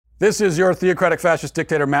This is your theocratic fascist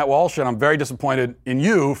dictator, Matt Walsh, and I'm very disappointed in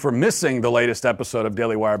you for missing the latest episode of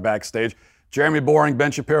Daily Wire Backstage. Jeremy Boring,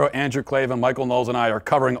 Ben Shapiro, Andrew Klavan, Michael Knowles, and I are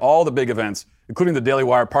covering all the big events, including the Daily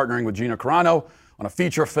Wire partnering with Gina Carano on a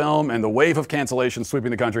feature film and the wave of cancellations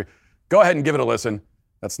sweeping the country. Go ahead and give it a listen.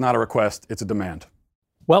 That's not a request, it's a demand.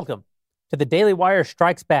 Welcome to the Daily Wire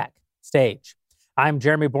Strikes Back stage. I'm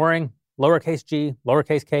Jeremy Boring, lowercase g,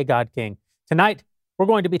 lowercase k, God King. Tonight, we're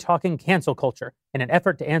going to be talking cancel culture in an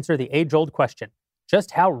effort to answer the age-old question,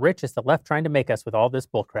 just how rich is the left trying to make us with all this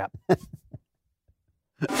bullcrap?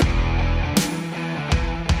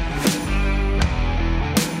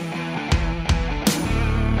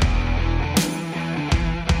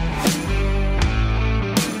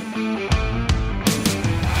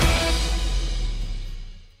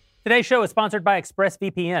 Today's show is sponsored by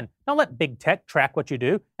ExpressVPN. Don't let big tech track what you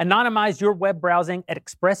do. Anonymize your web browsing at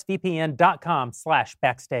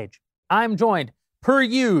expressvpn.com/backstage. I'm joined, per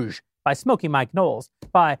usual, by Smoky Mike Knowles,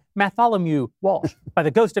 by Bartholomew Walsh, by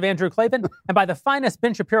the ghost of Andrew Klavan, and by the finest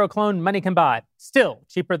Ben Shapiro clone money can buy, still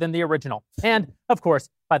cheaper than the original. And, of course,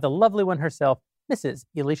 by the lovely one herself, Mrs.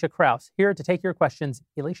 Elisha Krauss, here to take your questions.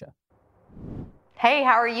 Elisha. Hey,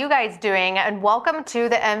 how are you guys doing? And welcome to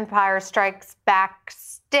the Empire Strikes Back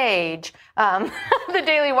stage, the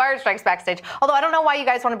Daily Wire Strikes Backstage. Although I don't know why you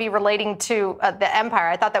guys want to be relating to the Empire.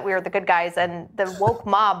 I thought that we were the good guys and the woke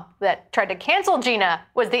mob that tried to cancel Gina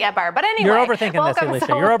was the Empire. But anyway. You're overthinking this, Elisha.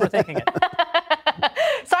 You're overthinking it.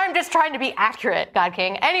 Sorry, I'm just trying to be accurate, God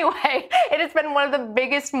King. Anyway, it has been one of the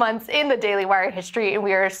biggest months in the Daily Wire history, and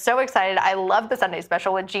we are so excited. I love the Sunday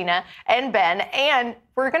special with Gina and Ben, and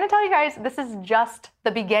we're going to tell you guys this is just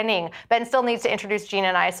the beginning. Ben still needs to introduce Gina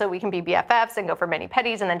and I so we can be BFFs and go for mani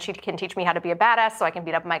pedis, and then she can teach me how to be a badass so I can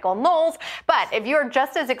beat up Michael Knowles. But if you're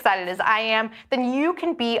just as excited as I am, then you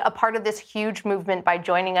can be a part of this huge movement by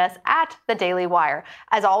joining us at the Daily Wire.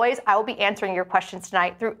 As always, I will be answering your questions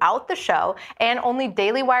tonight throughout the show, and only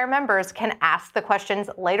Daily Wire members can ask the questions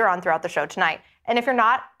later on throughout the show tonight. And if you're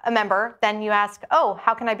not a member, then you ask, oh,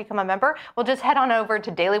 how can I become a member? Well, just head on over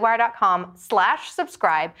to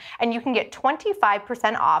dailywire.com/subscribe, and you can get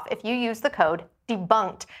 25% off if you use the code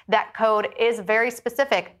DEBUNKED. That code is very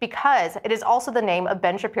specific because it is also the name of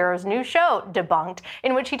Ben Shapiro's new show, Debunked,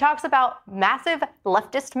 in which he talks about massive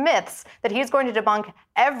leftist myths that he is going to debunk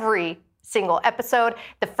every single episode.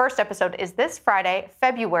 The first episode is this Friday,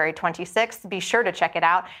 February 26th. Be sure to check it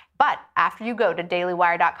out. But after you go to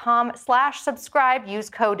dailywire.com/subscribe,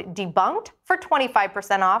 use code DEBUNKED for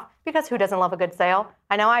 25% off, because who doesn't love a good sale?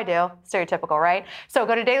 I know I do. Stereotypical, right? So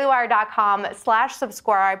go to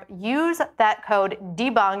dailywire.com/subscribe, use that code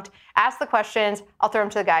DEBUNKED, ask the questions. I'll throw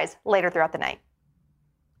them to the guys later throughout the night.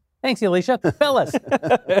 Thanks, Elisha. Fellas,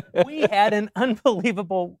 we had an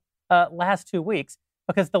unbelievable last 2 weeks,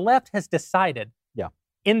 because the left has decided,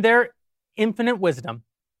 in their infinite wisdom,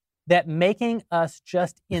 that making us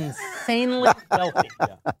just insanely wealthy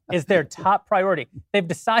is their top priority. They've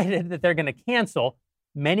decided that they're going to cancel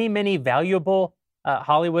many, many valuable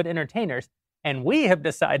Hollywood entertainers. And we have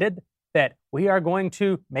decided that we are going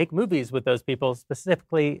to make movies with those people,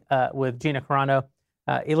 specifically with Gina Carano.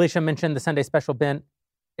 Elisha mentioned the Sunday special, Ben.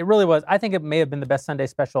 It really was. I think it may have been the best Sunday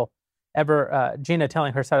special ever. Gina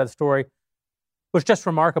telling her side of the story was just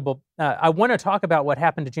remarkable. I want to talk about what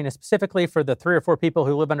happened to Gina specifically for the 3 or 4 people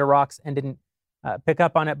who live under rocks and didn't pick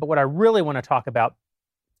up on it. But what I really want to talk about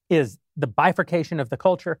is the bifurcation of the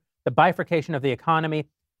culture, the bifurcation of the economy,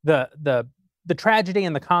 the tragedy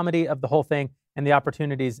and the comedy of the whole thing, and the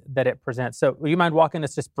opportunities that it presents. So would you mind walking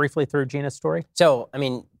us just briefly through Gina's story? So, I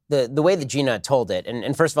mean, the way that Gina told it,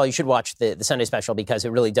 and first of all, you should watch the Sunday special, because it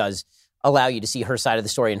really does allow you to see her side of the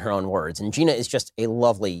story in her own words. And Gina is just a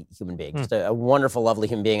lovely human being, just a wonderful, lovely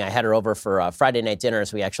human being. I had her over for Friday night dinner,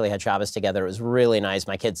 so we actually had Shabbos together. It was really nice.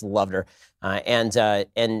 My kids loved her.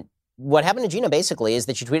 And what happened to Gina basically is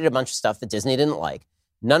that she tweeted a bunch of stuff that Disney didn't like.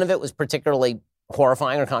 None of it was particularly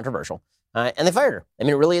horrifying or controversial. And they fired her. I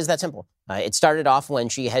mean, it really is that simple. It started off when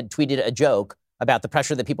she had tweeted a joke about the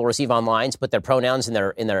pressure that people receive online to put their pronouns in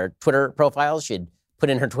their Twitter profiles. She'd put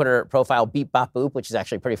in her Twitter profile, beep, bop, boop, which is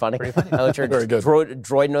actually pretty funny. Which are Very good.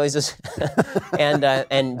 Droid noises.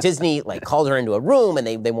 and Disney called her into a room, and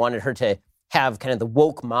they wanted her to have kind of the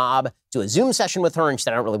woke mob do a Zoom session with her, and she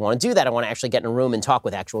said, I don't really want to do that. I want to actually get in a room and talk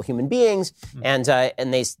with actual human beings. Mm-hmm.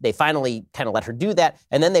 And they finally kind of let her do that,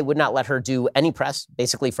 and then they would not let her do any press,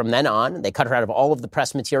 basically from then on. They cut her out of all of the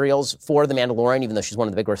press materials for The Mandalorian, even though she's one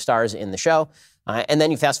of the bigger stars in the show. And then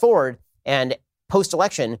you fast forward, and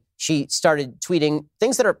post-election, she started tweeting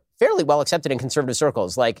things that are fairly well accepted in conservative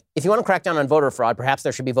circles, like, if you want to crack down on voter fraud, perhaps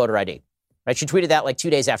there should be voter ID. Right? She tweeted that 2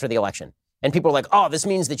 days after the election. And people are like, oh, this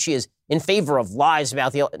means that she is in favor of lies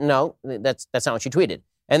about the... No, that's not what she tweeted.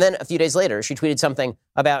 And then a few days later, she tweeted something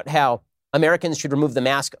about how Americans should remove the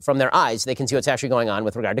mask from their eyes so they can see what's actually going on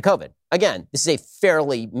with regard to COVID. Again, this is a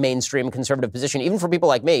fairly mainstream conservative position, even for people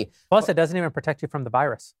like me. Plus, it doesn't even protect you from the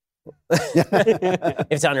virus. If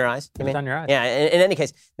it's on your eyes? If it's on your eyes. Yeah, in any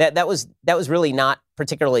case, that was really not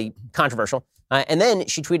particularly controversial. And then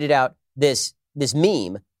she tweeted out this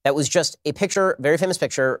meme that was just a picture, very famous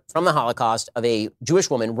picture from the Holocaust of a Jewish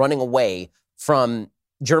woman running away from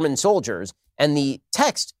German soldiers. And the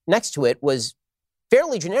text next to it was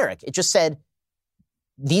fairly generic. It just said,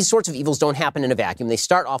 these sorts of evils don't happen in a vacuum. They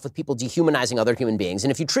start off with people dehumanizing other human beings.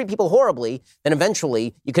 And if you treat people horribly, then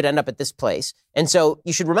eventually you could end up at this place. And so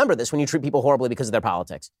you should remember this when you treat people horribly because of their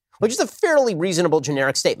politics, which is a fairly reasonable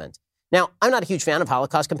generic statement. Now, I'm not a huge fan of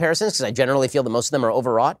Holocaust comparisons because I generally feel that most of them are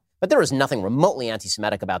overwrought, but there is nothing remotely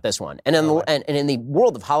anti-Semitic about this one. And in the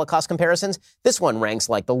world of Holocaust comparisons, this one ranks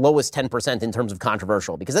like the lowest 10% in terms of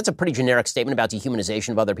controversial because that's a pretty generic statement about dehumanization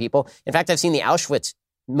of other people. In fact, I've seen the Auschwitz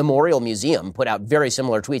Memorial Museum put out very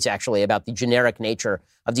similar tweets actually about the generic nature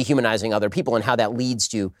of dehumanizing other people and how that leads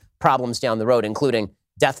to problems down the road, including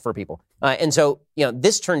death for people. And so,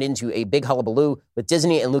 this turned into a big hullabaloo with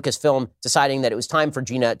Disney and Lucasfilm deciding that it was time for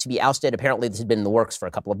Gina to be ousted. Apparently, this had been in the works for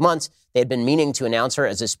a couple of months. They had been meaning to announce her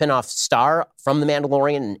as a spin-off star from The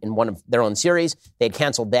Mandalorian in one of their own series. They had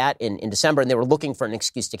canceled that in December, and they were looking for an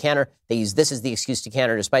excuse to can her. They used this as the excuse to can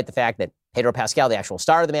her, despite the fact that Pedro Pascal, the actual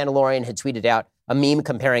star of The Mandalorian, had tweeted out a meme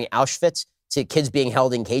comparing Auschwitz to kids being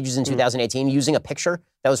held in cages in 2018 using a picture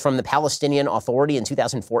that was from the Palestinian Authority in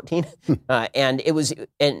 2014. And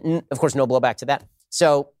of course, no blowback to that.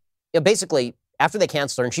 So basically, after they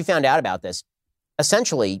canceled her and she found out about this,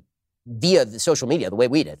 essentially via the social media, the way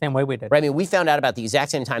we did. Same way we did. Right? I mean, we found out about the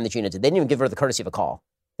exact same time that Gina did. They didn't even give her the courtesy of a call.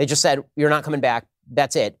 They just said, you're not coming back.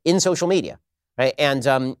 That's it. In social media. Right?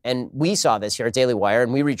 And we saw this here at Daily Wire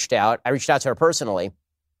and we reached out. I reached out to her personally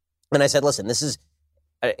and I said, listen,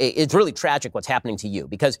 it's really tragic what's happening to you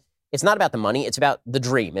because it's not about the money. It's about the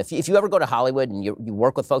dream. If you ever go to Hollywood and you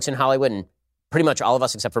work with folks in Hollywood, and pretty much all of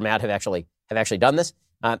us except for Matt have actually done this,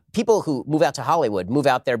 people who move out to Hollywood move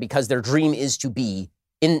out there because their dream is to be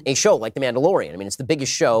in a show like The Mandalorian. I mean, it's the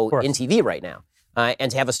biggest show in TV right now.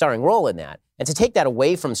 And to have a starring role in that. And to take that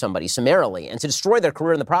away from somebody summarily and to destroy their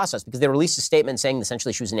career in the process because they released a statement saying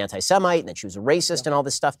essentially she was an anti-Semite and that she was a racist and all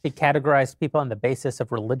this stuff. She categorized people on the basis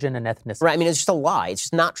of religion and ethnicity. Right. I mean, it's just a lie. It's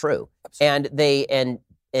just not true. Absolutely.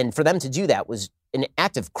 And for them to do that was an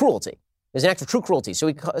act of cruelty. It was an act of true cruelty. So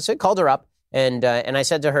we called her up and I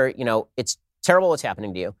said to her, it's terrible what's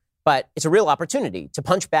happening to you, but it's a real opportunity to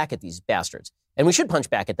punch back at these bastards. And we should punch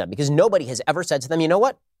back at them because nobody has ever said to them, you know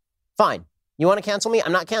what? Fine. You want to cancel me?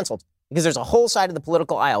 I'm not canceled because there's a whole side of the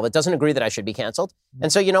political aisle that doesn't agree that I should be canceled.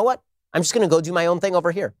 And so you know what? I'm just going to go do my own thing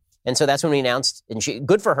over here. And so that's when we announced, and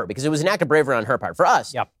good for her because it was an act of bravery on her part. For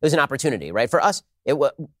us, It was an opportunity, right? For us,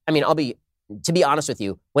 to be honest with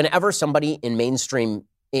you, whenever somebody in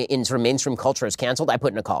sort of mainstream culture is canceled, I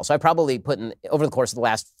put in a call. So I probably put in, over the course of the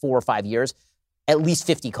last 4 or 5 years, at least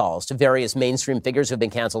 50 calls to various mainstream figures who have been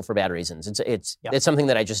canceled for bad reasons. It's something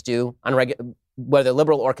that I just do on whether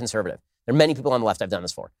liberal or conservative. There are many people on the left I've done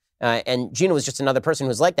this for. And Gina was just another person who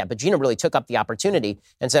was like that. But Gina really took up the opportunity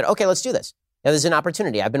and said, okay, let's do this. Now, there's an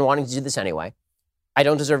opportunity. I've been wanting to do this anyway. I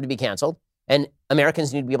don't deserve to be canceled. And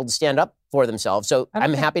Americans need to be able to stand up for themselves. So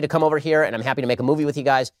I'm happy to come over here and I'm happy to make a movie with you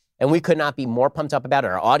guys. And we could not be more pumped up about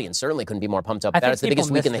it. Our audience certainly couldn't be more pumped up about it. It's the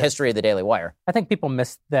biggest week in the history of the Daily Wire. I think people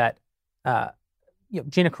missed that.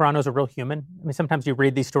 Gina Carano is a real human. I mean, sometimes you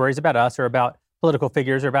read these stories about us or about political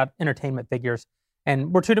figures or about entertainment figures,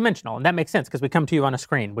 and we're two-dimensional, and that makes sense because we come to you on a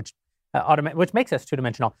screen, which makes us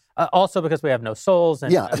two-dimensional. Also because we have no souls.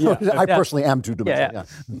 And, I personally am two-dimensional.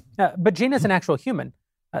 But Gina's an actual human.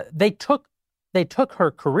 They took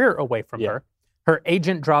her career away from her. Her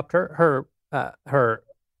agent dropped her. Her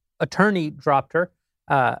attorney dropped her.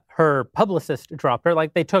 Her publicist dropped her.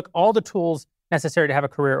 Like, they took all the tools necessary to have a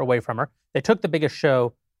career away from her. They took the biggest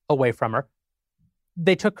show away from her.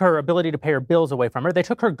 They took her ability to pay her bills away from her. They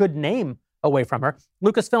took her good name away from her.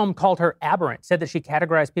 Lucasfilm called her aberrant, said that she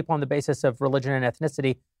categorized people on the basis of religion and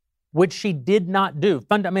ethnicity, which she did not do.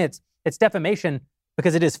 It's defamation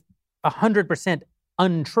because it is 100%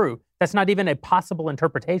 untrue. That's not even a possible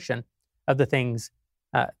interpretation of the things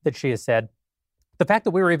that she has said. The fact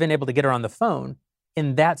that we were even able to get her on the phone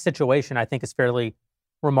in that situation, I think, is fairly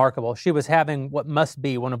remarkable. She was having what must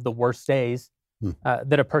be one of the worst days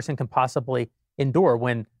that a person can possibly endure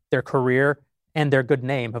when their career and their good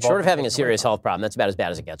name. Short of having a serious health problem, that's about as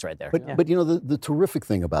bad as it gets right there. But you know, the terrific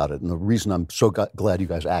thing about it, and the reason I'm so glad you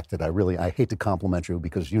guys acted, I hate to compliment you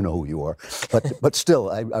because you know who you are, but still,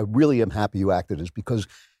 I really am happy you acted, is because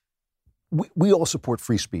we all support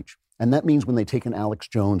free speech. And that means when they take an Alex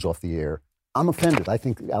Jones off the air, I'm offended. I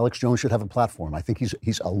think Alex Jones should have a platform. I think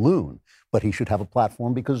he's a loon, but he should have a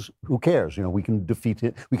platform because who cares? You know, we can defeat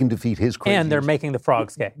it. We can defeat his crazy. And they're making the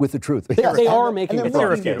frogs gay with the truth. They are making the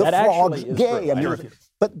frogs gay. The frogs gay. I mean,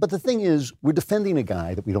 but the thing is, we're defending a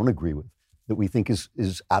guy that we don't agree with, that we think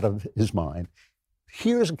is out of his mind.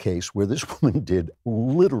 Here's a case where this woman did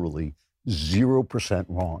literally 0%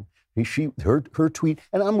 wrong. Her tweet,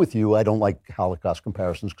 and I'm with you, I don't like Holocaust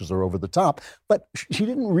comparisons because they're over the top, but she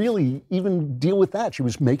didn't really even deal with that. She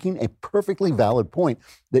was making a perfectly valid point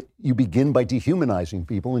that you begin by dehumanizing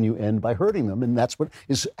people and you end by hurting them, and that's what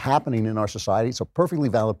is happening in our society. It's a perfectly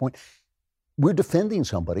valid point. We're defending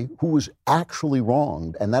somebody who was actually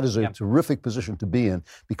wronged, and that is a terrific position to be in,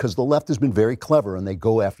 because the left has been very clever, and they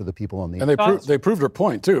go after the people on the end. And they proved her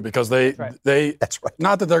point, too, because they that's right.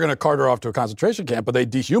 Not that they're going to cart her off to a concentration camp, but they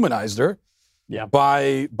dehumanized her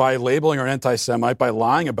by labeling her an anti-Semite, by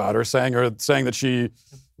lying about her, saying that she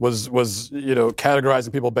was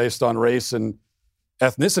categorizing people based on race and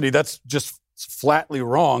ethnicity. That's just flatly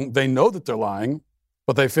wrong. They know that they're lying.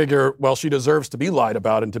 But they figure, well, she deserves to be lied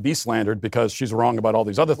about and to be slandered because she's wrong about all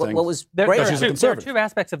these other things. There are two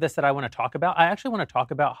aspects of this that I want to talk about. I actually want to talk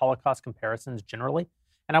about Holocaust comparisons generally,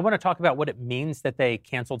 and I want to talk about what it means that they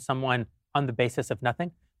canceled someone on the basis of nothing.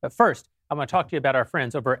 But first, I want to talk to you about our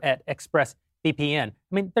friends over at ExpressVPN. I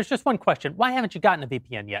mean, there's just one question. Why haven't you gotten a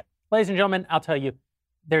VPN yet? Ladies and gentlemen, I'll tell you,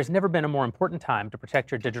 there's never been a more important time to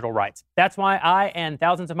protect your digital rights. That's why I and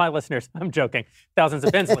thousands of my listeners, I'm joking, thousands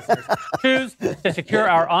of Ben's listeners, choose to secure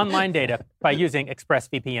our online data by using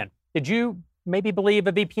ExpressVPN. Did you maybe believe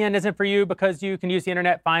a VPN isn't for you because you can use the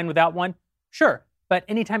internet fine without one? Sure, but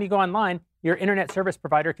anytime you go online, your internet service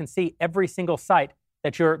provider can see every single site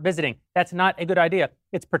that you're visiting. That's not a good idea.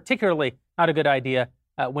 It's particularly not a good idea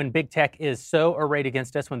when big tech is so arrayed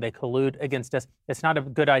against us, when they collude against us. It's not a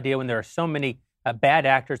good idea when there are so many bad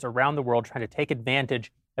actors around the world trying to take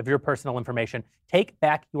advantage of your personal information. Take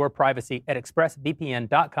back your privacy at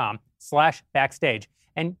expressvpn.com/backstage.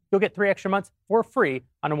 And you'll get 3 extra months for free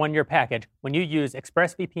on a 1-year package when you use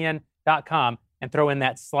expressvpn.com and throw in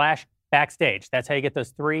that /backstage. That's how you get those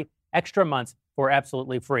 3 extra months for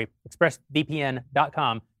absolutely free.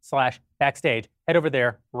 expressvpn.com/backstage. Head over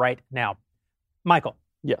there right now. Michael.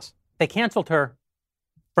 Yes. They canceled her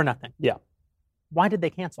for nothing. Yeah. Why did they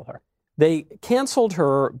cancel her? They canceled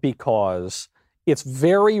her because it's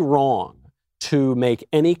very wrong to make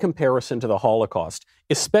any comparison to the Holocaust,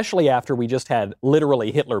 especially after we just had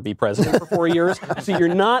literally Hitler be president for 4 years. So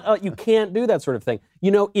you can't do that sort of thing.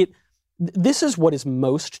 You know, this is what is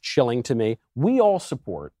most chilling to me. We all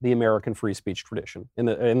support the American free speech tradition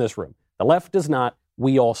in this room. The left does not.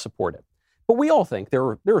 We all support it. But we all think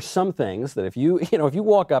there are some things that if you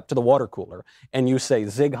walk up to the water cooler and you say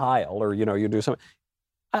Zig Heil, or you do something,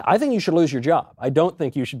 I think you should lose your job. I don't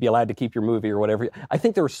think you should be allowed to keep your movie or whatever. I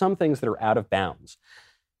think there are some things that are out of bounds.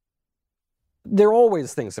 There are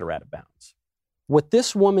always things that are out of bounds. What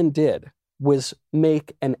this woman did was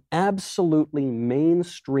make an absolutely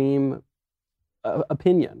mainstream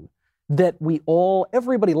opinion that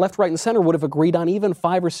everybody left, right, and center would have agreed on even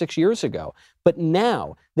 5 or 6 years ago. But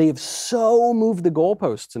now they have so moved the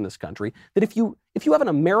goalposts in this country that if you have an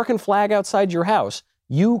American flag outside your house,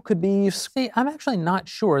 you could be... See, I'm actually not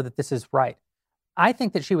sure that this is right. I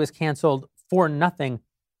think that she was canceled for nothing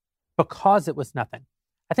because it was nothing.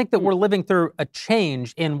 I think that we're living through a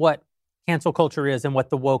change in what cancel culture is and what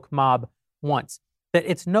the woke mob wants. That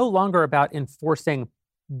it's no longer about enforcing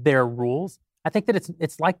their rules. I think that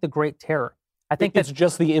it's like the Great Terror. I think it's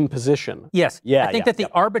just the imposition. Yes. Yeah. I think that the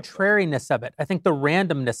arbitrariness of it, I think the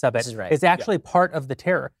randomness of it is actually part of the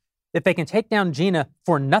terror. If they can take down Gina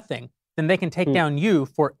for nothing, then they can take down you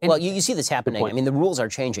for anything. Well, you see this happening. I mean, the rules are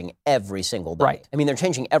changing every single day. Right. I mean, they're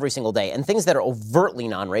changing every single day. And things that are overtly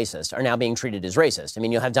non-racist are now being treated as racist. I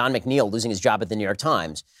mean, you'll have Don McNeil losing his job at the New York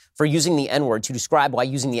Times for using the N-word to describe why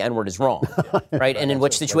using the N-word is wrong, right? And in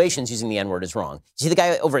which situations using the N-word is wrong. You see the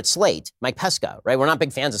guy over at Slate, Mike Pesca, right? We're not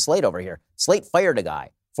big fans of Slate over here. Slate fired a guy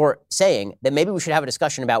for saying that maybe we should have a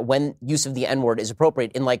discussion about when use of the N-word is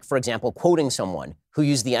appropriate in, like, for example, quoting someone who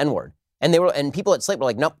used the N-word. And people at Slate were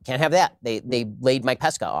like, nope, can't have that. They laid Mike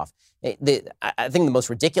Pesca off. I think the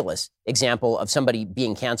most ridiculous example of somebody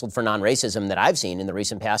being canceled for non-racism that I've seen in the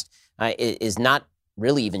recent past is not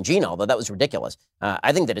really even Gina, although that was ridiculous.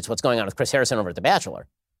 I think that it's what's going on with Chris Harrison over at The Bachelor.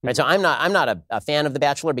 Right? So I'm not a fan of The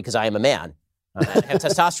Bachelor because I am a man. I have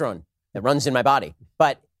testosterone It runs in my body.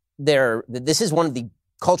 But this is one of the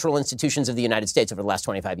cultural institutions of the United States over the last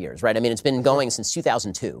 25 years, right? I mean, it's been going since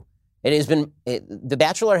 2002. The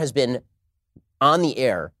Bachelor has been on the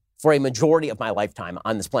air for a majority of my lifetime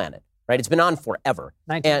on this planet, right? It's been on forever.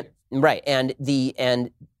 19 years. Right, and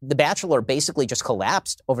the Bachelor basically just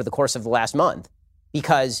collapsed over the course of the last month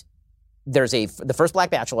because there's the first black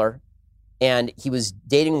bachelor, and he was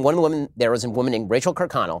dating one of the women. There was a woman named Rachel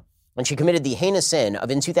Kirkconnell, and she committed the heinous sin of,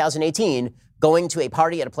 in 2018, going to a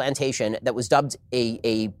party at a plantation that was dubbed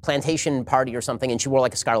a plantation party or something, and she wore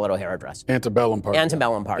like a Scarlett O'Hara dress. Antebellum party.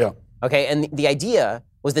 Antebellum party. Yeah. Okay, and the idea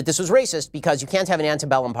was that this was racist because you can't have an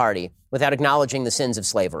antebellum party without acknowledging the sins of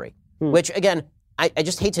slavery, which, again, I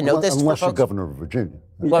just hate to note this. Unless for you're folks. governor of Virginia.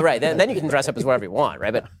 Well, right. Then you can dress up as whatever you want,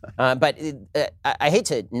 right? But I hate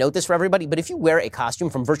to note this for everybody, but if you wear a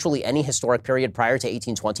costume from virtually any historic period prior to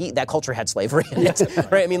 1820, that culture had slavery in it,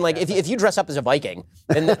 right? I mean, like if you dress up as a Viking,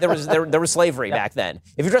 then there was slavery back then.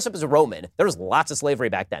 If you dress up as a Roman, there was lots of slavery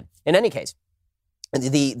back then. In any case,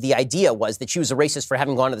 the idea was that she was a racist for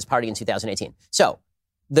having gone to this party in 2018. So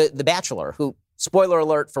the Bachelor, who, spoiler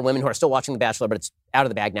alert for women who are still watching The Bachelor, but it's out of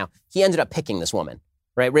the bag now, he ended up picking this woman.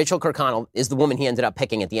 Right, Rachel Kirkconnell is the woman he ended up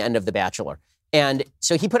picking at the end of The Bachelor. And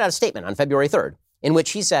so he put out a statement on February 3rd in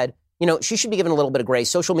which he said, she should be given a little bit of grace.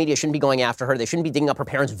 Social media shouldn't be going after her. They shouldn't be digging up her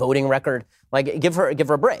parents' voting record. Like, give her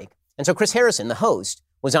a break. And so Chris Harrison, the host,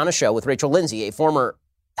 was on a show with Rachel Lindsay, a former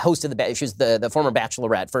host of she was the former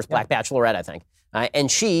Bachelorette, first black Bachelorette, I think. And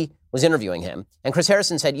she was interviewing him. And Chris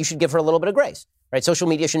Harrison said, you should give her a little bit of grace. Right? Social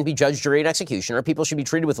media shouldn't be judge, jury, and executioner. People should be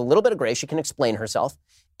treated with a little bit of grace. She can explain herself.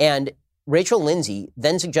 And Rachel Lindsay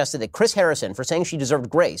then suggested that Chris Harrison, for saying she deserved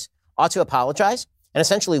grace, ought to apologize and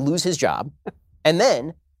essentially lose his job. And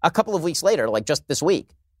then, a couple of weeks later, like just this week,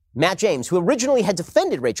 Matt James, who originally had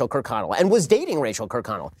defended Rachel Kirkconnell and was dating Rachel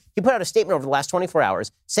Kirkconnell, he put out a statement over the last 24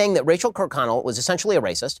 hours saying that Rachel Kirkconnell was essentially a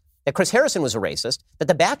racist, that Chris Harrison was a racist, that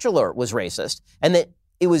The Bachelor was racist, and that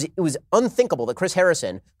it was unthinkable that Chris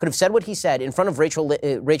Harrison could have said what he said in front of Rachel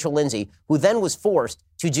Lindsay, who then was forced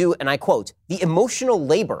to do, and I quote, the emotional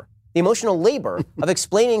labor of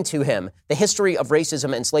explaining to him the history of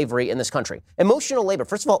racism and slavery in this country. Emotional labor.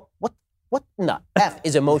 First of all, what in the F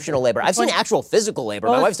is emotional labor? I've seen actual physical labor.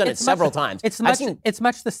 My wife's done it several times. It's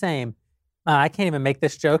much the same. I can't even make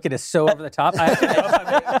this joke. It is so over the top.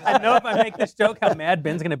 I know if I make this joke how mad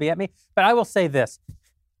Ben's going to be at me. But I will say this.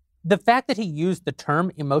 The fact that he used the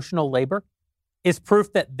term emotional labor is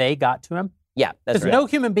proof that they got to him. Yeah, that's right. Because no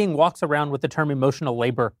human being walks around with the term emotional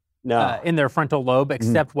labor in their frontal lobe,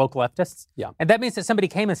 except woke leftists. Yeah. And that means that somebody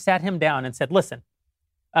came and sat him down and said, listen,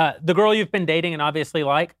 the girl you've been dating and obviously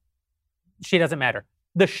like, she doesn't matter.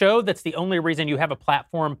 The show that's the only reason you have a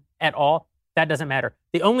platform at all, that doesn't matter.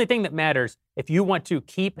 The only thing that matters, if you want to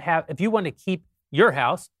keep your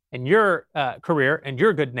house and your career and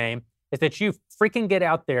your good name, is that you freaking get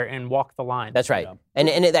out there and walk the line. That's right. And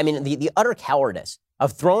I mean, the utter cowardice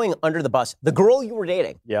of throwing under the bus the girl you were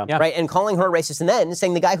dating, right, and calling her a racist, and then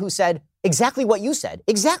saying the guy who said exactly what you said,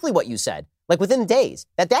 like within days,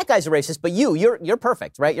 that guy's a racist, but you're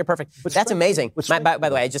perfect, right? You're perfect. That's amazing. By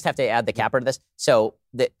the way, I just have to add the capper to this. So,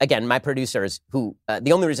 again, my producers, who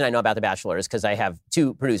the only reason I know about The Bachelor is because I have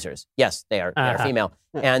two producers. Yes, they are female,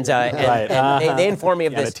 and they inform me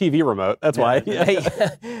of this. A TV remote. That's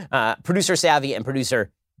why. Producer Savvy and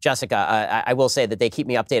producer Jessica, I will say that they keep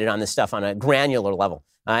me updated on this stuff on a granular level.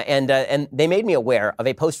 And they made me aware of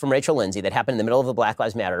a post from Rachel Lindsay that happened in the middle of the Black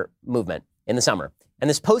Lives Matter movement in the summer. And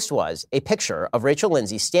this post was a picture of Rachel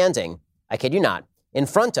Lindsay standing, I kid you not, in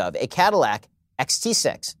front of a Cadillac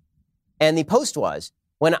XT6. And the post was,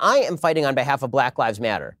 when I am fighting on behalf of Black Lives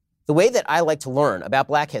Matter, the way that I like to learn about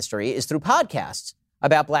black history is through podcasts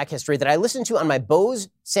about black history that I listen to on my Bose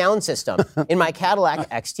sound system in my Cadillac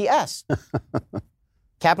XTS.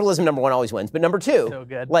 Capitalism, number one, always wins. But number two, so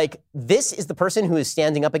good. Like, this is the person who is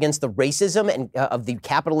standing up against the racism and of the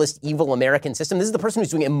capitalist, evil American system. This is the person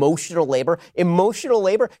who's doing emotional labor. Emotional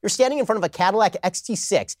labor? You're standing in front of a Cadillac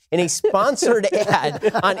XT6 in a sponsored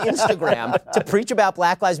ad on Instagram to preach about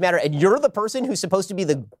Black Lives Matter, and you're the person who's supposed to be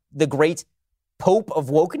the great Pope of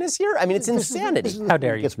wokeness here? I mean, it's insanity. How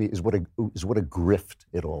dare you? Gets me is what a grift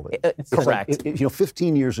it all is. It's correct. Like,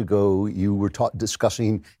 15 years ago, you were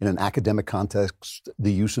discussing in an academic context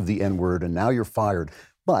the use of the N-word, and now you're fired.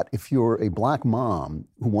 But if you're a black mom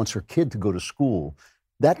who wants her kid to go to school,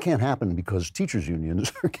 that can't happen because teachers'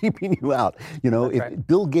 unions are keeping you out. Right.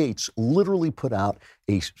 Bill Gates literally put out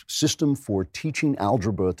a system for teaching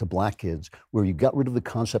algebra to black kids where you got rid of the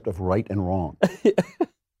concept of right and wrong.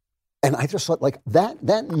 And I just thought, like,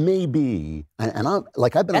 that may be, and I'm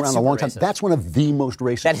like, I've been That's around a long time. racist. That's one of the most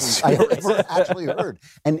racist That is things I've ever actually heard.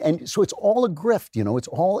 And so it's all a grift, you know. It's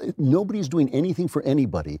all, nobody's doing anything for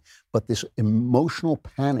anybody, but this emotional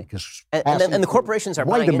panic is and the corporations are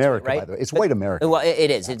white buying America, into it, right? by the way. It's white America. Well, it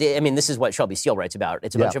is. I mean, this is what Shelby Steele writes about.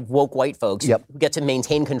 It's a bunch of woke white folks who get to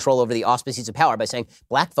maintain control over the auspices of power by saying,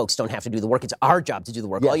 black folks don't have to do the work. It's our job to do the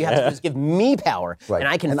work. All you have to do is give me power, and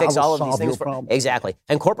I can fix all of these things. Exactly.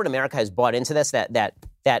 And corporate America has bought into this,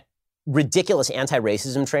 that ridiculous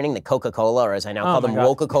anti-racism training that Coca-Cola, or as I now call them,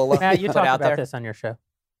 Woca-Cola, Matt, you put talked out about there. this on your show.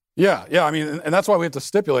 Yeah. I mean, and that's why we have to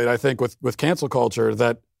stipulate, I think, with cancel culture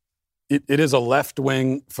that it is a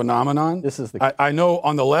left-wing phenomenon. This is the I know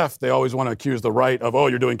on the left, they always want to accuse the right of,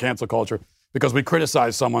 you're doing cancel culture because we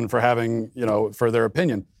criticize someone for having, for their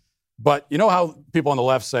opinion. But you know how people on the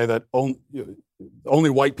left say that only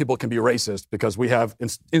white people can be racist because we have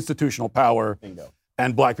institutional power. Bingo.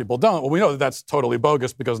 And black people don't. Well, we know that that's totally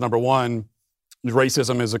bogus because, number one,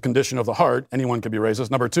 racism is a condition of the heart. Anyone can be racist.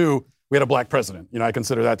 Number two, we had a black president. I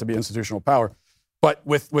consider that to be institutional power. But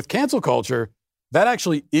with cancel culture, that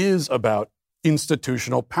actually is about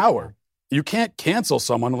institutional power. You can't cancel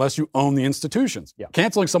someone unless you own the institutions. Yeah.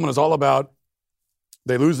 Canceling someone is all about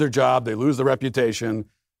they lose their job, they lose their reputation,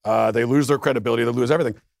 they lose their credibility, they lose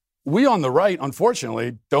everything. We on the right,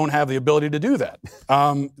 unfortunately, don't have the ability to do that.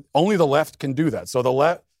 Only the left can do that.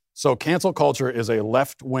 So cancel culture is a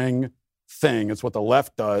left-wing thing. It's what the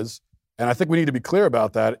left does. And I think we need to be clear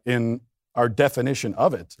about that in our definition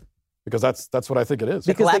of it, because that's what I think it is.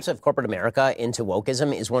 The collapse of corporate America into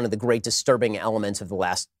wokeism is one of the great disturbing elements of the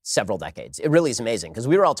last several decades. It really is amazing, because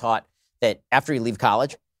we were all taught that after you leave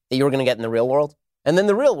college, that you were going to get in the real world. And then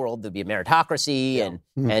the real world, there'd be a meritocracy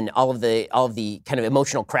and all of the kind of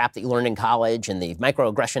emotional crap that you learned in college and the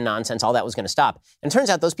microaggression nonsense, all that was going to stop. And it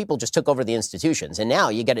turns out those people just took over the institutions. And now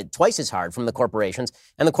you get it twice as hard from the corporations.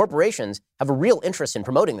 And the corporations have a real interest in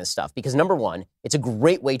promoting this stuff because, number one, it's a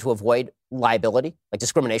great way to avoid liability, like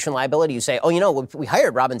discrimination liability. You say, we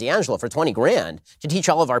hired Robin DiAngelo for $20,000 to teach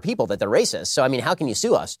all of our people that they're racist. So, I mean, how can you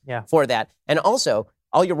sue us for that? And also,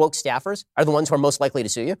 all your woke staffers are the ones who are most likely to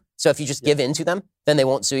sue you. So if you just give in to them, then they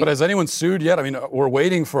won't sue you. But has anyone sued yet? I mean, we're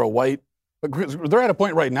waiting for a white... They're at a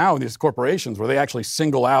point right now in these corporations where they actually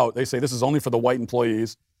single out. They say, this is only for the white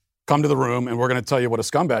employees. Come to the room, and we're going to tell you what a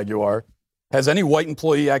scumbag you are. Has any white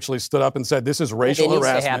employee actually stood up and said, this is racial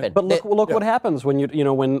harassment? But look what happens when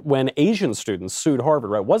when Asian students sued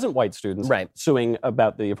Harvard, right? It wasn't white students suing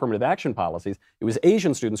about the affirmative action policies. It was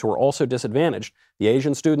Asian students who were also disadvantaged. The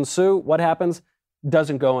Asian students sue. What happens?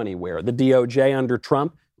 Doesn't go anywhere. The DOJ under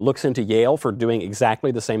Trump looks into Yale for doing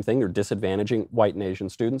exactly the same thing. They're disadvantaging white and Asian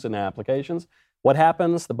students in their applications. What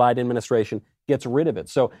happens? The Biden administration gets rid of it.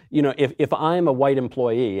 So, if I'm a white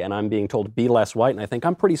employee and I'm being told to be less white, and I think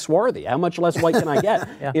I'm pretty swarthy, how much less white can I get?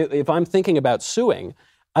 If I'm thinking about suing,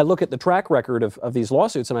 I look at the track record of these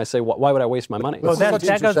lawsuits and I say, why would I waste my money? Well, that goes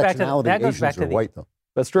back to the white, though.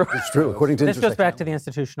 That's true. It's true. According to this goes back to the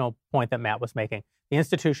institutional point that Matt was making. The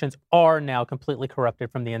institutions are now completely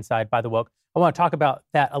corrupted from the inside by the woke. I want to talk about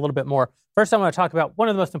that a little bit more. First, I want to talk about one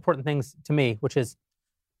of the most important things to me, which is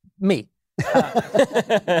me.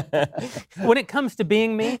 When it comes to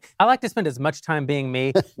being me, I like to spend as much time being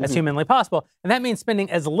me as humanly possible. And that means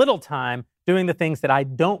spending as little time doing the things that I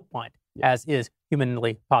don't want as is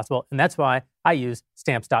humanly possible. And that's why I use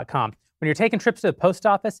Stamps.com. When you're taking trips to the post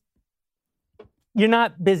office, you're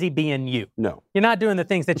not busy being you. No. You're not doing the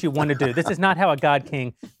things that you want to do. This is not how a God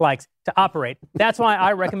King likes to operate. That's why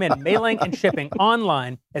I recommend mailing and shipping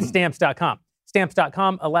online at Stamps.com.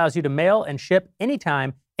 Stamps.com allows you to mail and ship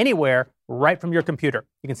anytime, anywhere, right from your computer.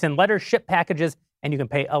 You can send letters, ship packages, and you can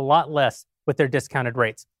pay a lot less with their discounted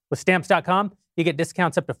rates. With Stamps.com, you get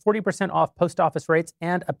discounts up to 40% off post office rates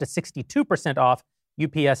and up to 62% off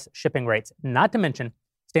UPS shipping rates. Not to mention,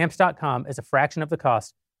 Stamps.com is a fraction of the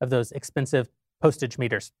cost of those expensive postage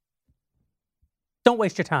meters. Don't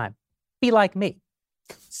waste your time. Be like me.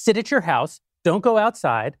 Sit at your house. Don't go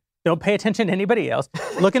outside. Don't pay attention to anybody else.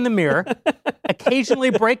 Look in the mirror. Occasionally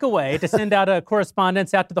break away to send out a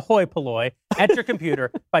correspondence out to the hoi polloi at your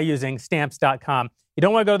computer by using Stamps.com. You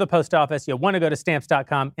don't want to go to the post office. You want to go to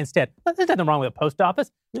Stamps.com instead. There's nothing wrong with a post office.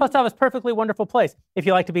 Post office is a perfectly wonderful place if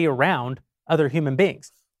you like to be around other human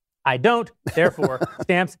beings. I don't, therefore,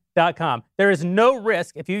 Stamps.com. There is no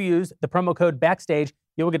risk if you use the promo code BACKSTAGE.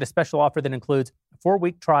 You will get a special offer that includes a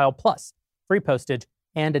 4-week trial plus free postage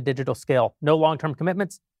and a digital scale. No long-term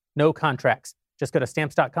commitments, no contracts. Just go to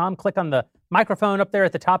Stamps.com, click on the microphone up there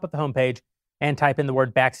at the top of the homepage, and type in the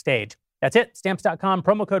word BACKSTAGE. That's it. Stamps.com,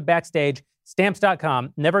 promo code Backstage.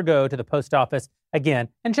 Stamps.com. Never go to the post office again.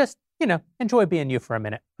 And just, enjoy being you for a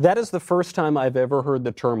minute. That is the first time I've ever heard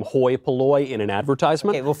the term hoi polloi in an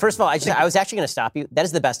advertisement. Okay, well, first of all, I was actually going to stop you. That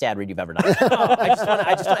is the best ad read you've ever done. I just want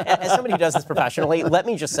to, as somebody who does this professionally, let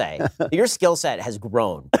me just say, your skill set has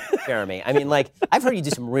grown, Jeremy. I mean, I've heard you do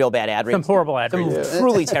some real bad ad reads. Some horrible ad reads. Some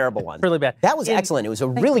truly terrible ones. Really bad. That was excellent. It was a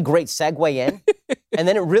really great segue in. And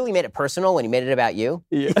then it really made it personal when you made it about you.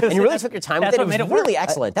 Yeah. And you really took your time with it. It was really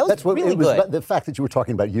excellent. That was really good. The fact that you were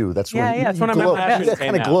talking about you, that's when that's when that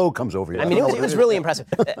kind of glow comes over you. I mean, it was really impressive.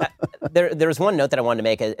 There was one note that I wanted to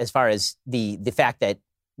make as far as the fact that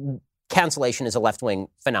cancellation is a left-wing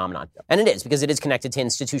phenomenon. And it is, because it is connected to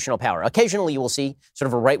institutional power. Occasionally, you will see sort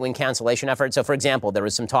of a right-wing cancellation effort. So, for example, there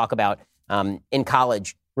was some talk about, in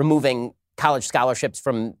college, removing college scholarships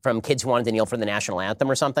from kids who wanted to kneel for the national anthem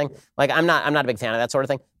or something. I'm not a big fan of that sort of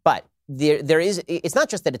thing. But it's not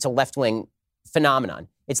just that it's a left-wing phenomenon.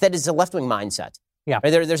 It's that it's a left-wing mindset. Yeah. Right?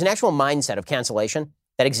 There's an actual mindset of cancellation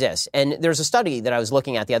that exists. And there's a study that I was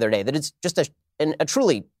looking at the other day that is just a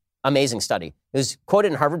truly amazing study. It was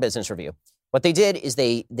quoted in Harvard Business Review. What they did is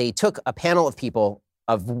they took a panel of people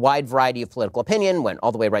of wide variety of political opinion, went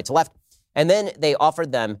all the way right to left, and then they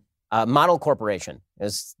offered them a model corporation. It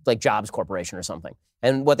was like Jobs Corporation or something.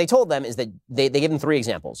 And what they told them is that they gave them 3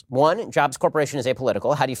 examples. 1, Jobs Corporation is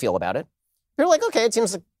apolitical. How do you feel about it? They're like, okay, it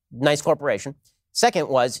seems like a nice corporation. Second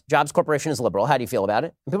was, Jobs Corporation is liberal. How do you feel about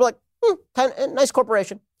it? And people are like, kind of nice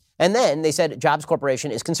corporation. And then they said Jobs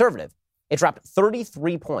Corporation is conservative. It dropped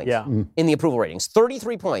 33 points in the approval ratings.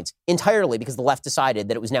 33 points entirely because the left decided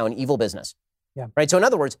that it was now an evil business. Yeah. Right? So in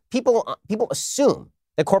other words, people assume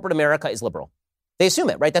that corporate America is liberal. They assume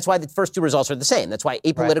it, right? That's why the first 2 results are the same. That's why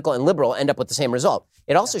apolitical and liberal end up with the same result.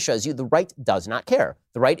 It also shows you the right does not care.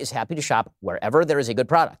 The right is happy to shop wherever there is a good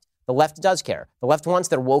product. The left does care. The left wants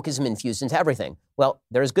their wokeism infused into everything. Well,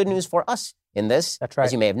 there is good news for us in this,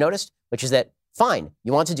 as you may have noticed, which is that, fine,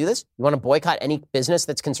 you want to do this? You want to boycott any business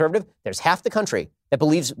that's conservative? There's half the country that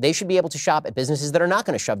believes they should be able to shop at businesses that are not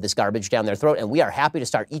going to shove this garbage down their throat, and we are happy to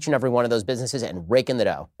start each and every one of those businesses and rake in the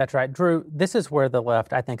dough. That's right. Drew, this is where the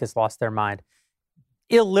left, I think, has lost their mind.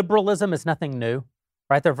 Illiberalism is nothing new,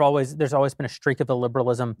 right? There's always been a streak of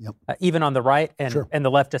illiberalism, even on the right, and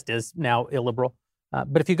the left just is now illiberal.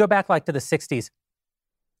 But if you go back to the 60s,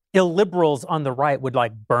 illiberals on the right would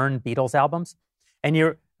burn Beatles albums. And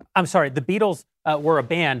the Beatles were a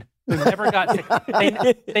band who never got,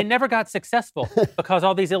 they never got successful because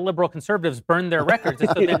all these illiberal conservatives burned their records. And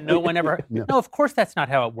so then no one ever, no, of course that's not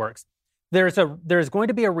how it works. There's going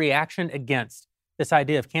to be a reaction against this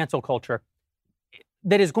idea of cancel culture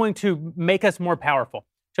that is going to make us more powerful.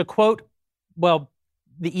 To quote, the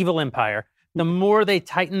evil empire, the more they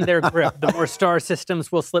tighten their grip, the more star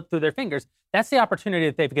systems will slip through their fingers. That's the opportunity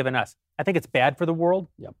that they've given us. I think it's bad for the world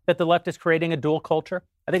that the left is creating a dual culture.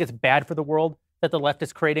 I think it's bad for the world that the left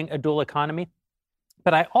is creating a dual economy.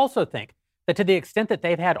 But I also think that to the extent that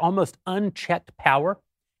they've had almost unchecked power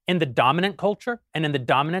in the dominant culture and in the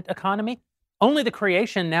dominant economy, only the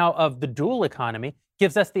creation now of the dual economy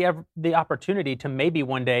gives us the opportunity to maybe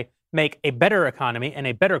one day make a better economy and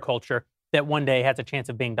a better culture that one day has a chance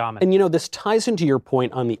of being dominant. And this ties into your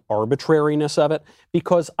point on the arbitrariness of it,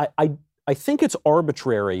 because I think it's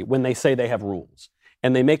arbitrary when they say they have rules.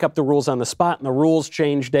 And they make up the rules on the spot, and the rules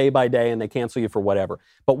change day by day, and they cancel you for whatever.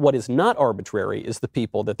 But what is not arbitrary is the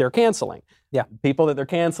people that they're canceling. Yeah. People that they're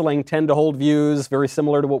canceling tend to hold views very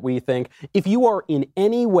similar to what we think. If you are in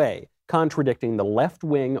any way contradicting the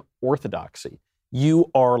left-wing orthodoxy,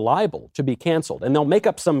 you are liable to be canceled. And they'll make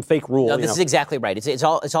up some fake rule. No, this is exactly right. It's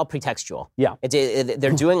all pretextual. Yeah.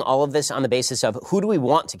 They're doing all of this on the basis of who do we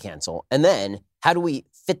want to cancel, and then how do we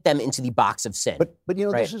fit them into the box of sin. But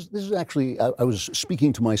right? this is actually, I was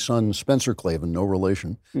speaking to my son, Spencer Klavan, no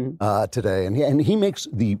relation, today, and he makes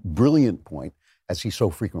the brilliant point, as he so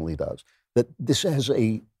frequently does, that this has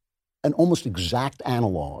an almost exact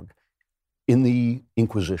analog in the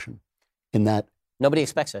Inquisition, in that nobody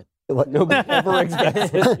expects it. Nobody ever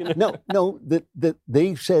expects it. No, that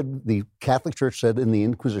they said, the Catholic Church said in the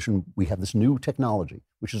Inquisition, we have this new technology,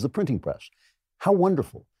 which is the printing press. How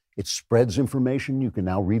wonderful. It spreads information. You can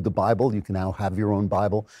now read the Bible. You can now have your own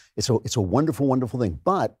Bible. It's a wonderful, wonderful thing.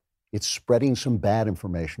 But it's spreading some bad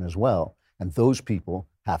information as well. And those people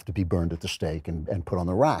have to be burned at the stake and put on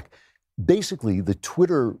the rack. Basically, the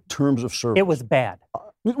Twitter terms of service. It was bad.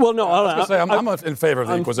 Well, no, I'm in favor of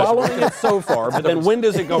the Inquisition. I'm following it so far, but then when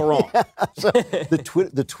does it go wrong? So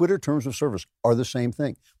the Twitter terms of service are the same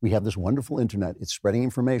thing. We have this wonderful internet. It's spreading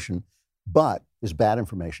information, but is bad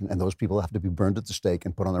information, and those people have to be burned at the stake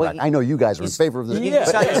and put on the rack. I know you guys are in favor of this.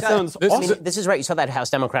 This is right. You saw that House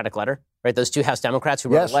Democratic letter, right? Those two House Democrats who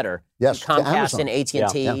wrote a letter to Comcast and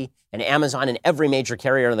AT&T and Amazon and every major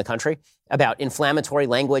carrier in the country about inflammatory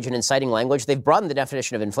language and inciting language. They've broadened the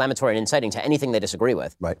definition of inflammatory and inciting to anything they disagree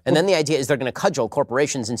with. Right. And then the idea is they're going to cudgel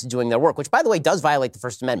corporations into doing their work, which, by the way, does violate the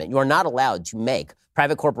First Amendment. You are not allowed to make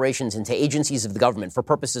private corporations into agencies of the government for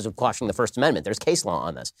purposes of quashing the First Amendment. There's case law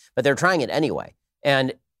on this, but they're trying it anyway.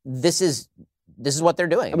 And this is what they're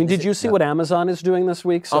doing. I mean, did you see what Amazon is doing this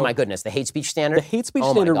week? So, oh, my goodness, the hate speech standard? The hate speech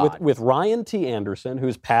standard with Ryan T. Anderson,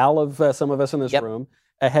 who's pal of some of us in this room,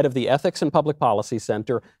 head of the Ethics and Public Policy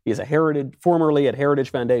Center. He is formerly at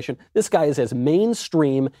Heritage Foundation. This guy is as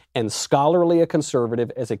mainstream and scholarly a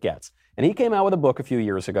conservative as it gets. And he came out with a book a few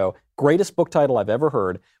years ago, greatest book title I've ever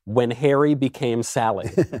heard, When Harry Became Sally,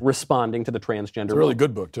 responding to the transgender It's a really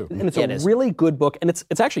good book, too. And it's a really good book, and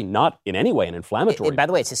it's actually not in any way an inflammatory by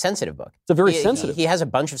the way, it's a sensitive book. It's a very sensitive He has a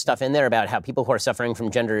bunch of stuff in there about how people who are suffering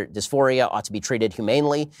from gender dysphoria ought to be treated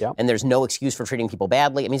humanely, and there's no excuse for treating people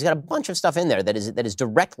badly. I mean, he's got a bunch of stuff in there that is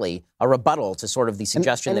directly a rebuttal to sort of the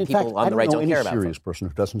suggestion that people on the right don't care about. I don't know any serious person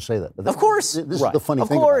who doesn't say that. Of course. This is the funny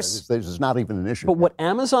thing about it. This is not even an issue. But what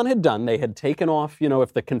Amazon had done, they had taken off,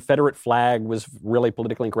 if the Confederate flag was really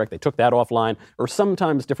politically incorrect, they took that offline, or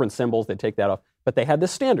sometimes different symbols, they take that off. But they had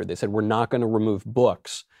this standard. They said, we're not going to remove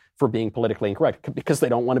books for being politically incorrect because they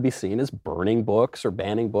don't want to be seen as burning books or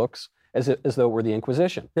banning books as though it were the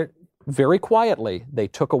Inquisition. Very quietly, they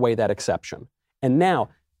took away that exception. And now,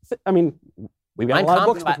 we've got a lot of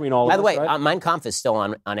books between all of us. By the way, right? Mein Kampf is still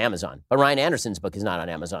on Amazon, but Ryan Anderson's book is not on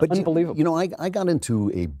Amazon. But unbelievable. I got into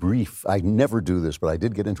a brief, I never do this, but I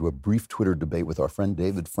did get into a brief Twitter debate with our friend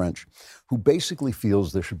David French, who basically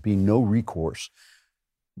feels there should be no recourse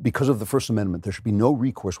because of the First Amendment. There should be no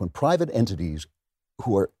recourse when private entities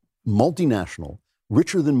who are multinational,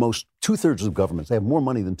 richer than most, 2/3 of governments, they have more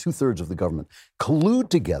money than 2/3 of the government, collude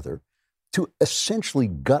together to essentially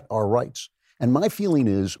gut our rights. And my feeling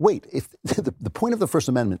is, wait, if the point of the First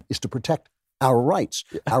Amendment is to protect our rights,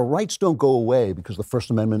 our rights don't go away because the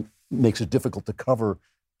First Amendment makes it difficult to cover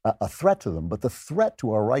a threat to them. But the threat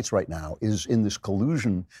to our rights right now is in this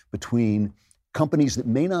collusion between companies that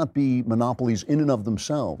may not be monopolies in and of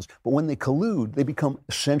themselves, but when they collude, they become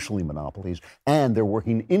essentially monopolies, and they're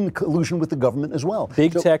working in collusion with the government as well.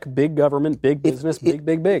 Big tech, big government, big business, big.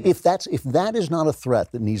 If that is not a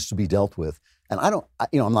threat that needs to be dealt with, and I'm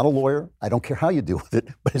not a lawyer, I don't care how you deal with it,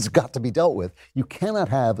 but it's got to be dealt with. You cannot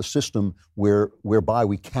have a system whereby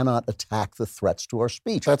we cannot attack the threats to our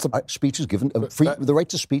speech. Our speech is given, the right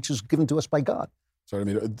to speech is given to us by God.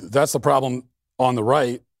 That's the problem on the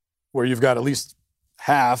right, where you've got at least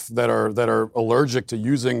half that are allergic to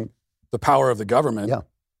using the power of the government.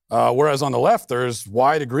 Yeah. Whereas on the left, there's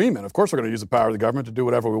wide agreement. Of course, we're going to use the power of the government to do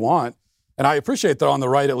whatever we want. And I appreciate that on the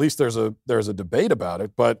right, at least there's a debate about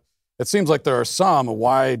it. But it seems like there are some, a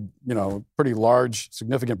wide, pretty large,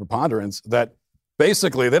 significant preponderance that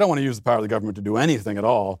basically they don't want to use the power of the government to do anything at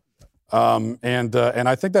all. And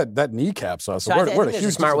I think that kneecaps us. So we're there's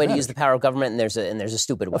a smart way to use the power of government, and there's a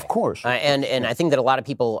stupid way. Of course. And I think that a lot of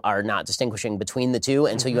people are not distinguishing between the two,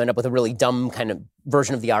 and so you end up with a really dumb kind of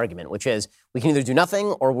version of the argument, which is we can either do nothing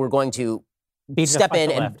or we're going to step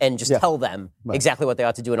in and just tell them exactly what they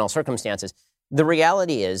ought to do in all circumstances. The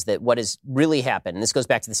reality is that what has really happened, and this goes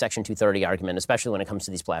back to the Section 230 argument, especially when it comes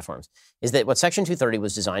to these platforms, is that what Section 230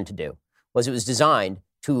 was designed to do was it was designed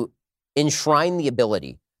to enshrine the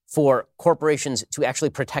ability for corporations to actually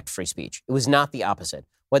protect free speech. It was not the opposite.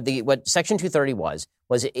 What Section 230 was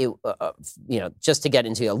just to get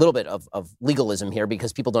into a little bit of legalism here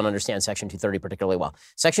because people don't understand Section 230 particularly well.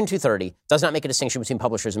 Section 230 does not make a distinction between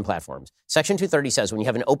publishers and platforms. Section 230 says when you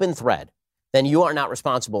have an open thread, then you are not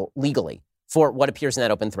responsible legally for what appears in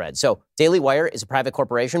that open thread. So Daily Wire is a private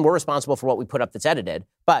corporation. We're responsible for what we put up that's edited,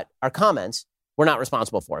 but our comments we're not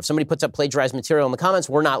responsible for. If somebody puts up plagiarized material in the comments,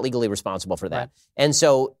 we're not legally responsible for that. Right. And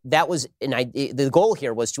so that was the goal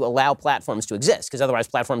here was to allow platforms to exist, because otherwise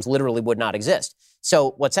platforms literally would not exist.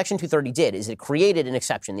 So what Section 230 did is it created an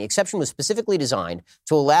exception. The exception was specifically designed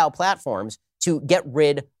to allow platforms to get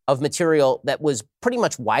rid of material that was pretty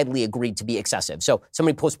much widely agreed to be excessive. So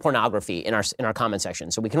somebody posts pornography in our comment section,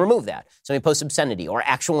 so we can remove that. Somebody posts obscenity or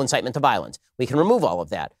actual incitement to violence. We can remove all of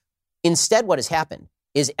that. Instead, what has happened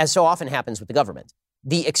is, as so often happens with the government,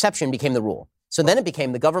 the exception became the rule. So then it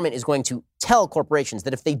became the government is going to tell corporations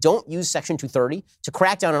that if they don't use Section 230 to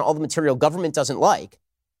crack down on all the material government doesn't like,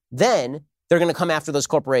 then they're going to come after those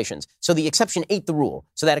corporations. So the exception ate the rule.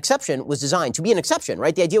 So that exception was designed to be an exception,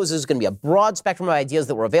 right? The idea was there's going to be a broad spectrum of ideas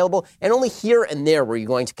that were available, and only here and there were you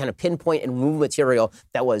going to kind of pinpoint and remove material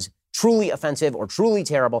that was truly offensive or truly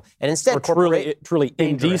terrible, and instead truly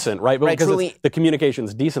indecent, right? Because truly, the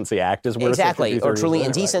Communications Decency Act is where exactly, or truly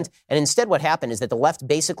indecent. Right. And instead, what happened is that the left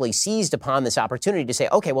basically seized upon this opportunity to say,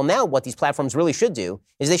 okay, well, now what these platforms really should do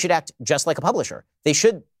is they should act just like a publisher. They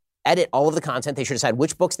should edit all of the content. They should decide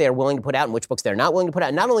which books they are willing to put out and which books they're not willing to put out.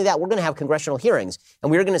 And not only that, we're going to have congressional hearings.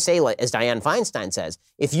 And we're going to say, as Dianne Feinstein says,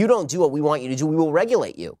 if you don't do what we want you to do, we will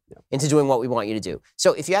regulate you into doing what we want you to do.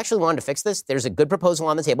 So if you actually wanted to fix this, there's a good proposal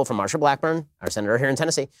on the table from Marsha Blackburn, our senator here in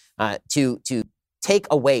Tennessee, to take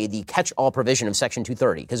away the catch-all provision of Section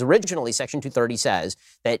 230. Because originally, Section 230 says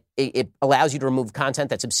that it allows you to remove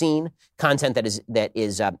content that's obscene, content that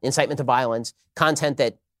is incitement to violence, content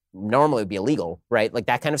that normally would be illegal, right? Like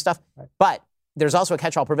that kind of stuff. Right. But there's also a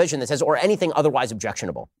catch-all provision that says, or anything otherwise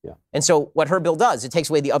objectionable. Yeah. And so what her bill does, it takes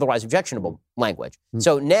away the otherwise objectionable language. Mm-hmm.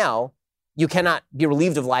 So now you cannot be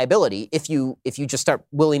relieved of liability if you just start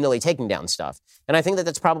willy-nilly taking down stuff. And I think that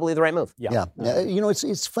that's probably the right move. Yeah.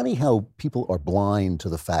 It's funny how people are blind to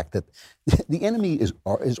the fact that the enemy is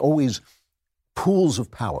always pools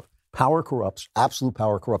of power. Power corrupts. Absolute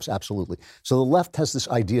power corrupts absolutely. So the left has this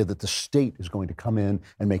idea that the state is going to come in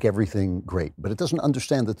and make everything great. But it doesn't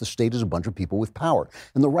understand that the state is a bunch of people with power.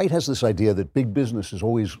 And the right has this idea that big business is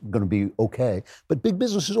always going to be okay. But big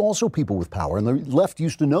business is also people with power. And the left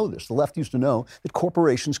used to know this. The left used to know that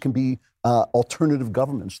corporations can be alternative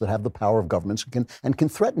governments that have the power of governments and can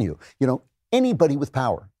threaten you. Anybody with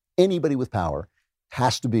power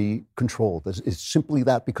has to be controlled. It's simply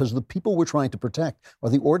that, because the people we're trying to protect are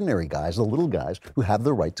the ordinary guys, the little guys who have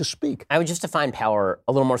the right to speak. I would just define power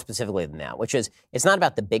a little more specifically than that, which is it's not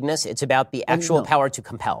about the bigness, it's about the actual power to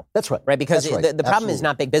compel. That's right. Right? Because That's right. The problem is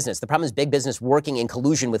not big business. The problem is big business working in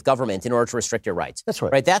collusion with government in order to restrict your rights. That's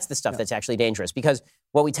right. Right? That's the stuff that's actually dangerous, because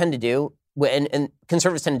what we tend to do, and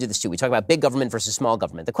conservatives tend to do this too. We talk about big government versus small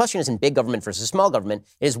government. The question isn't big government versus small government.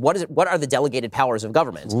 It is what are the delegated powers of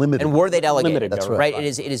government? Limited. And were they delegated? Limited, that's right. It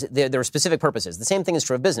is. There are specific purposes. The same thing is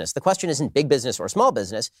true of business. The question isn't big business or small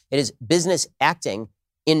business. It is business acting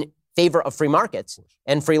in favor of free markets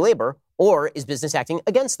and free labor, or is business acting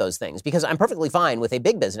against those things? Because I'm perfectly fine with a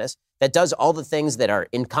big business that does all the things that are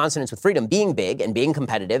in consonance with freedom, being big and being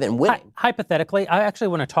competitive and winning. Hypothetically, I actually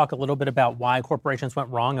want to talk a little bit about why corporations went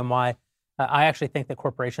wrong and why I actually think that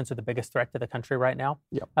corporations are the biggest threat to the country right now.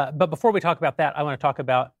 Yep. But before we talk about that, I want to talk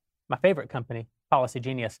about my favorite company, Policy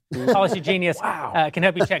Genius. Policy Genius can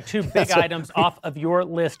help you check two big items off of your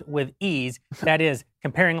list with ease. That is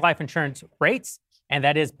comparing life insurance rates, and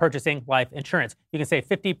that is purchasing life insurance. You can save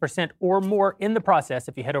 50% or more in the process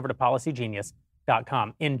if you head over to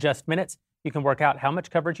PolicyGenius.com. In just minutes, you can work out how much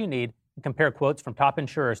coverage you need and compare quotes from top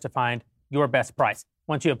insurers to find your best price.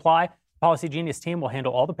 Once you apply, Policy Genius team will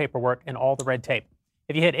handle all the paperwork and all the red tape.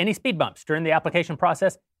 If you hit any speed bumps during the application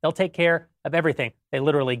process, they'll take care of everything. They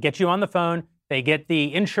literally get you on the phone. They get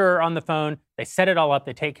the insurer on the phone. They set it all up.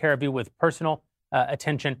 They take care of you with personal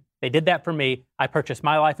attention. They did that for me. I purchased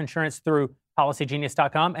my life insurance through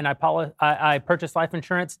PolicyGenius.com, and I purchased life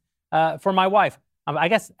insurance for my wife. I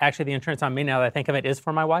guess, actually, the insurance on me, now that I think of it, is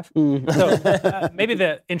for my wife. Mm-hmm. So maybe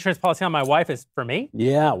the insurance policy on my wife is for me?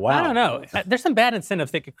 Yeah, wow. I don't know. There's some bad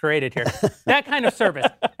incentives that get created here. That kind of service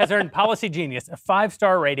has earned Policy Genius a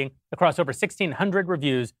 5-star rating across over 1,600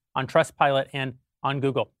 reviews on Trustpilot and on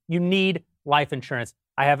Google. You need life insurance.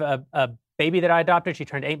 I have a baby that I adopted. She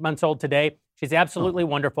turned 8 months old today. She's absolutely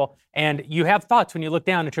wonderful. And you have thoughts when you look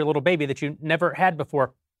down at your little baby that you never had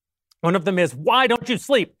before. One of them is, why don't you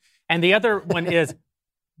sleep? And the other one is,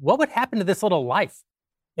 what would happen to this little life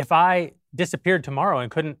if I disappeared tomorrow and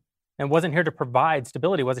wasn't here to provide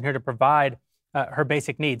stability, wasn't here to provide her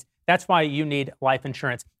basic needs? That's why you need life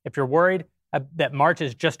insurance. If you're worried that March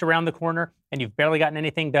is just around the corner and you've barely gotten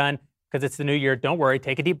anything done because it's the new year, don't worry,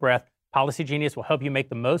 take a deep breath. Policy Genius will help you make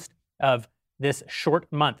the most of this short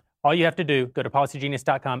month. All you have to do, go to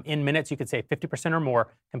PolicyGenius.com. In minutes, you could save 50% or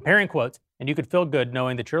more, comparing quotes, and you could feel good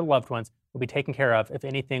knowing that your loved ones will be taken care of if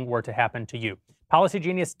anything were to happen to you.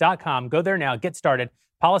 PolicyGenius.com. Go there now. Get started.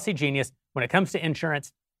 Policy Genius. When it comes to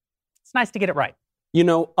insurance, it's nice to get it right. You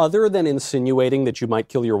know, other than insinuating that you might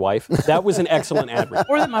kill your wife, that was an excellent ad read.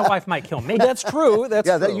 Or that my wife might kill me. That's true. That's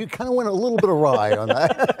true. You kind of went a little bit awry on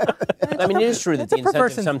that. I mean, it is true that the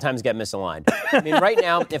incentives sometimes get misaligned. I mean, right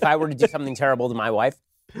now, if I were to do something terrible to my wife,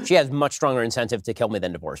 she has much stronger incentive to kill me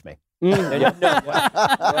than divorce me.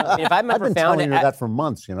 If I'm I've been telling her that for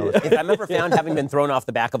months, you know. If I'm ever found having been thrown off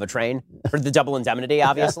the back of a train for the double indemnity,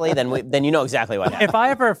 obviously, then you know exactly what happened. If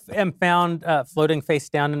I ever am found floating face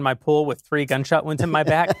down in my pool with 3 gunshot wounds in my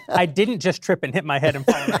back, I didn't just trip and hit my head and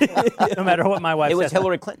fall, no matter what my wife said. It was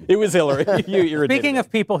Hillary Clinton. It was Hillary. Speaking of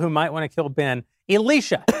people who might want to kill Ben,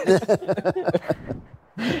 Alicia.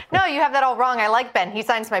 No, you have that all wrong. I like Ben. He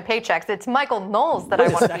signs my paychecks. It's Michael Knowles that I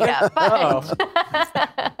want to beat up.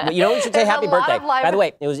 But You know, we should say There's happy a lot birthday. of live- By the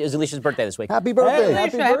way, it was Alicia's birthday this week. Happy birthday. Hey,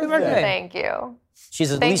 Alicia, happy birthday. Thank you.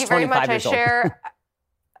 She's at Thank least you very 25 much. years I old. share.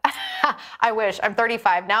 I wish. I'm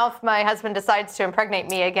 35. Now, if my husband decides to impregnate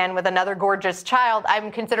me again with another gorgeous child,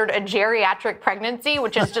 I'm considered a geriatric pregnancy,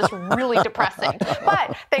 which is just really depressing.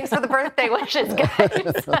 But thanks for the birthday wishes,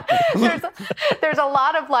 guys. there's a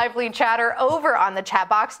lot of lively chatter over on the chat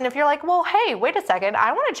box. And if you're like, well, hey, wait a second,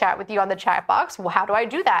 I want to chat with you on the chat box. Well, how do I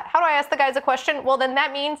do that? How do I ask the guys a question? Well, then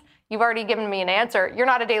that means you've already given me an answer. You're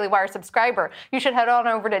not a Daily Wire subscriber. You should head on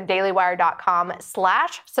over to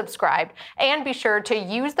dailywire.com/subscribe and be sure to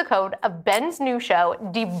use the code of Ben's new show,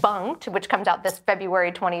 Debunked, which comes out this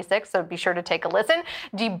February 26th. So be sure to take a listen.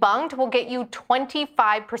 Debunked will get you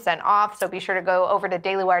 25% off. So be sure to go over to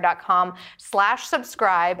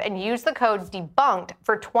dailywire.com/subscribe and use the code Debunked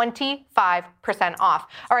for 25% off.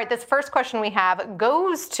 All right, this first question we have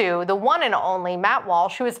goes to the one and only Matt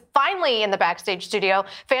Walsh, who is finally in the backstage studio.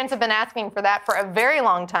 Fans have been asking for that for a very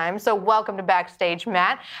long time, so welcome to Backstage,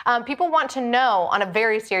 Matt. People want to know, on a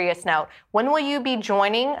very serious note, when will you be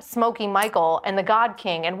joining Smokey Michael and the God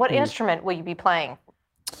King, and what instrument will you be playing?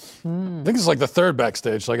 I think this is like the third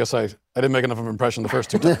backstage, so I guess I didn't make enough of an impression the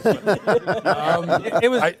first two times.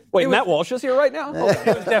 Matt Walsh is here right now?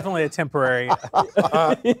 It was definitely a temporary.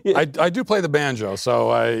 I do play the banjo,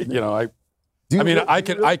 so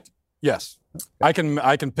yes, I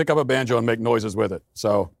can pick up a banjo and make noises with it.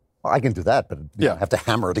 So Well, I can do that, but I have to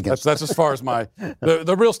hammer it against. that's as far as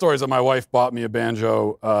the real story is that my wife bought me a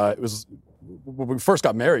banjo. It was when we first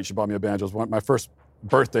got married. She bought me a banjo. It was my first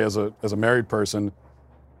birthday as a married person,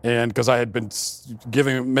 and because I had been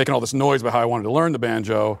making all this noise about how I wanted to learn the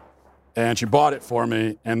banjo, and she bought it for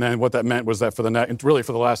me. And then what that meant was that for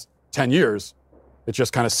the last 10 years, it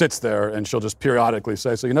just kind of sits there, and she'll just periodically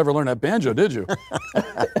say, "So you never learned that banjo, did you?"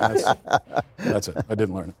 That's it. I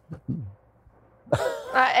didn't learn it.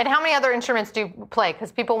 And how many other instruments do you play?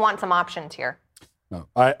 Because people want some options here. No,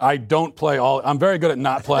 I don't play all. I'm very good at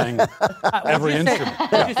not playing every instrument.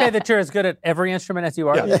 Would you say that you're as good at every instrument as you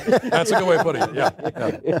are? Yeah. That's a good way of putting it.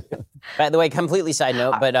 Yeah. By the way, completely side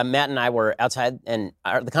note, but Matt and I were outside, and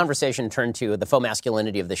the conversation turned to the faux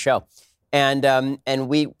masculinity of the show. And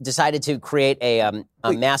we decided to create a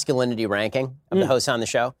masculinity ranking of the hosts on the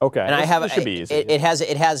show. Okay. And I have this should be easy. It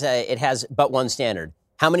has but one standard.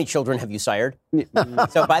 How many children have you sired?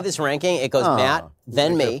 So by this ranking, it goes Matt,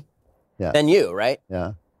 then me, then you, right?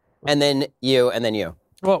 Yeah. And then you, and then you.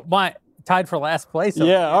 Well, tied for last place.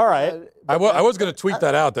 Yeah, all right. I was going to tweet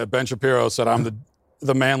that out, that Ben Shapiro said I'm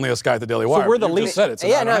the manliest guy at the Daily Wire. we're the You least- just said it. So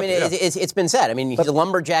Yeah, now no, I mean, it's been said. I mean, he's a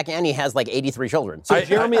lumberjack and he has like 83 children. So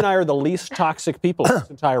Jeremy and I are the least toxic people in this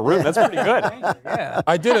entire room. That's pretty good. Yeah.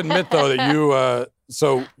 I did admit, though, that you,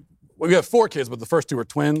 so we have 4 kids, but the first 2 were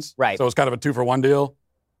twins. Right. So it's kind of a 2-for-1 deal.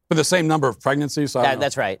 But the same number of pregnancies. So I don't know.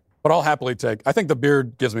 That's right. But I'll happily take. I think the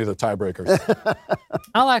beard gives me the tiebreakers.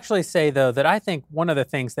 I'll actually say, though, that I think one of the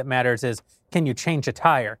things that matters is, can you change a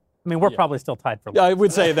tire? I mean, we're probably still tied for. Yeah, I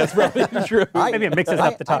would say that's probably true. Maybe it mixes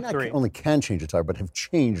up the top I three. only can change a tire, but have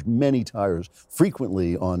changed many tires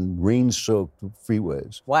frequently on rain-soaked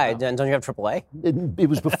freeways. Why? Don't you have AAA? It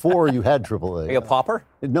was before you had AAA. Are you a pauper?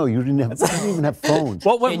 No, you didn't even have phones.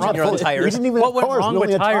 What went Changing wrong? your own tires. You didn't even What have went cars. wrong We with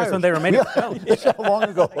only had tires when they were made of stone? That's how long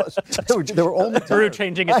ago it was. They were only Through tires.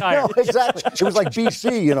 changing a I tire. know, exactly. It was like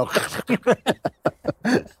BC, you know.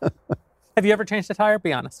 Have you ever changed a tire?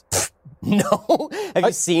 Be honest. No. Have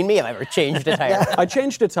you seen me? Have I ever changed a tire? I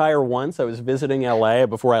changed a tire once. I was visiting LA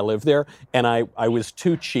before I lived there, and I was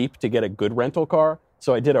too cheap to get a good rental car,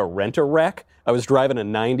 so I did a rent-a-wreck. I was driving a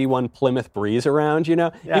 91 Plymouth Breeze around, you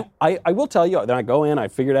know. Yeah. I will tell you, then I go in, I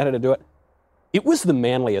figured out how to do it. It was the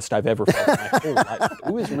manliest I've ever felt in my whole life.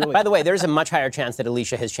 It was really. By the way, there's a much higher chance that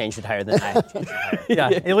Alicia has changed a tire than I have changed a tire.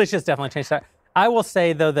 Yeah, Alicia's definitely changed that. I will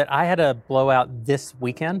say, though, that I had a blowout this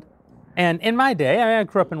weekend. And in my day, I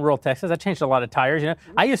grew up in rural Texas. I changed a lot of tires. You know,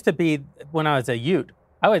 I used to be, when I was a Ute,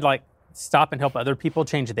 I would like stop and help other people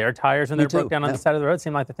change their tires when they broke down on the side of the road. It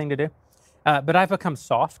seemed like the thing to do. But I've become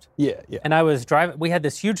soft. Yeah. And I was driving. We had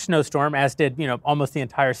this huge snowstorm, as did almost the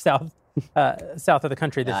entire south of the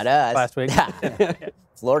country this Not us. last week.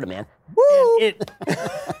 Florida, man. And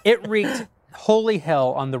it wreaked holy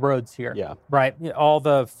hell on the roads here. Yeah. Right. All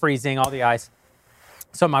the freezing, all the ice.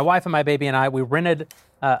 So my wife and my baby and I, we rented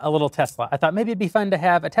a little Tesla. I thought maybe it'd be fun to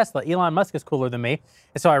have a Tesla. Elon Musk is cooler than me.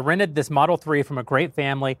 And so I rented this Model 3 from a great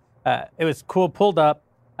family. It was cool, pulled up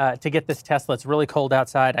to get this Tesla. It's really cold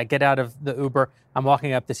outside. I get out of the Uber. I'm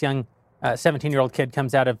walking up. This young 17-year-old kid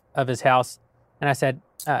comes out of his house. And I said,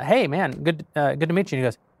 hey, man, good to meet you. And he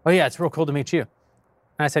goes, oh, yeah, it's real cool to meet you.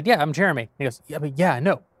 And I said, yeah, I'm Jeremy. He goes, yeah, I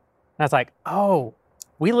know. And I was like, oh,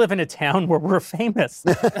 we live in a town where we're famous.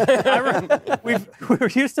 We're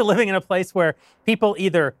used to living in a place where people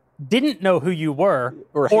either didn't know who you were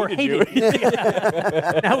or hated you.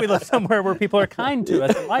 Now we live somewhere where people are kind to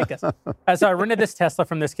us and like us. So I rented this Tesla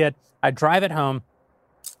from this kid. I drive it home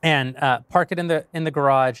and park it in the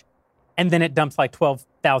garage, and then it dumps like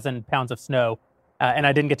 12,000 pounds of snow, and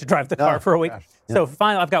I didn't get to drive the car for a week. Yeah. So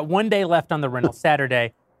finally, I've got one day left on the rental,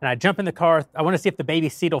 Saturday, and I jump in the car. I want to see if the baby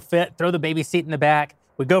seat will fit, throw the baby seat in the back.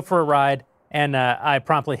 We go for a ride, and I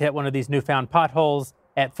promptly hit one of these newfound potholes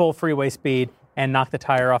at full freeway speed and knock the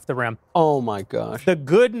tire off the rim. Oh, my gosh. The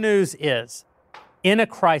good news is, in a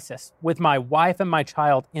crisis with my wife and my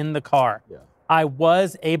child in the car, I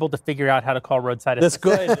was able to figure out how to call roadside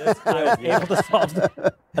assistance. That's good.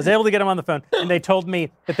 I was able to get them on the phone, and they told me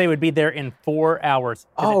that they would be there in 4 hours.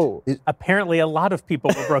 Apparently, a lot of people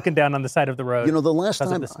were broken down on the side of the road. You know, the last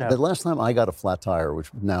time I got a flat tire, which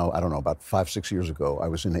now, I don't know, about 5-6 years ago, I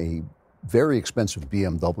was in a very expensive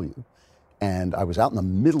BMW. And I was out in the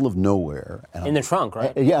middle of nowhere. And in the trunk,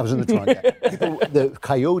 right? Yeah, I was in the trunk. The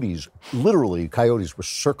coyotes were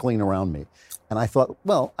circling around me. And I thought,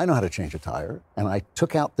 well, I know how to change a tire. And I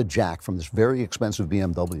took out the jack from this very expensive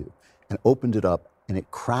BMW and opened it up, and it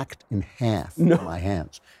cracked in half in my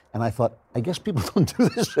hands. And I thought, I guess people don't do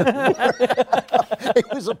this anymore.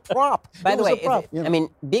 It was a prop. By the way, I mean,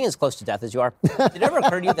 being as close to death as you are, did it ever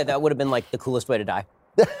occur to you that would have been like the coolest way to die?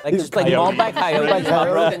 Like just like mauled by coyotes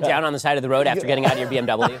while broken down on the side of the road after getting out of your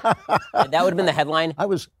BMW. That would have been the headline.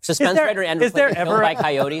 Suspense writer Andrew Clayton killed by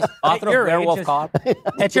coyotes. Author of Werewolf Cop.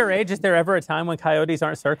 At your age, is there ever a time when coyotes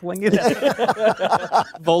aren't circling you?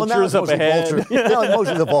 Vultures up ahead. Most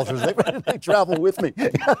of the vultures, they travel with me.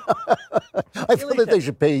 I feel that they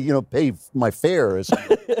should pay my fare.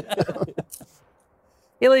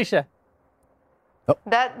 Alicia.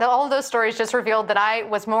 All of those stories just revealed that I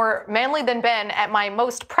was more manly than Ben at my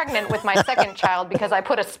most pregnant with my second child, because I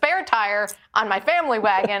put a spare tire on my family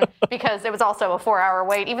wagon because it was also a 4-hour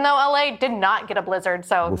wait, even though LA did not get a blizzard.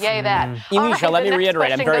 So yay that. Alicia, let me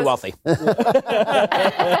reiterate, I'm very wealthy.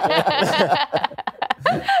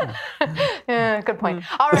 Yeah, good point.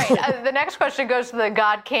 All right, the next question goes to the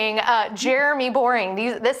God King, Jeremy Boring.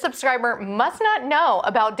 This subscriber must not know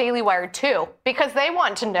about Daily Wire 2, because they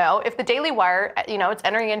want to know if the Daily Wire, it's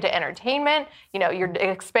entering into entertainment, you're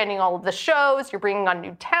expanding all of the shows, you're bringing on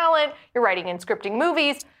new talent, you're writing and scripting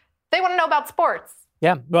movies. They want to know about sports.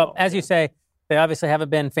 Yeah, well, as you say, they obviously haven't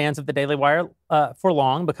been fans of the Daily Wire for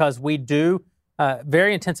long, because we do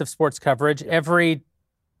very intensive sports coverage every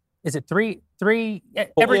 3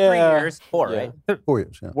 years? 4, right? 4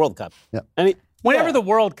 years, yeah. World Cup. Yeah. Whenever the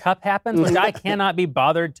World Cup happens, which I cannot be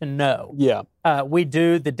bothered to know, we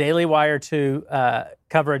do the Daily Wire 2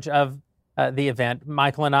 coverage of the event.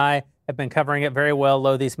 Michael and I have been covering it very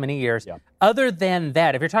well these many years. Yeah. Other than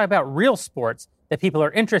that, if you're talking about real sports that people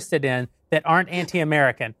are interested in that aren't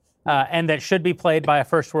anti-American, and that should be played by a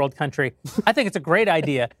first world country, I think it's a great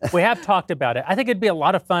idea. We have talked about it. I think it'd be a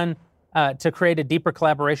lot of fun to create a deeper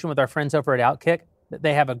collaboration with our friends over at Outkick.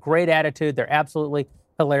 They have a great attitude. They're absolutely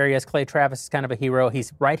hilarious. Clay Travis is kind of a hero.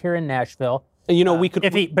 He's right here in Nashville. We could,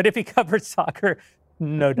 if he covered soccer,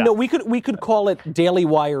 no doubt. No, we could call it Daily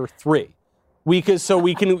Wire 3. We can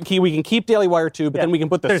keep Daily Wire 2, but then we can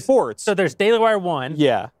put the sports. So there's Daily Wire 1,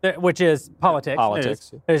 which is politics.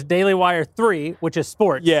 News. There's Daily Wire 3, which is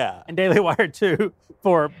sports. Yeah. And Daily Wire 2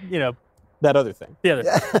 for, that other thing. The other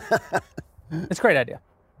thing. It's a great idea.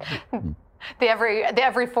 The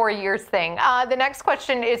every 4 years thing. The next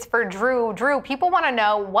question is for Drew. Drew, people want to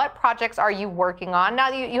know, what projects are you working on now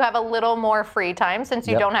that you have a little more free time since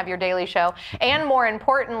you don't have your daily show? And more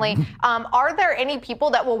importantly, are there any people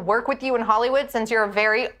that will work with you in Hollywood, since you're a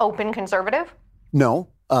very open conservative? No.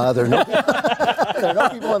 There are no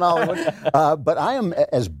people in Hollywood. But I am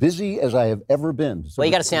as busy as I have ever been. So well,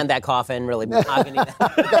 you got to sand that coffin, really. Mahogany.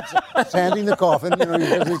 Sanding the coffin,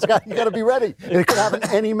 you got to be ready. It could happen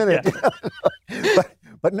any minute. Yeah.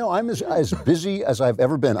 But no, I'm as busy as I've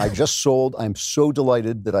ever been. I'm so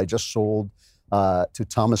delighted that I just sold to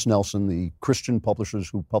Thomas Nelson, the Christian publishers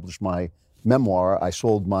who published my memoir. I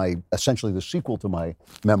sold essentially the sequel to my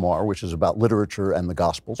memoir, which is about literature and the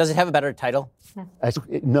Gospels. Does it have a better title?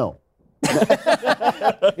 No.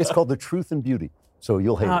 It's called The Truth and Beauty. So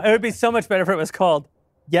you'll hate it. It would be so much better if it was called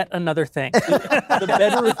Yet Another Thing. The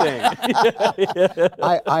better thing.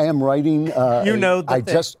 I am writing. I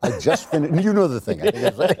just finished. You know the thing.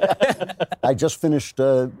 I just finished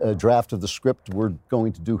a draft of the script we're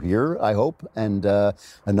going to do here, I hope, and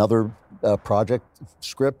another project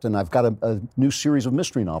script, and I've got a new series of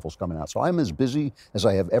mystery novels coming out. So I'm as busy as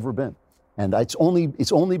I have ever been. And it's only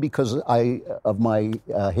because of my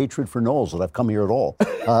hatred for Knowles that I've come here at all,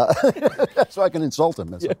 so I can insult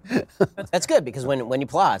him. That's good, because when you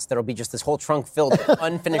plot, there'll be just this whole trunk filled with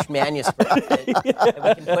unfinished manuscripts that we can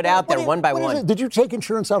put out there one by one. Did you take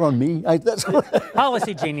insurance out on me?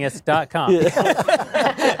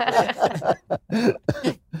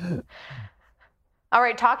 PolicyGenius.com. All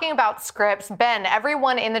right, talking about scripts, Ben,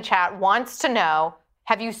 everyone in the chat wants to know,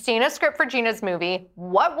 have you seen a script for Gina's movie?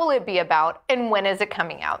 What will it be about, and when is it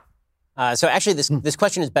coming out? So actually, this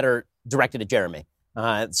question is better directed at Jeremy.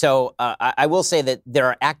 I will say that there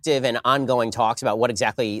are active and ongoing talks about what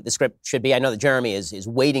exactly the script should be. I know that Jeremy is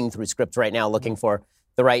wading through scripts right now looking for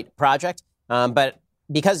the right project. But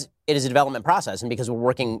because it is a development process and because we're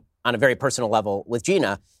working on a very personal level with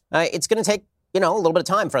Gina, it's going to take a little bit of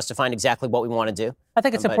time for us to find exactly what we want to do. I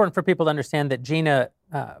think it's important for people to understand that Gina,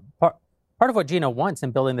 part of what Gina wants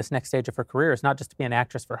in building this next stage of her career is not just to be an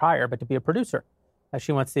actress for hire, but to be a producer.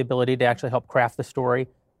 She wants the ability to actually help craft the story,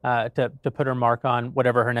 to put her mark on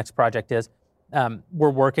whatever her next project is. We're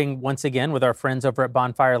working once again with our friends over at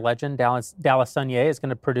Bonfire Legend. Dallas Sunier is going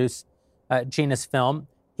to produce Gina's film.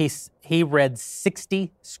 He read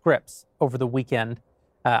 60 scripts over the weekend.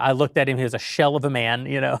 I looked at him. He was a shell of a man,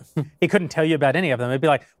 He couldn't tell you about any of them. He'd be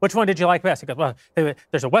like, which one did you like best? He goes, well,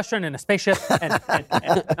 there's a Western and a spaceship. And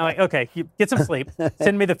I'm like, okay, get some sleep.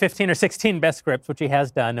 Send me the 15 or 16 best scripts, which he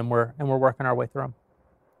has done, and we're working our way through them.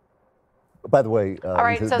 By the way,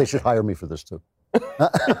 right, they should hire me for this, too.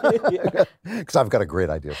 Because I've got a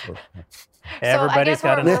great idea for it. Everybody's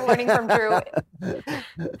got we're learning from Drew.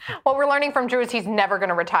 What we're learning from Drew is he's never going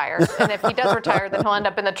to retire, and if he does retire, then he'll end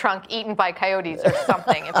up in the trunk eaten by coyotes or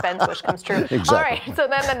something. If Ben's wish comes true. Exactly. All right. So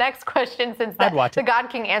then the next question, since the God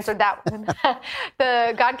King answered that,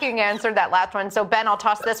 the God King answered that last one. So Ben, I'll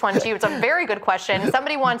toss this one to you. It's a very good question.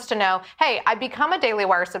 Somebody wants to know, hey, I become a Daily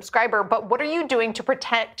Wire subscriber, but what are you doing to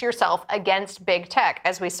protect yourself against big tech,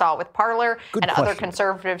 as we saw with Parler and other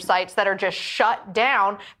conservative sites that are just shut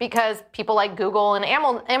down because people like Google and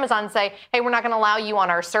Amazon say, hey, we're not going to allow you on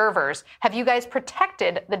our servers. Have you guys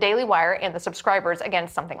protected the Daily Wire and the subscribers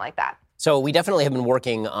against something like that? So we definitely have been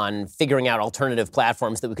working on figuring out alternative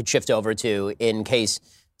platforms that we could shift over to in case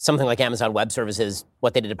something like Amazon Web Services,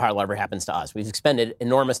 what they did to Parler, ever happens to us. We've expended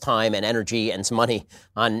enormous time and energy and some money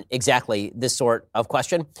on exactly this sort of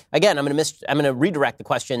question. Again, I'm going to redirect the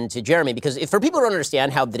question to Jeremy, because for people who don't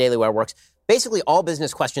understand how the Daily Wire works, basically all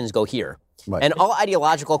business questions go here. Right. And all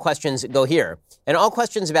ideological questions go here. And all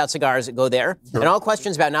questions about cigars go there. Sure. And all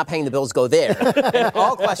questions about not paying the bills go there. And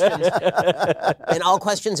all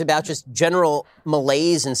questions about just general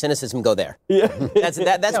malaise and cynicism go there. Yeah.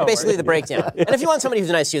 That's basically the breakdown. And if you want somebody who's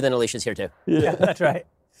nice to you, then Alicia's here too. Yeah, that's right.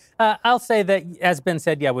 I'll say that, as Ben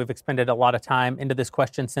said, we've expended a lot of time into this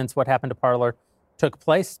question since what happened to Parler took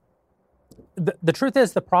place. The truth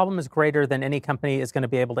is, the problem is greater than any company is going to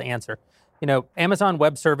be able to answer. Amazon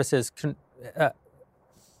Web Services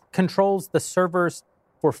controls the servers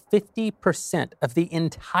for 50% of the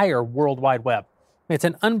entire World Wide Web. It's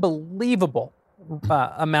an unbelievable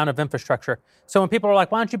amount of infrastructure. So when people are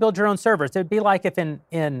like, why don't you build your own servers? It would be like if in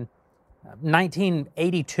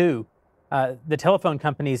 1982, the telephone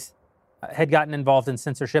companies had gotten involved in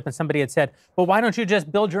censorship and somebody had said, well, why don't you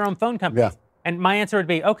just build your own phone company? Yeah. And my answer would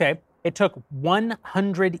be, okay, it took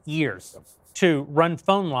 100 years to run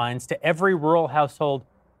phone lines to every rural household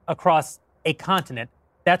across a continent.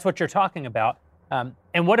 That's what you're talking about.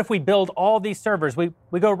 And what if we build all these servers? We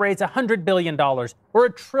go raise $100 billion or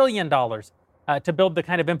 $1 trillion to build the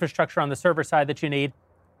kind of infrastructure on the server side that you need.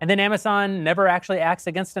 And then Amazon never actually acts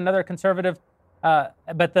against another conservative,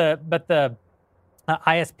 but the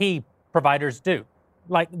ISP providers do.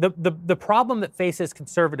 Like the problem that faces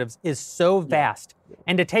conservatives is so vast,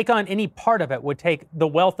 and to take on any part of it would take the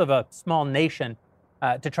wealth of a small nation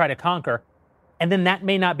to try to conquer. And then that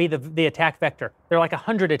may not be the attack vector. There are like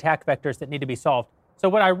 100 attack vectors that need to be solved. So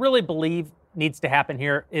what I really believe needs to happen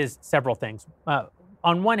here is several things.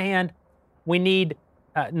 On one hand, we need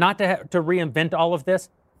not to reinvent all of this,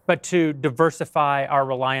 but to diversify our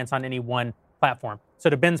reliance on any one platform. So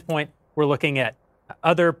to Ben's point, we're looking at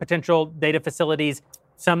other potential data facilities,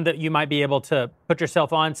 some that you might be able to put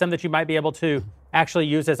yourself on, some that you might be able to actually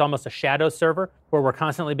use as almost a shadow server, where we're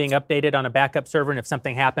constantly being updated on a backup server, and if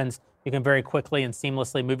something happens, you can very quickly and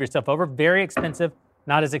seamlessly move yourself over. Very expensive,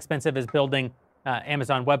 not as expensive as building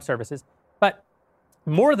Amazon Web Services. But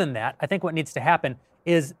more than that, I think what needs to happen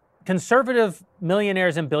is conservative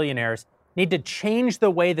millionaires and billionaires need to change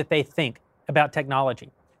the way that they think about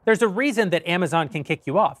technology. There's a reason that Amazon can kick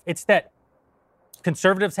you off. It's that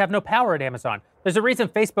conservatives have no power at Amazon. There's a reason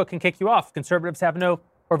Facebook can kick you off. Conservatives have no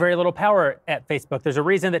or very little power at Facebook. There's a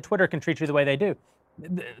reason that Twitter can treat you the way they do.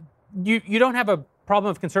 You don't have a problem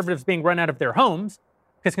of conservatives being run out of their homes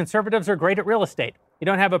because conservatives are great at real estate. You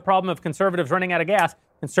don't have a problem of conservatives running out of gas.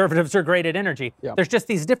 Conservatives are great at energy. Yeah. There's just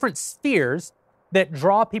these different spheres that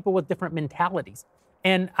draw people with different mentalities.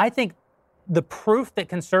 And I think the proof that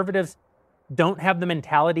conservatives don't have the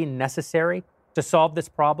mentality necessary to solve this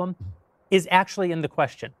problem is actually in the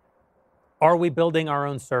question, are we building our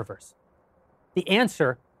own servers? The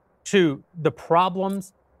answer to the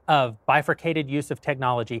problems of bifurcated use of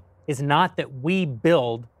technology is not that we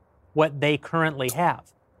build what they currently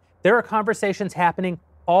have. There are conversations happening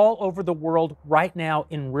all over the world right now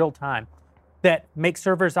in real time that make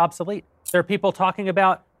servers obsolete. There are people talking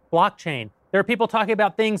about blockchain. There are people talking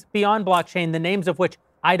about things beyond blockchain, the names of which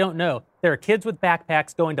I don't know. There are kids with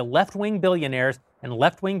backpacks going to left-wing billionaires and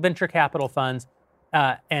left-wing venture capital funds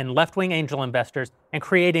and left-wing angel investors and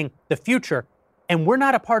creating the future. And we're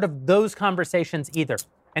not a part of those conversations either.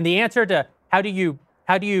 And the answer to how do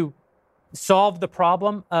you solve the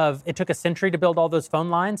problem of it took a century to build all those phone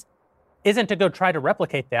lines isn't to go try to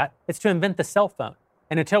replicate that. It's to invent the cell phone.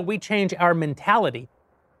 And until we change our mentality,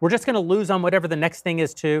 we're just going to lose on whatever the next thing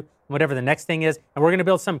is too, whatever the next thing is, and we're going to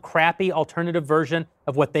build some crappy alternative version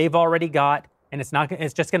of what they've already got, and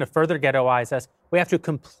it's just going to further ghettoize us. We have to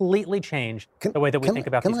completely change the way that we think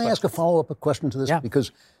about these questions. Can I ask a follow-up question to this? Yeah.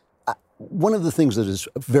 Because one of the things that is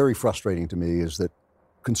very frustrating to me is that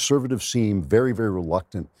conservatives seem very, very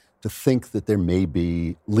reluctant to think that there may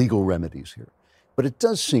be legal remedies here. But it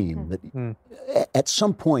does seem that at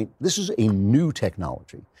some point, this is a new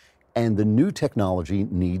technology, and the new technology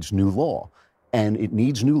needs new law. And it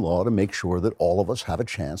needs new law to make sure that all of us have a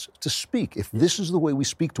chance to speak. If this is the way we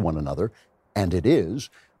speak to one another, and it is,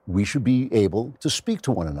 we should be able to speak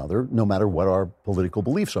to one another no matter what our political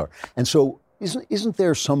beliefs are. And so isn't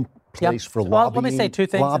there some place for lobbying? Well, let me say two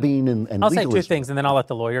things. And I'll legalism? say two things, and then I'll let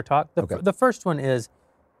the lawyer talk. The first one is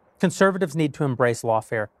conservatives need to embrace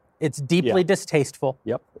lawfare. It's deeply distasteful.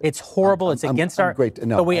 Yep. It's horrible. It's against our...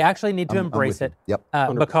 but we actually need to embrace it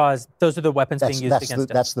because those are the weapons being used against us.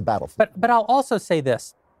 That's the battlefield. But I'll also say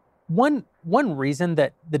this. One reason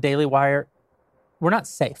that the Daily Wire, we're not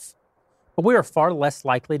safe, but we are far less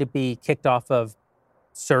likely to be kicked off of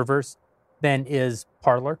servers than is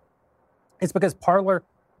Parler. It's because Parler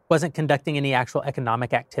wasn't conducting any actual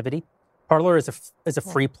economic activity. Parler is a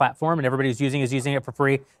free platform, and everybody who's using it for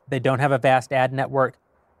free. They don't have a vast ad network.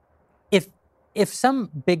 If some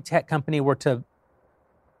big tech company were to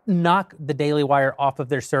knock the Daily Wire off of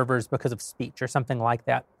their servers because of speech or something like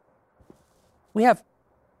that, we have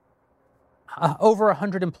over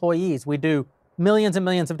 100 employees. We do millions and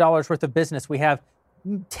millions of dollars worth of business. We have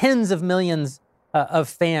tens of millions of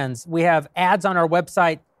fans. We have ads on our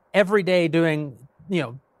website every day doing,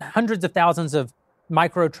 hundreds of thousands of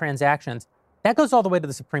microtransactions. That goes all the way to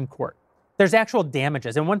the Supreme Court. There's actual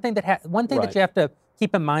damages. And one thing that you have to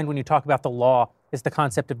keep in mind when you talk about the law is the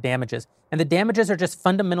concept of damages. And the damages are just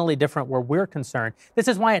fundamentally different where we're concerned. This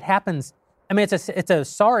is why it happens. I mean, it's a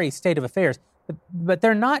sorry state of affairs, but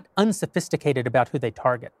they're not unsophisticated about who they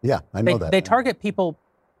target. Yeah, I know that. They target people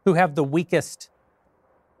who have the weakest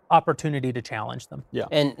opportunity to challenge them. Yeah.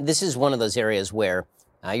 And this is one of those areas where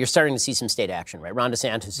you're starting to see some state action, right? Ron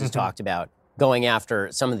DeSantis has talked about going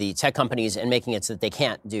after some of the tech companies and making it so that they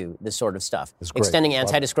can't do this sort of stuff. Extending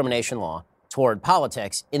anti-discrimination law toward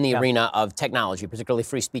politics in the arena of technology, particularly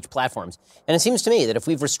free speech platforms. And it seems to me that if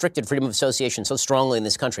we've restricted freedom of association so strongly in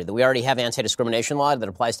this country that we already have anti-discrimination law that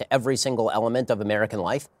applies to every single element of American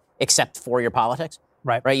life, except for your politics,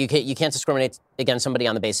 right? You can't discriminate against somebody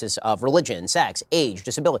on the basis of religion, sex, age,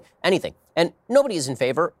 disability, anything. And nobody is in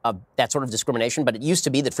favor of that sort of discrimination, but it used to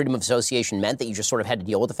be that freedom of association meant that you just sort of had to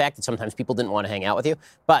deal with the fact that sometimes people didn't want to hang out with you.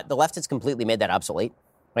 But the left has completely made that obsolete.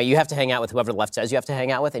 Right? You have to hang out with whoever the left says you have to hang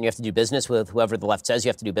out with, and you have to do business with whoever the left says you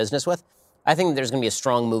have to do business with. I think there's going to be a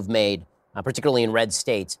strong move made, particularly in red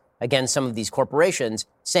states, against some of these corporations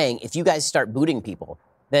saying, if you guys start booting people,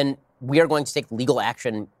 then we are going to take legal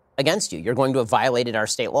action against you. You're going to have violated our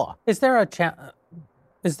state law. Is there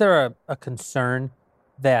a concern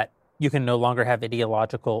that you can no longer have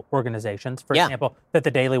ideological organizations? For example, that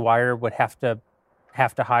the Daily Wire would have to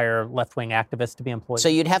hire left-wing activists to be employed? So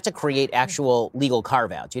you'd have to create actual legal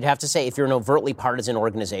carve-outs. You'd have to say if you're an overtly partisan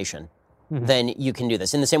organization, then you can do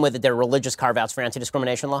this. In the same way that there are religious carve-outs for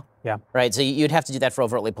anti-discrimination law. Yeah. Right? So you'd have to do that for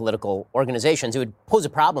overtly political organizations. It would pose a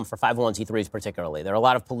problem for 501c3s particularly. There are a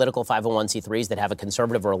lot of political 501c3s that have a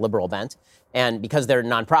conservative or a liberal bent. And because they're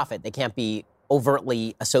nonprofit, they can't be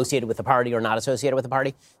overtly associated with the party or not associated with the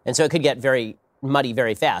party. And so it could get very muddy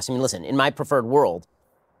very fast. I mean, listen, in my preferred world,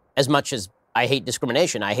 as much as I hate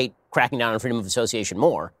discrimination. I hate cracking down on freedom of association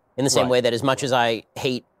more, in the same way that as much as I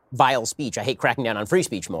hate vile speech, I hate cracking down on free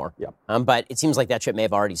speech more. Yep. But it seems like that ship may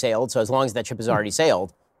have already sailed. So as long as that ship has already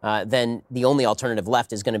sailed, then the only alternative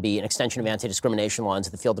left is going to be an extension of anti-discrimination law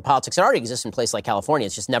into the field of politics. It already exists in a place like California.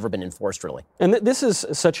 It's just never been enforced, really. And this is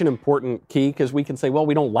such an important key, because we can say, well,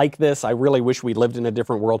 we don't like this. I really wish we lived in a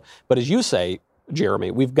different world. But as you say,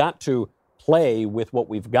 Jeremy, we've got to play with what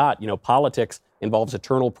we've got. Politics involves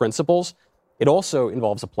eternal principles. It also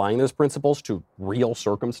involves applying those principles to real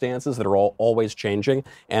circumstances that are always changing.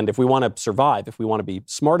 And if we want to survive, if we want to be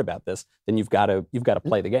smart about this, then you've got to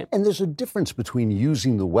play the game. And there's a difference between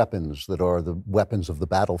using the weapons that are the weapons of the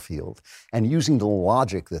battlefield and using the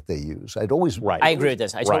logic that they use. I agree with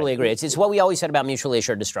this. I totally agree. It's what we always said about mutually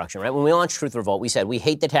assured destruction, right? When we launched Truth Revolt, we said we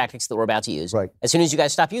hate the tactics that we're about to use. Right. As soon as you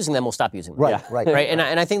guys stop using them, we'll stop using them. Right.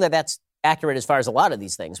 And I think that that's accurate as far as a lot of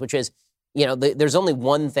these things, which is, there's only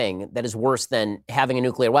one thing that is worse than having a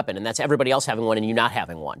nuclear weapon, and that's everybody else having one and you not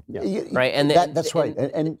having one. Yeah. Right? And that's right.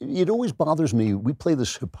 And it always bothers me. We play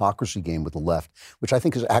this hypocrisy game with the left, which I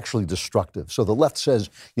think is actually destructive. So the left says,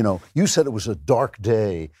 you said it was a dark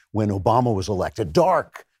day when Obama was elected.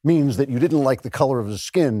 Dark means that you didn't like the color of his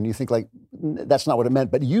skin. You think that's not what it meant.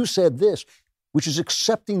 But you said this, which is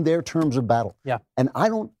accepting their terms of battle. Yeah. And I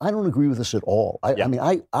don't agree with this at all.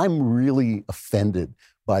 I'm really offended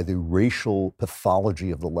by the racial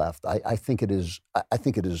pathology of the left. I think it is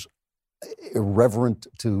irreverent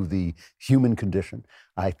to the human condition.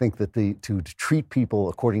 I think that to treat people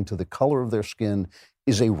according to the color of their skin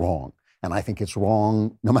is a wrong. And I think it's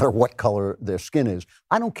wrong no matter what color their skin is.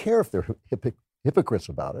 I don't care if they're hypocrites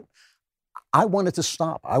about it. I want it to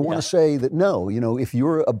stop. I want to say that no, if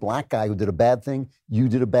you're a black guy who did a bad thing, you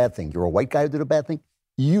did a bad thing. You're a white guy who did a bad thing,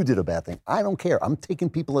 you did a bad thing. I don't care. I'm taking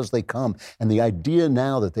people as they come. And the idea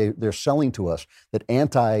now that they're selling to us that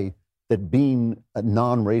being a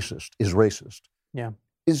non-racist is racist. Yeah.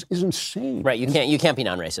 Is insane. Right, you can't be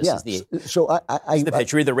non-racist. Yeah. It's the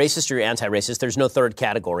pitch. You're either racist or you're anti-racist. There's no third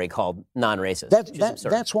category called non-racist.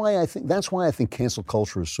 That's why I think cancel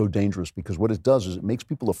culture is so dangerous, because what it does is it makes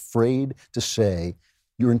people afraid to say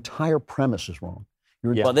your entire premise is wrong.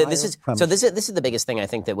 Well, this is the biggest thing, I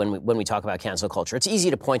think, that when we talk about cancel culture, it's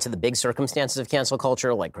easy to point to the big circumstances of cancel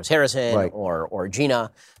culture, like Chris Harrison or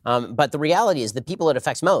Gina. But the reality is the people it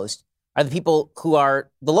affects most are the people who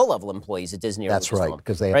are the low-level employees at Disney or Lucasfilm. That's right,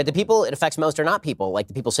 because the people it affects most are not people like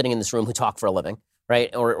the people sitting in this room who talk for a living,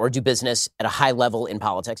 right, or do business at a high level in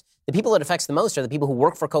politics. The people it affects the most are the people who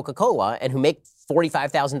work for Coca-Cola and who make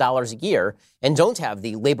 $45,000 a year and don't have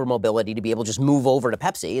the labor mobility to be able to just move over to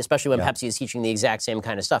Pepsi, especially when Pepsi is teaching the exact same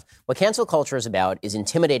kind of stuff. What cancel culture is about is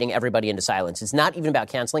intimidating everybody into silence. It's not even about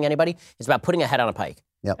canceling anybody. It's about putting a head on a pike.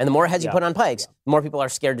 Yep. And the more heads you put on pikes, the more people are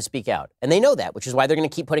scared to speak out. And they know that, which is why they're going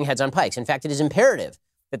to keep putting heads on pikes. In fact, it is imperative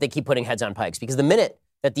that they keep putting heads on pikes, because the minute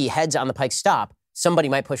that the heads on the pikes stop, somebody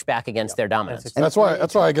might push back against their dominance. That's why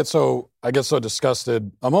I get so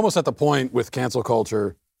disgusted. I'm almost at the point with cancel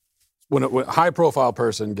culture when a high-profile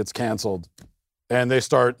person gets canceled and they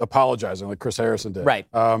start apologizing, like Chris Harrison did. Right.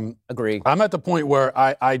 Agree. I'm at the point where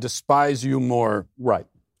I despise you more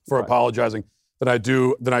for apologizing than I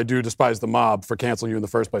do despise the mob for canceling you in the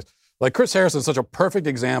first place. Like Chris Harrison is such a perfect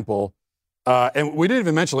example, and we didn't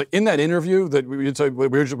even mention, like, in that interview that we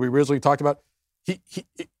originally talked about,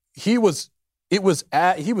 he was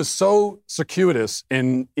so circuitous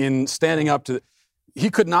in standing up to. He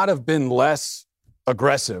could not have been less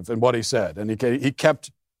aggressive in what he said, and he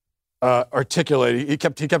kept articulating. He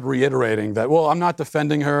kept reiterating that. Well, I'm not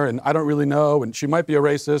defending her, and I don't really know, and she might be a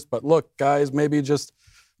racist. But look, guys,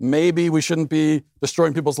 maybe we shouldn't be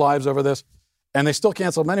destroying people's lives over this. And they still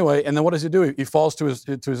cancel him anyway. And then what does he do? He falls to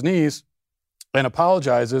his knees and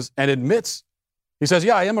apologizes and admits. He says,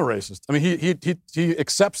 "Yeah, I am a racist." I mean, he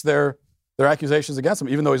accepts their accusations against him,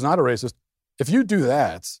 even though he's not a racist. If you do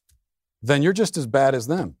that, then you're just as bad as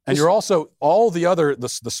them. And you're also all the other, the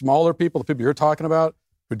smaller people, the people you're talking about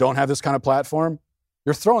who don't have this kind of platform,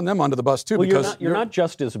 you're throwing them under the bus too. Well, because you're not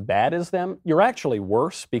just as bad as them. You're actually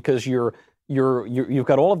worse, because you've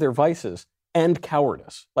got all of their vices and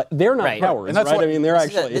cowardice. Like, they're not cowards, and that's right? Why, they're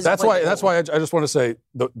actually. That's why I just want to say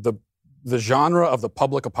the genre of the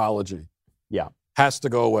public apology has to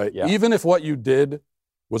go away. Yeah. Even if what you did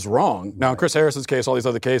was wrong. Now, in Chris Harrison's case, all these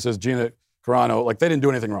other cases, Gina Carano, like, they didn't do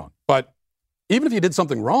anything wrong. But even if you did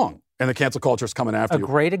something wrong and the cancel culture is coming after you, a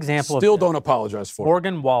great example still don't apologize for it.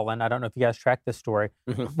 Morgan Wallen, I don't know if you guys tracked this story,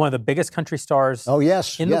 one of the biggest country stars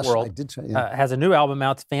in the world, I did say, has a new album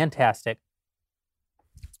out. It's fantastic.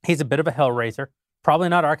 He's a bit of a hellraiser, probably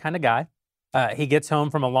not our kind of guy. He gets home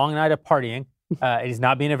from a long night of partying, He's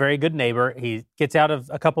not being a very good neighbor. He gets out of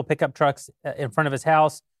a couple pickup trucks in front of his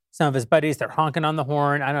house. Some of his buddies, they're honking on the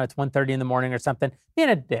horn. I don't know, it's 1:30 in the morning or something. Being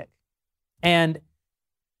a dick. And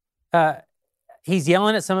he's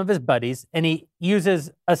yelling at some of his buddies, and he uses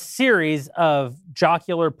a series of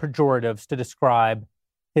jocular pejoratives to describe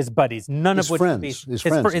his buddies, none of which can be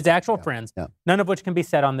his actual friends, none of which can be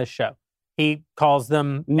said on this show. He calls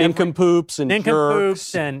them nincompoops and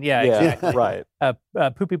jerks. And exactly. Right.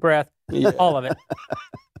 Poopy breath, all of it.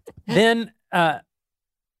 Then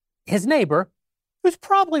his neighbor, who's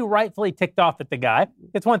probably rightfully ticked off at the guy,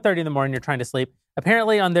 it's 1:30 in the morning, you're trying to sleep.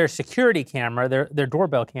 Apparently on their security camera, their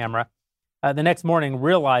doorbell camera, the next morning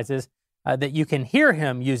realizes that you can hear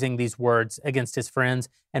him using these words against his friends.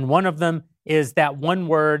 And one of them is that one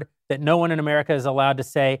word that no one in America is allowed to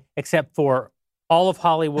say except for all of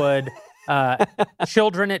Hollywood,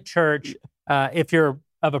 children at church, if you're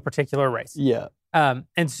of a particular race. Yeah.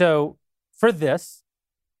 And so for this,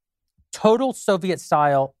 total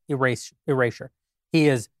Soviet-style erasure. He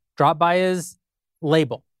is dropped by his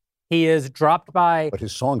label. He is dropped by... But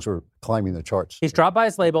his songs are climbing the charts. He's dropped by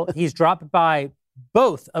his label. He's dropped by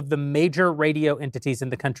both of the major radio entities in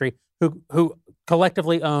the country who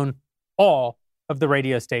collectively own all of the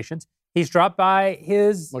radio stations. He's dropped by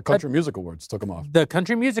his... The Country Music Awards took him off. The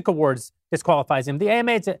Country Music Awards disqualifies him. The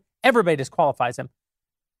AMAs, everybody disqualifies him.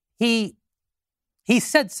 He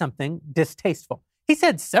said something distasteful. He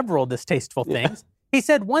said several distasteful things. He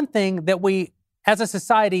said one thing that we, as a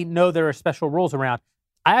society, know there are special rules around.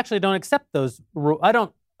 I actually don't accept those rules. I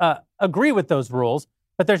don't agree with those rules,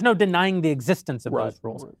 but there's no denying the existence of those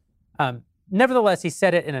rules. Nevertheless, he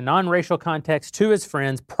said it in a non-racial context to his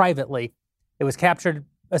friends privately. It was captured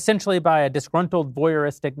essentially by a disgruntled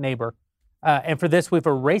voyeuristic neighbor. And for this, we've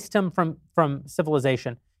erased him from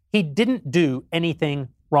civilization. He didn't do anything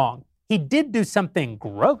wrong. He did do something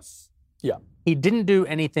gross. Yeah. He didn't do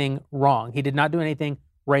anything wrong. He did not do anything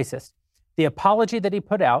racist. The apology that he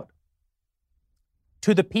put out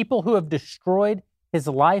to the people who have destroyed his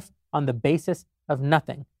life on the basis of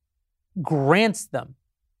nothing grants them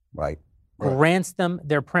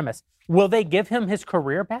their premise. Will they give him his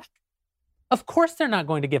career back? Of course they're not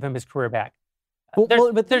going to give him his career back.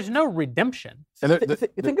 But there's no redemption.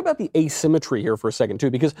 Think about the asymmetry here for a second, too,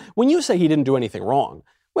 because when you say he didn't do anything wrong,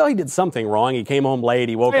 well, he did something wrong. He came home late.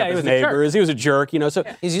 He woke up his neighbors. He was a jerk, So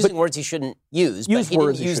he's using words he shouldn't use. But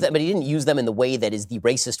he didn't use them in the way that is the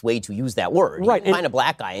racist way to use that word. Right. You can find a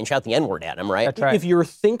black guy and shout the N-word at him, right? That's right. If you're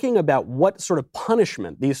thinking about what sort of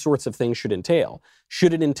punishment these sorts of things should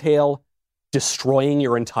it entail destroying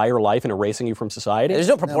your entire life and erasing you from society? There's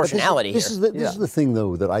no proportionality This is the thing,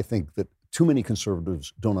 though, that I think that too many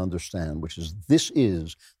conservatives don't understand, which is this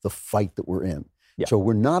is the fight that we're in. Yeah. So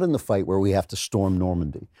we're not in the fight where we have to storm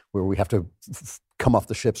Normandy, where we have to come off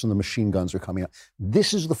the ships and the machine guns are coming out.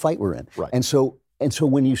 This is the fight we're in. Right. And so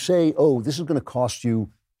when you say, oh, this is going to cost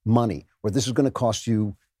you money, or this is going to cost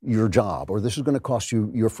you your job, or this is going to cost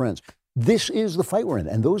you your friends, this is the fight we're in.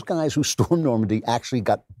 And those guys who stormed Normandy actually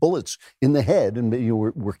got bullets in the head and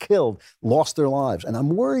were killed, lost their lives. And I'm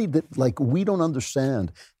worried that we don't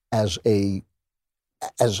understand as a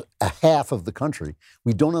half of the country,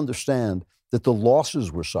 we don't understand that the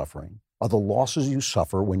losses we're suffering are the losses you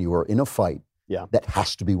suffer when you are in a fight that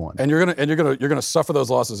has to be won. And you're gonna suffer those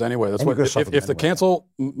losses anyway. That's what if the cancel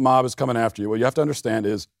mob is coming after you, what you have to understand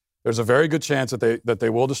is there's a very good chance that they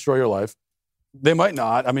will destroy your life. They might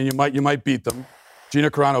not. I mean, you might beat them.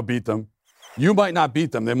 Gina Carano beat them. You might not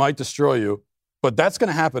beat them. They might destroy you, but that's going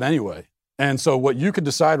to happen anyway. And so what you can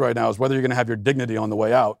decide right now is whether you're going to have your dignity on the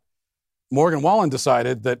way out. Morgan Wallen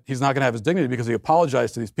decided that he's not going to have his dignity because he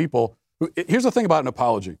apologized to these people. Here's the thing about an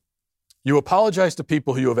apology. You apologize to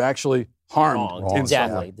people who you have actually harmed in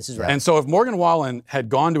some way. This is right. And so if Morgan Wallen had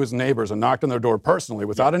gone to his neighbors and knocked on their door personally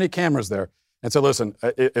without any cameras there and said, listen,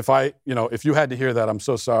 if you had to hear that, I'm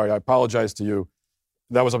so sorry. I apologize to you.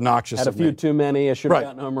 That was obnoxious. Had a few too many. I should have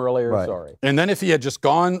gotten home earlier. Right. Sorry. And then if he had just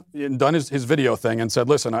gone and done his video thing and said,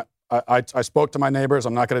 listen, I spoke to my neighbors.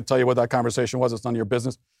 I'm not going to tell you what that conversation was. It's none of your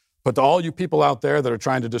business. But to all you people out there that are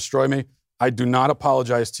trying to destroy me, I do not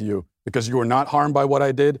apologize to you because you were not harmed by what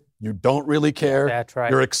I did. You don't really care. That's right.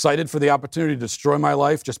 You're excited for the opportunity to destroy my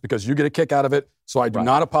life just because you get a kick out of it. So I do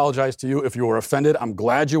not apologize to you. If you were offended, I'm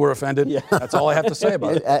glad you were offended. Yeah. That's all I have to say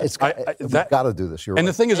about it. We've got to do this. You're and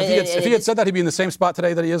right. the thing is, if he had said that, he'd be in the same spot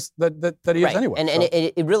today that he is that he is anyway. And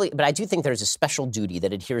it really, but I do think there's a special duty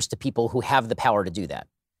that adheres to people who have the power to do that.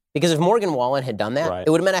 Because if Morgan Wallen had done that, it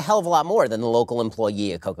would have meant a hell of a lot more than the local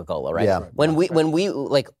employee at Coca-Cola, right? Yeah. When we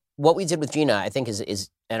what we did with Gina, I think, is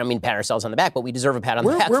I don't mean to pat ourselves on the back, but we deserve a pat on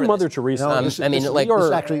the back. We're for Mother this. Teresa. No, I mean,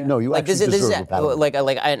 you actually deserve a pat on the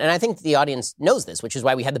back. And I think the audience knows this, which is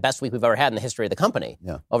why we had the best week we've ever had in the history of the company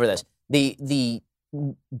over this.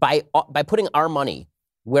 By putting our money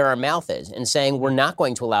where our mouth is and saying we're not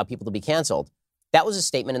going to allow people to be canceled, that was a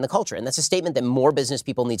statement in the culture, and that's a statement that more business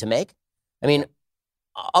people need to make. I mean,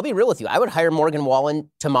 I'll be real with you. I would hire Morgan Wallen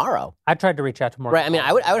tomorrow. I tried to reach out to Morgan. Right. I mean,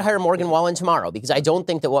 I would hire Morgan Wallen tomorrow because I don't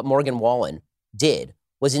think that what Morgan Wallen did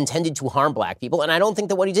was intended to harm black people, and I don't think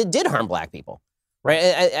that what he did harm black people. Right.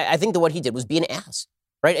 I think that what he did was be an ass.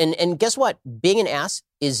 Right. And guess what? Being an ass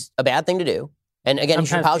is a bad thing to do. And again, he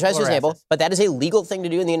should apologize to his neighbor, but that is a legal thing to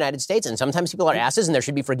do in the United States. And sometimes people are asses, and there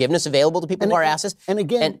should be forgiveness available to people who are asses. And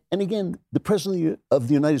again, the president of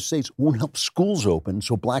the United States won't help schools open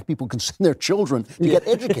so black people can send their children to get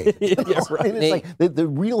educated. I mean, it's like the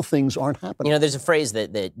real things aren't happening. You know, there's a phrase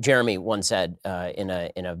that Jeremy once said in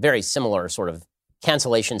a very similar sort of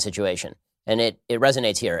cancellation situation, and it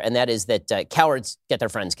resonates here, and that is that cowards get their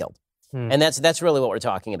friends killed. And that's really what we're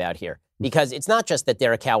talking about here. Because it's not just that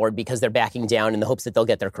they're a coward because they're backing down in the hopes that they'll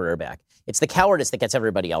get their career back. It's the cowardice that gets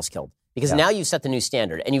everybody else killed. Because now you've set the new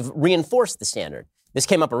standard, and you've reinforced the standard. This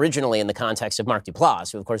came up originally in the context of Mark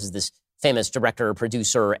Duplass, who, of course, is this famous director,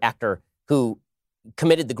 producer, actor who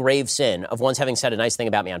committed the grave sin of once having said a nice thing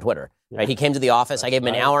about me on Twitter. Right? He came to the office. I gave him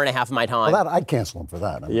an hour and a half of my time. Well, I'd cancel him for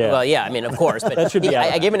that. Well, yeah, I mean, of course. But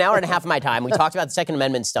I gave him an hour and a half of my time. We talked about the Second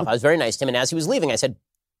Amendment stuff. I was very nice to him. And as he was leaving, I said,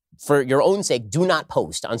 for your own sake, do not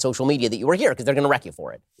post on social media that you were here because they're going to wreck you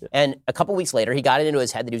for it. Yeah. And a couple weeks later, he got it into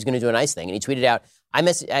his head that he was going to do a nice thing. And he tweeted out, I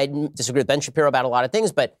disagree with Ben Shapiro about a lot of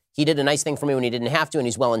things, but he did a nice thing for me when he didn't have to, and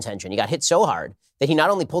he's well-intentioned. He got hit so hard that he not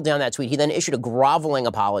only pulled down that tweet, he then issued a groveling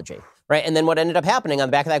apology. Right? And then what ended up happening on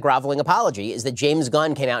the back of that groveling apology is that James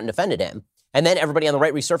Gunn came out and defended him. And then everybody on the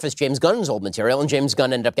right resurfaced James Gunn's old material, and James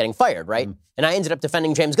Gunn ended up getting fired, right? And I ended up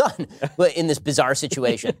defending James Gunn in this bizarre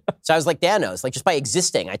situation. So I was like Thanos, like just by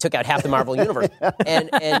existing, I took out half the Marvel universe.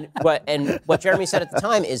 And what Jeremy said at the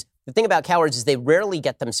time is, the thing about cowards is they rarely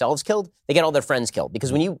get themselves killed, they get all their friends killed.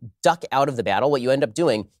 Because when you duck out of the battle, what you end up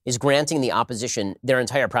doing is granting the opposition their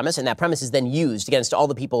entire premise, and that premise is then used against all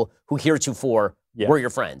the people who heretofore were your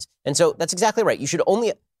friends. And so that's exactly right. You should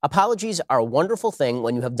only... Apologies are a wonderful thing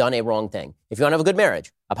when you have done a wrong thing. If you want to have a good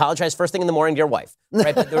marriage, apologize first thing in the morning to your wife.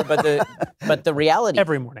 Right? But the reality...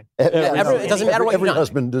 Every morning. It doesn't matter what you've done.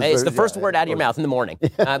 Husband it's the first word out of your mouth in the morning.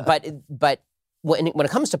 But when it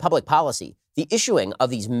comes to public policy, the issuing of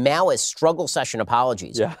these Maoist struggle session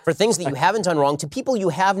apologies for things that you haven't done wrong to people you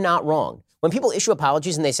have not wronged. When people issue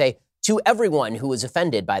apologies and they say, to everyone who was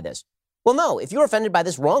offended by this, well, no, if you're offended by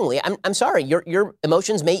this wrongly, I'm sorry, your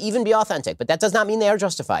emotions may even be authentic, but that does not mean they are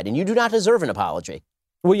justified, and you do not deserve an apology.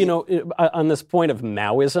 Well, you know, on this point of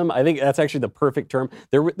Maoism, I think that's actually the perfect term.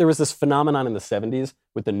 There was this phenomenon in the 70s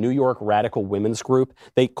with the New York Radical Women's Group.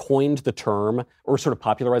 They coined the term, or sort of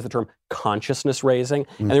popularized the term, consciousness raising.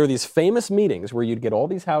 And there were these famous meetings where you'd get all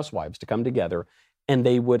these housewives to come together, and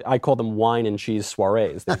they would, I call them wine and cheese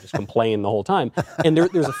soirees. They would just complain the whole time. And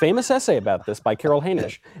there's a famous essay about this by Carol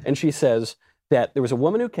Hainish. And she says that there was a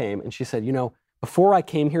woman who came, and she said, you know, before I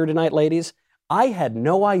came here tonight, ladies, I had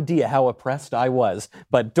no idea how oppressed I was.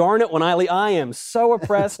 But darn it, when I am so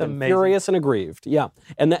oppressed and furious and aggrieved. Yeah.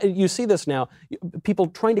 And you see this now, people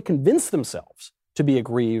trying to convince themselves to be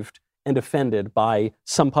aggrieved and offended by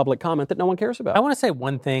some public comment that no one cares about. I want to say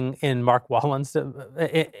one thing in Mark Wallen's,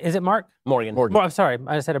 is it Mark? Morgan. I'm sorry,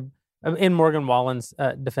 I said in Morgan Wallen's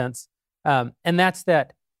defense. And that's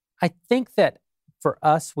that I think that for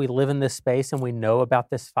us, we live in this space and we know about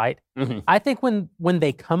this fight. Mm-hmm. I think when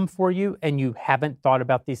they come for you and you haven't thought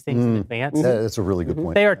about these things in advance. That's a really good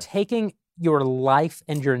point. They are taking your life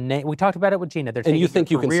and your name. We talked about it with Gina. They're taking and you think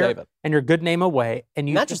you can save it. And your good name away. And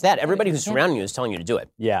you not just that, everybody who's surrounding you is telling you to do it.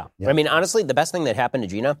 Yeah. I mean, honestly, the best thing that happened to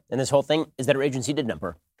Gina in this whole thing is that her agency did dump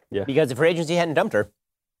her. Yeah. Because if her agency hadn't dumped her,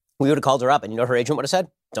 we would have called her up, and you know what her agent would have said?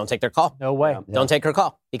 Don't take their call. No way. Don't take her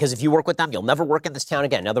call. Because if you work with them, you'll never work in this town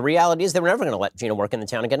again. Now, the reality is they were never going to let Gina work in the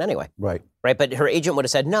town again anyway. Right. But her agent would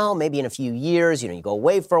have said, no, maybe in a few years, you go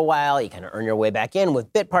away for a while, you kind of earn your way back in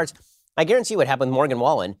with bit parts. I guarantee what happened with Morgan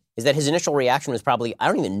Wallen is that his initial reaction was probably, I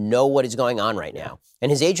don't even know what is going on right now.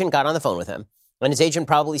 And his agent got on the phone with him. And his agent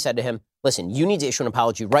probably said to him, listen, you need to issue an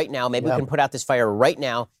apology right now. Maybe we can put out this fire right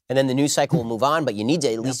now, and then the news cycle will move on, but you need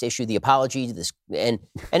to at least issue the apology to this. And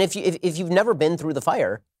if you've never been through the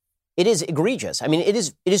fire, it is egregious. I mean, it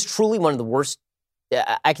is truly one of the worst.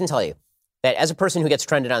 I can tell you that as a person who gets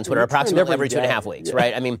trended on Twitter approximately every 2.5 weeks,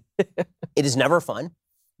 right? I mean, it is never fun.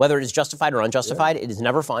 Whether it is justified or unjustified, it is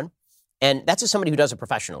never fun. And that's just somebody who does it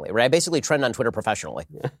professionally, right? I basically trend on Twitter professionally.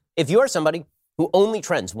 If you are somebody who only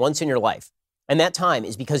trends once in your life. And that time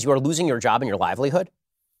is because you are losing your job and your livelihood.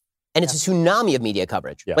 And it's a tsunami of media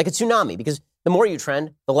coverage. Like a tsunami, because the more you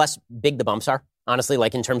trend, the less big the bumps are, honestly,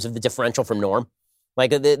 like in terms of the differential from norm. Like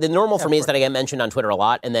the normal for me is that I get mentioned on Twitter a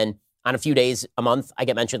lot, and then on a few days, a month, I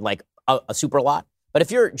get mentioned like a super lot. But if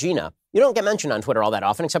you're Gina, you don't get mentioned on Twitter all that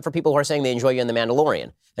often, except for people who are saying they enjoy you in The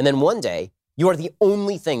Mandalorian. And then one day, you are the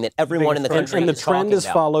only thing that everyone in the country is talking about. And the trend is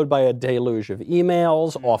followed by a deluge of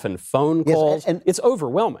emails, often phone calls. And it's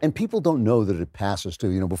overwhelming. And people don't know that it passes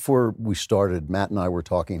too. You know, before we started, Matt and I were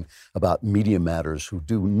talking about Media Matters, who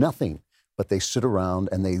do nothing but they sit around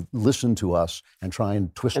and they listen to us and try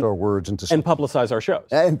and twist our words into and publicize our shows.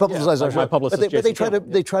 And publicize our shows. My publicist, but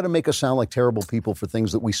they try to make us sound like terrible people for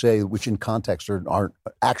things that we say, which in context aren't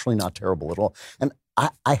actually not terrible at all. And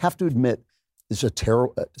I have to admit, it's a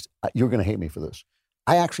terrible. You're going to hate me for this.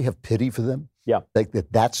 I actually have pity for them. Yeah, like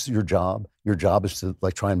that's your job. Your job is to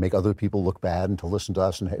like try and make other people look bad and to listen to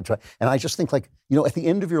us and try. And I just think like, you know, at the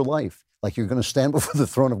end of your life, like you're going to stand before the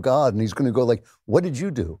throne of God, and He's going to go like, "What did you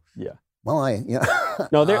do?" Yeah. Well,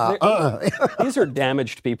 no, these are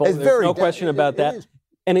damaged people. There's no question about that.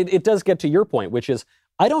 And it does get to your point, which is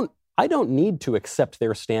I don't need to accept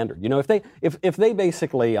their standard. You know, if they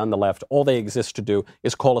basically on the left, all they exist to do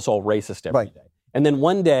is call us all racist every day. And then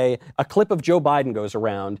one day, a clip of Joe Biden goes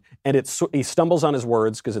around, and he stumbles on his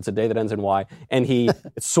words because it's a day that ends in Y, and it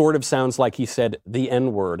sort of sounds like he said the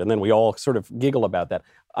N-word, and then we all sort of giggle about that.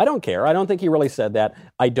 I don't care. I don't think he really said that.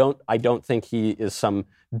 I don't think he is some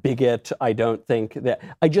bigot. I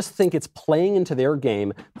just think it's playing into their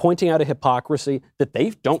game, pointing out a hypocrisy that they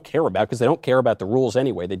don't care about because they don't care about the rules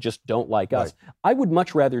anyway. They just don't like us. I would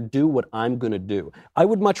much rather do what I'm going to do. I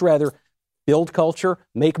would much rather build culture,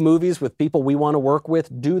 make movies with people we want to work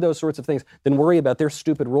with, do those sorts of things, than worry about their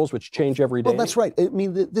stupid rules which change every day. Well, that's right. I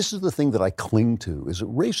mean, this is the thing that I cling to, is that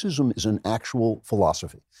racism is an actual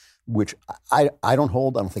philosophy, which I don't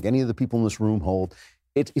hold. I don't think any of the people in this room hold.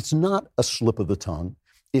 It's not a slip of the tongue.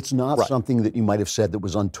 It's not something that you might have said that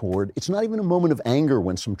was untoward. It's not even a moment of anger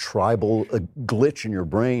when some tribal glitch in your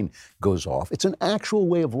brain goes off. It's an actual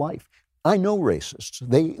way of life. I know racists.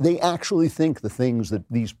 They actually think the things that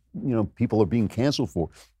these people are being canceled for.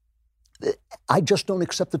 I just don't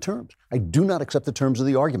accept the terms. I do not accept the terms of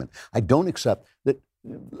the argument. I don't accept that,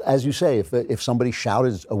 as you say, if somebody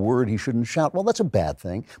shouted a word he shouldn't shout, well, that's a bad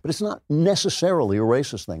thing, but it's not necessarily a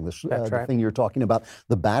racist thing. The thing you're talking about,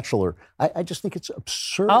 The Bachelor, I just think it's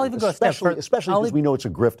absurd. I'll even go a step further. Especially because we know it's a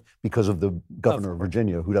grift because of the governor of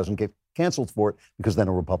Virginia who doesn't get canceled for it because then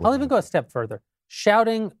a Republican. I'll even go a step further.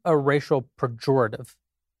 Shouting a racial pejorative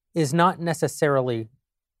is not necessarily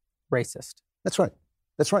racist. That's right.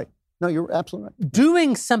 That's right. No, you're absolutely right.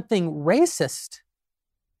 Doing something racist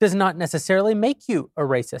does not necessarily make you a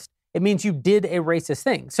racist. It means you did a racist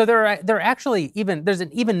thing. So there's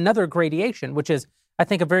another gradation, which is, I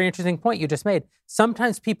think, a very interesting point you just made.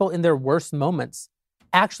 Sometimes people in their worst moments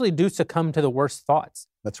actually do succumb to the worst thoughts.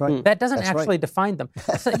 That's right. That doesn't define them.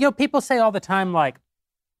 So, people say all the time, like,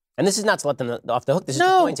 and this is not to let them off the hook. This is to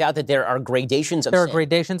point out that there are gradations of sin. There are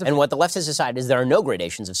gradations of sin. And what the left has decided is there are no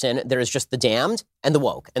gradations of sin. There is just the damned and the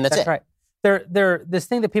woke, and that's it. Right. This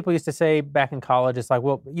thing that people used to say back in college is like,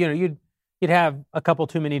 well, you'd have a couple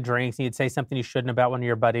too many drinks and you'd say something you shouldn't about one of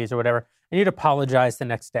your buddies or whatever, and you'd apologize the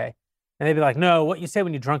next day. And they'd be like, no, what you say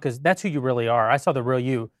when you're drunk that's who you really are. I saw the real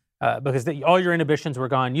you because all your inhibitions were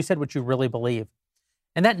gone. You said what you really believe.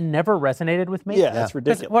 And that never resonated with me. Yeah, that's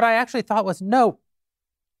ridiculous. What I actually thought was, no,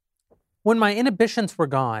 when my inhibitions were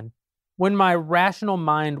gone, when my rational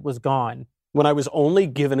mind was gone, when I was only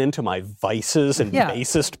given into my vices and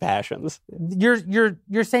basest passions.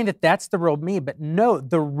 You're saying that that's the real me, but no,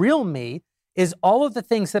 the real me is all of the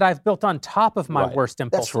things that I've built on top of my worst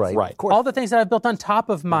impulses. That's right. Of course. All the things that I've built on top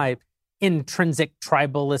of my intrinsic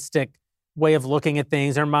tribalistic way of looking at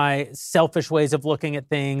things, or my selfish ways of looking at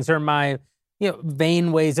things, or my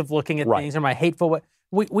vain ways of looking at things, or my hateful way.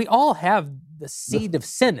 We all have the seed of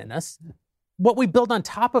sin in us. What we build on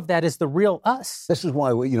top of that is the real us. This is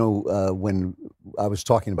why, when I was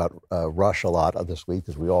talking about Rush a lot this week,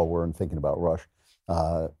 as we all were, and thinking about Rush,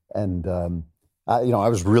 I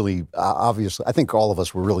was really, obviously, I think all of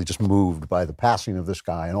us were really just moved by the passing of this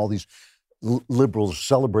guy and all these liberals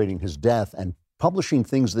celebrating his death and publishing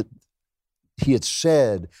things that he had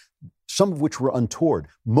said, some of which were untoward.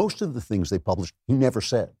 Most of the things they published, he never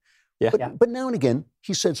said. But now and again,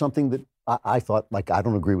 he said something that I thought, like, I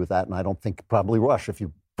don't agree with that, and I don't think probably Rush, if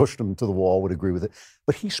you pushed him to the wall, would agree with it.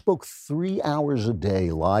 But he spoke 3 hours a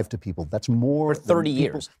day live to people. That's more for 30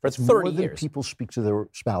 years. That's more than people speak to their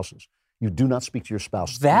spouses. You do not speak to your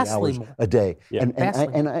spouse 3 Vastly hours more. a day. Yeah.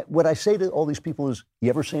 And what I say to all these people is, you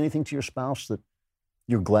ever say anything to your spouse that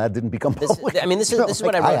you're glad didn't become public. This is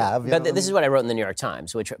what I wrote. I have. This is what I wrote in the New York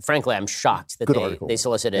Times, which, frankly, I'm shocked that they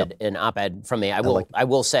solicited an op-ed from me. I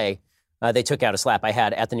will say they took out a slap I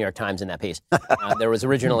had at the New York Times in that piece. There was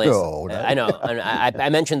originally, I know. I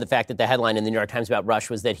mentioned the fact that the headline in the New York Times about Rush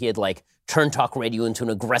was that he had turned talk radio into an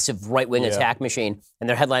aggressive right-wing attack machine, and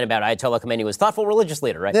their headline about Ayatollah Khomeini was thoughtful religious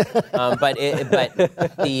leader, right? But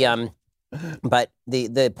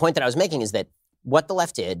the point that I was making is that what the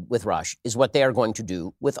left did with Rush is what they are going to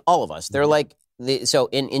do with all of us. They're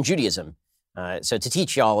in Judaism, so to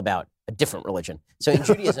teach you all about a different religion. So in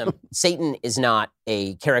Judaism, Satan is not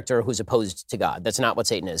a character who's opposed to God. That's not what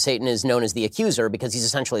Satan is. Satan is known as the accuser because he's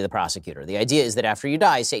essentially the prosecutor. The idea is that after you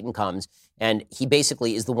die, Satan comes, and he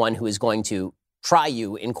basically is the one who is going to try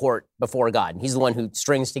you in court before God. And he's the one who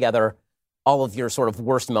strings together all of your sort of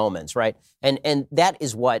worst moments, right? And that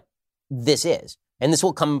is what this is. And this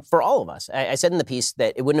will come for all of us. I said in the piece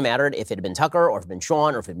that it wouldn't have mattered if it had been Tucker, or if it had been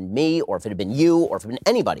Sean, or if it had been me, or if it had been you, or if it had been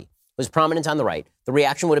anybody who was prominent on the right. The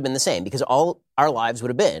reaction would have been the same, because all our lives would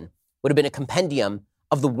have been a compendium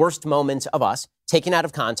of the worst moments of us, taken out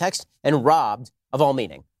of context and robbed of all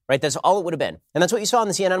meaning. Right? That's all it would have been. And that's what you saw in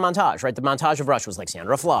the CNN montage, right? The montage of Rush was like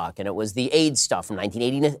Sandra Flock, and it was the AIDS stuff from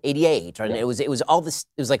 1988. And it was all this,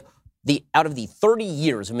 it was like out of the 30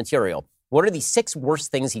 years of material, what are the 6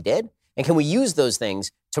 worst things he did? And can we use those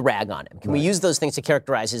things to rag on him? Can we use those things to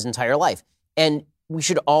characterize his entire life? And we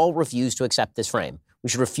should all refuse to accept this frame. We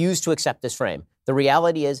should refuse to accept this frame. The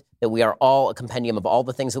reality is that we are all a compendium of all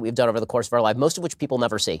the things that we've done over the course of our life, most of which people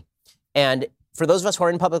never see. And for those of us who are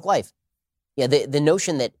in public life, the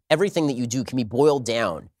notion that everything that you do can be boiled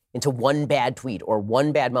down into one bad tweet or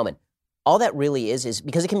one bad moment, all that really is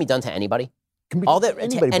because it can be done to anybody.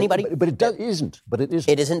 Anybody. But it isn't.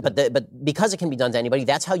 It isn't. But because it can be done to anybody,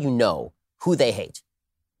 that's how you know who they hate,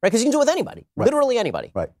 right? Because you can do it with anybody, literally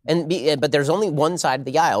anybody. Right. But there's only one side of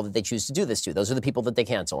the aisle that they choose to do this to. Those are the people that they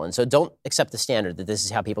cancel. And so don't accept the standard that this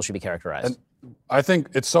is how people should be characterized. And I think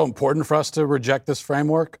it's so important for us to reject this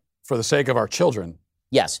framework for the sake of our children.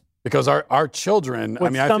 Yes. Because our children.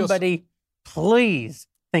 Somebody please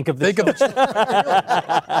think of the children.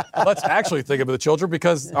 Let's actually think of the children,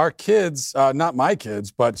 because our kids, not my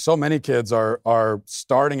kids, but so many kids are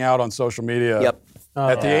starting out on social media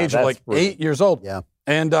at the age of 8 years old. Yeah.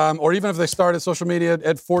 And or even if they started social media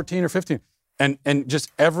at 14 or 15. And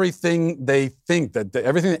just everything they think,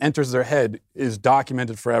 everything that enters their head is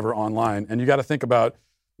documented forever online. And you got to think about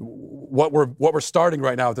what we're starting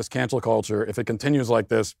right now with this cancel culture. If it continues like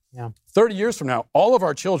this, 30 years from now, all of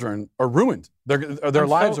our children are ruined. Their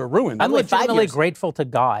lives are ruined. I'm legitimately grateful to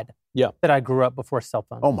God that I grew up before cell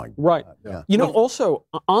phones. Oh, my God. Right. Yeah. Also,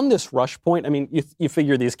 on this Rush point, I mean, you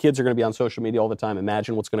figure these kids are going to be on social media all the time.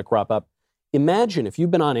 Imagine what's going to crop up. Imagine if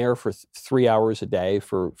you've been on air for 3 hours a day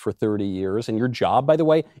for 30 years, and your job, by the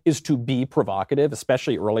way, is to be provocative,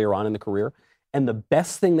 especially earlier on in the career, and the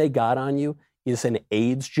best thing they got on you is an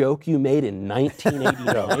AIDS joke you made in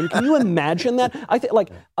 1989. Can you imagine that?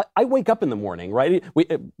 I wake up in the morning, right?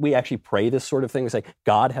 We actually pray this sort of thing. We say,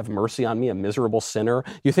 God, have mercy on me, a miserable sinner.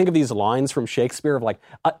 You think of these lines from Shakespeare of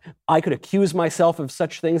I could accuse myself of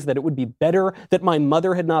such things that it would be better that my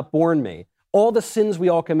mother had not borne me. All the sins we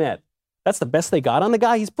all commit. That's the best they got on the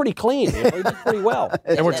guy. He's pretty clean. He did pretty well.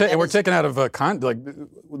 And we're taking out of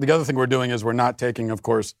the other thing we're doing is we're not taking, of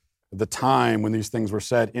course, the time when these things were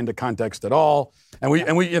said into context at all. And we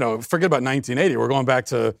forget about 1980. We're going back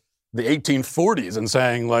to the 1840s and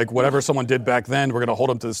saying, whatever someone did back then, we're going to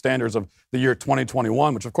hold them to the standards of the year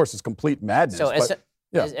 2021, which, of course, is complete madness. So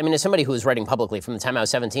as somebody who was writing publicly from the time I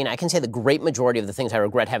was 17, I can say the great majority of the things I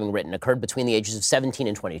regret having written occurred between the ages of 17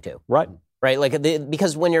 and 22. Right. Right?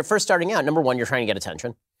 Because when you're first starting out, number one, you're trying to get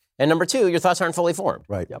attention. And number two, your thoughts aren't fully formed.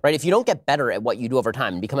 Right. Right. If you don't get better at what you do over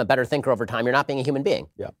time and become a better thinker over time, you're not being a human being.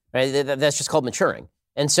 Yeah. Right. That's just called maturing.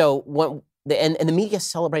 And so the media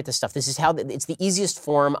celebrate this stuff. This is how it's the easiest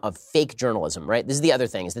form of fake journalism. Right. This is the other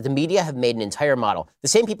thing, is that the media have made an entire model. The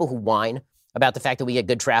same people who whine about the fact that we get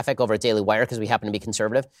good traffic over at Daily Wire because we happen to be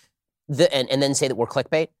conservative, and then say that we're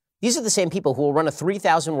clickbait. These are the same people who will run a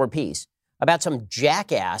 3,000-word piece about some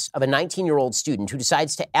jackass of a 19-year-old student who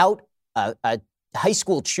decides to out a high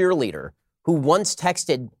school cheerleader who once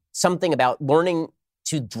texted something about learning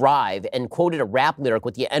to drive and quoted a rap lyric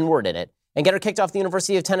with the N-word in it and get her kicked off the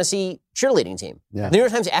University of Tennessee cheerleading team. Yeah. The New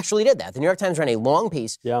York Times actually did that. The New York Times ran a long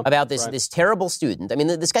piece about this terrible student. I mean,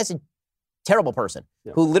 this guy's a terrible person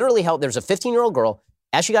who literally there's a 15-year-old girl,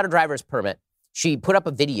 as she got her driver's permit, she put up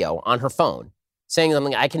a video on her phone saying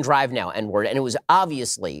something, I can drive now, N-word, and it was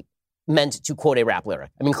obviously meant to quote a rap lyric.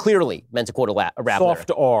 I mean, clearly meant to quote a rap lyric.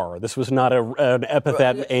 Soft R. This was not an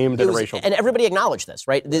epithet aimed at a racial. And everybody acknowledged this,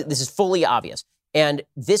 right? This is fully obvious. And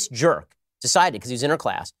this jerk decided, because he was in her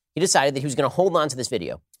class, he decided that he was going to hold on to this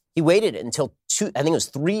video. He waited until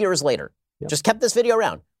 3 years later. Yep. Just kept this video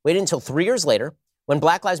around. Waited until 3 years later when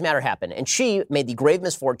Black Lives Matter happened. And she made the grave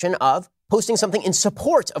misfortune of posting something in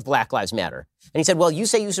support of Black Lives Matter. And he said, well, you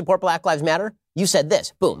say you support Black Lives Matter? You said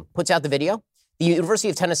this. Boom. Puts out the video. The University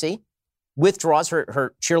of Tennessee withdraws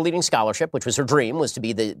her cheerleading scholarship, which was her dream, was to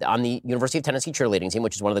be on the University of Tennessee cheerleading team,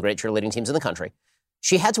 which is one of the great cheerleading teams in the country.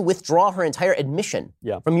 She had to withdraw her entire admission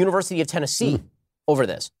from University of Tennessee over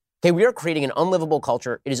this. Okay, we are creating an unlivable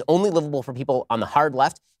culture. It is only livable for people on the hard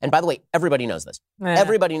left. And by the way, everybody knows this.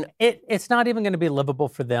 Everybody. It's not even going to be livable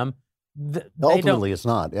for them. Ultimately, it's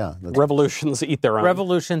not, yeah. Revolutions eat their own.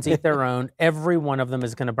 Revolutions eat their own. Every one of them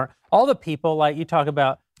is going to burn. All the people, like you talk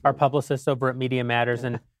about our publicists over at Media Matters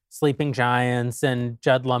and Sleeping Giants and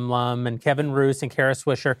Judd Lumlum and Kevin Roos and Kara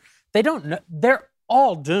Swisher, they don't know. They're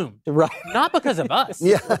all doomed. Right. Not because of us.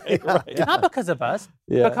 Not because of us.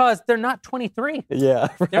 Because they're not 23. Yeah.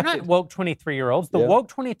 Right. They're not woke 23-year-olds. The woke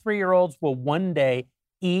 23-year-olds will one day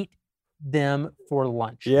eat them for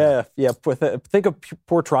lunch. Yeah. Think of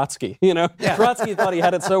poor Trotsky. Trotsky thought he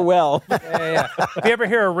had it so well. Yeah. If you ever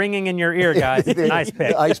hear a ringing in your ear, guys, it's an ice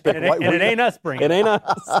pick. And it ain't us bringing it. It ain't us.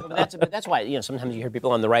 But that's why sometimes you hear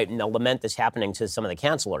people on the right and they'll lament this happening to some of the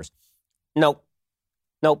cancelers. Nope.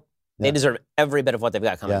 They deserve every bit of what they've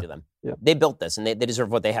got coming to them. Yeah. They built this, and they deserve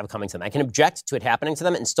what they have coming to them. I can object to it happening to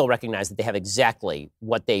them and still recognize that they have exactly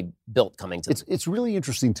what they built coming to them. It's really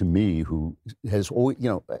interesting to me, who has always,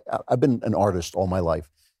 I've been an artist all my life.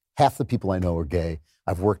 Half the people I know are gay.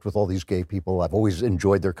 I've worked with all these gay people. I've always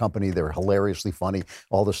enjoyed their company. They're hilariously funny,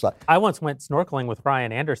 all this stuff. I once went snorkeling with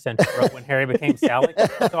Ryan Anderson when Harry became Sally.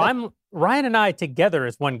 So Ryan and I together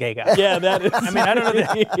is one gay guy. Yeah, that is. I mean, I don't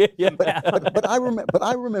know. But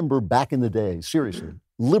I remember back in the day, seriously,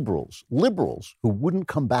 liberals who wouldn't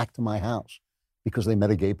come back to my house because they met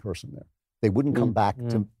a gay person there. They wouldn't come back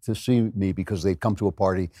to see me because they'd come to a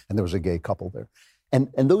party and there was a gay couple there. And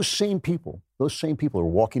those same people are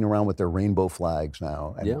walking around with their rainbow flags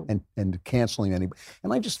now and canceling anybody.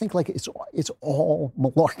 And I just think it's all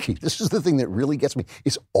malarkey. This is the thing that really gets me.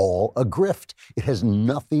 It's all a grift. It has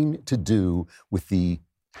nothing to do with the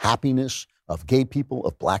happiness of gay people,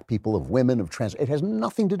 of black people, of women, of trans. It has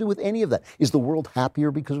nothing to do with any of that. Is the world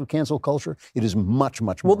happier because of cancel culture? It is much,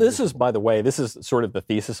 much more. Well, this is, by the way, this is sort of the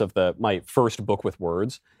thesis of my first book with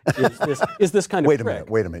words. Is this kind of Wait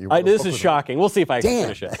a minute. This is shocking. We'll see if I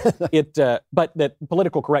can finish it. But that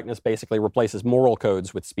political correctness basically replaces moral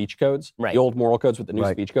codes with speech codes. Right. The old moral codes with the new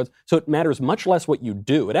speech codes. So it matters much less what you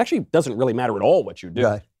do. It actually doesn't really matter at all what you do.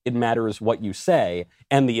 Right. It matters what you say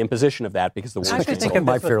and the imposition of that, because the words. It's like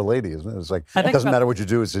My Fair Lady, isn't it? It's like it doesn't matter what you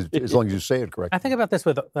do as long as you say it correctly. I think about this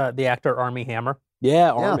with the actor Armie Hammer. Yeah,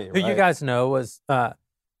 Armie. Who you guys know was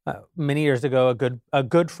many years ago a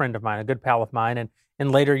good friend of mine, a good pal of mine, and in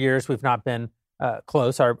later years we've not been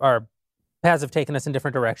close. Our paths have taken us in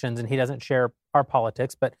different directions, and he doesn't share our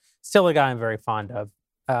politics, but still a guy I'm very fond of.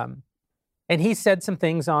 And he said some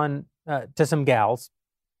things to some gals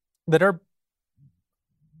that are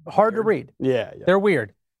hard to read. Yeah. They're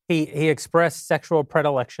weird. He expressed sexual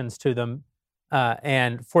predilections to them,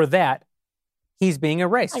 and for that, he's being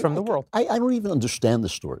erased from the world. I don't even understand the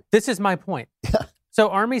story. This is my point. So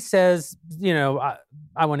Armie says,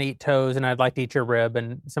 I want to eat toes, and I'd like to eat your rib,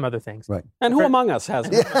 and some other things. Right. And who among us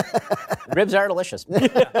hasn't? Ribs are delicious.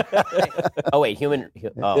 Oh wait, human.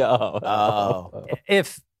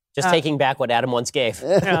 If just taking back what Adam once gave.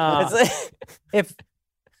 If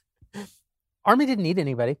Armie didn't eat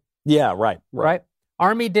anybody. Yeah, right.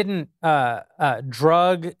 Armie didn't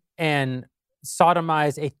drug and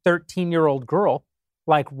sodomize a 13-year-old girl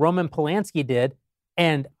like Roman Polanski did,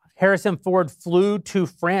 and Harrison Ford flew to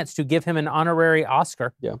France to give him an honorary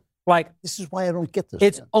Oscar. Yeah. This is why I don't get this.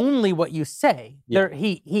 It's only what you say. Yeah.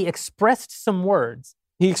 He expressed some words.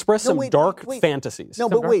 He expressed some dark fantasies. No,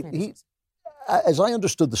 but wait. As I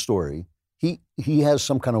understood the story, he has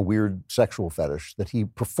some kind of weird sexual fetish that he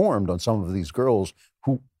performed on some of these girls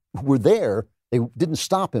who were there. They didn't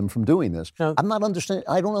stop him from doing this. No. I'm not understanding.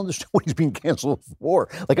 I don't understand what he's being canceled for.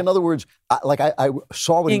 In other words, I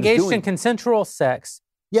saw what he was doing. He engaged in consensual sex.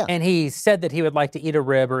 Yeah. And he said that he would like to eat a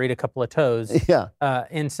rib or eat a couple of toes. Yeah.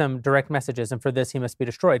 In some direct messages, and for this he must be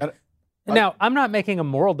destroyed. Now, I'm not making a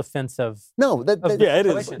moral defense of. No. It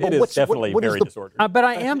is definitely very disordered. But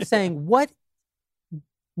I am saying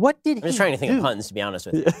what did he do? I'm just trying to think of puns, to be honest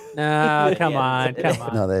with you. No, come on.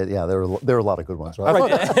 No, there are a lot of good ones.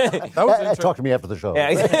 Right? Talk to me after the show.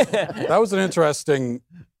 That was an interesting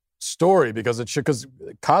story because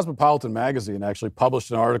Cosmopolitan magazine actually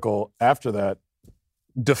published an article after that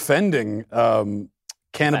defending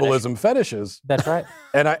cannibalism fetishes. That's right.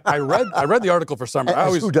 And I read the article for some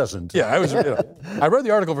reason. Who doesn't? Yeah, I read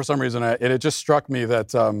the article for some reason, and it just struck me that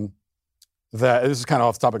that this is kind of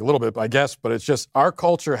off topic a little bit, I guess, but it's just our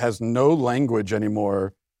culture has no language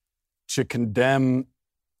anymore to condemn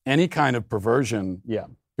any kind of perversion. Yeah.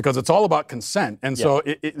 Because it's all about consent, and so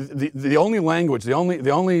the only language, the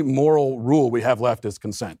only moral rule we have left is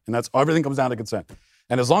consent, and that's everything comes down to consent.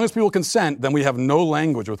 And as long as people consent, then we have no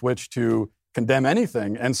language with which to condemn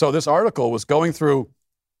anything. And so this article was going through.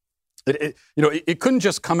 It couldn't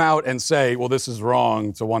just come out and say, "Well, this is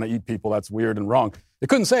wrong to want to eat people. That's weird and wrong." It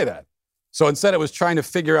couldn't say that. So instead, it was trying to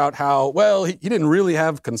figure out how. Well, he didn't really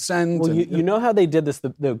have consent. Well, you know how they did this.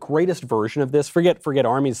 The greatest version of this. Forget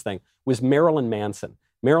Army's thing. Was Marilyn Manson.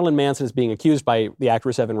 Marilyn Manson is being accused by the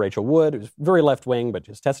actress Evan Rachel Wood, who's very left-wing, but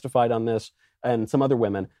has testified on this, and some other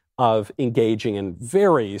women, of engaging in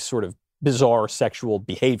very sort of bizarre sexual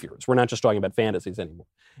behaviors. We're not just talking about fantasies anymore.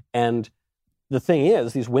 And the thing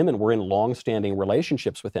is, these women were in long-standing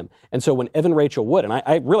relationships with him. And so when Evan Rachel Wood, and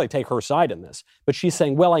I really take her side in this, but she's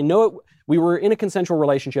saying, well, I know we were in a consensual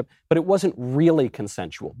relationship, but it wasn't really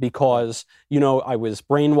consensual because, I was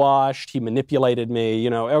brainwashed, he manipulated me,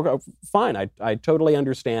 fine, I totally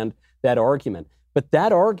understand that argument. But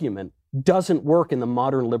that argument doesn't work in the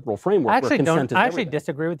modern liberal framework. I actually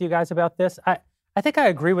disagree with you guys about this. I think I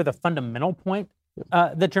agree with a fundamental point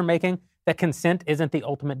that you're making, that consent isn't the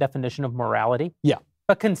ultimate definition of morality. Yeah.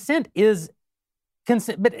 But consent is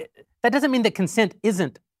consent. But that doesn't mean that consent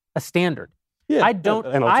isn't a standard. Yeah. I don't.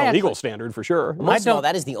 And it's a legal standard for sure. Most of all,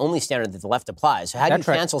 that is the only standard that the left applies. So how do you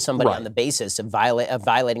cancel somebody on the basis of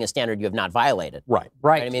violating a standard you have not violated? Right.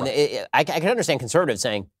 I mean, I can understand conservatives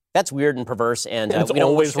saying that's weird and perverse, and it's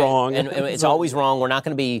always wrong. And it's always wrong. We're not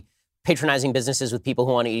going to be patronizing businesses with people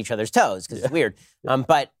who want to eat each other's toes because it's weird.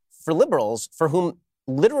 But for liberals, for whom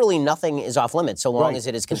literally nothing is off limits so long as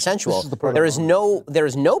it is consensual, there is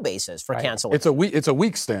no basis for canceling. It's a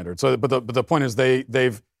weak standard. So, but the point is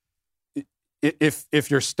they've.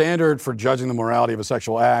 If your standard for judging the morality of a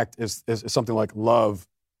sexual act is something like love,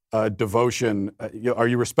 devotion, are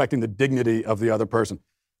you respecting the dignity of the other person?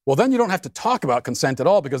 Well, then you don't have to talk about consent at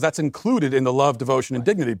all because that's included in the love, devotion, and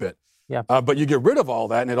dignity bit. Yeah. But you get rid of all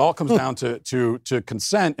that, and it all comes down to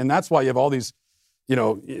consent, and that's why you have all these,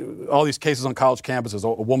 all these cases on college campuses.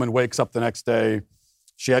 A woman wakes up the next day,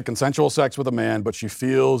 she had consensual sex with a man, but she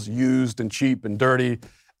feels used and cheap and dirty.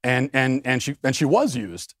 And she was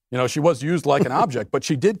used. She was used like an object, but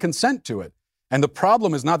she did consent to it. And the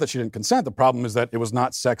problem is not that she didn't consent. The problem is that it was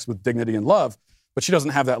not sex with dignity and love, but she doesn't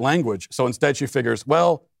have that language. So instead she figures,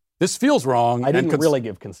 well, this feels wrong. I didn't really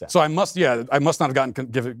give consent. So I must not have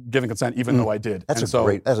given consent even though I did. That is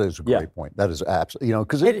a great point. That is absolutely,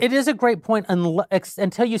 because it is a great point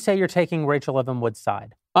until you say you're taking Rachel Evan Wood's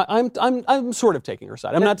side. I'm sort of taking her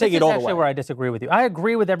side. I'm not taking it all the way. This is actually where I disagree with you. I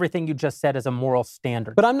agree with everything you just said as a moral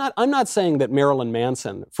standard. But I'm not saying that Marilyn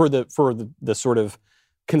Manson, for the sort of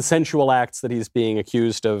consensual acts that he's being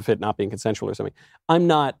accused of it not being consensual or something, I'm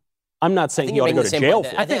not saying he ought to go to jail for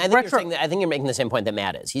it. I think you're making the same point that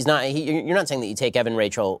Matt is. You're not saying that you take Evan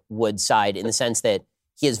Rachel Wood's side in the sense that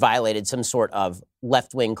he has violated some sort of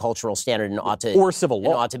left-wing cultural standard and ought to... Or civil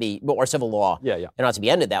law. Or civil law. Yeah. And ought to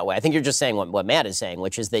be ended that way. I think you're just saying what Matt is saying,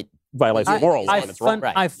 which is that... Violates the moral law and it's wrong.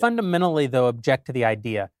 I fundamentally, though, object to the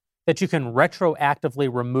idea that you can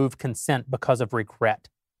retroactively remove consent because of regret.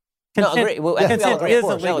 Consent is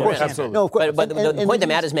a legal standard. No, but the point that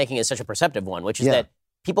Matt is making is such a perceptive one, which is that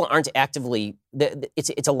people aren't actively,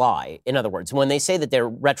 it's a lie. In other words, when they say that they're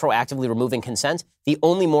retroactively removing consent, the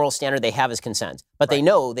only moral standard they have is consent. But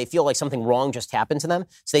they feel like something wrong just happened to them,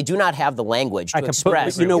 so they do not have the language to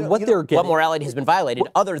express what morality has been violated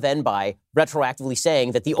other than by retroactively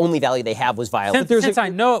saying that the only value they have was violated. Since I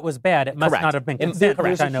know it was bad, it must not have been consent.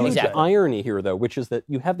 There's a huge irony here, though, which is that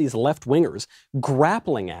you have these left-wingers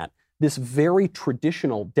grappling at this very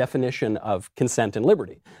traditional definition of consent and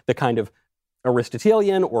liberty, the kind of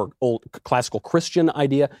Aristotelian or old classical Christian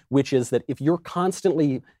idea, which is that if you're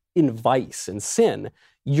constantly in vice and sin,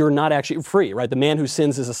 you're not actually free, right? The man who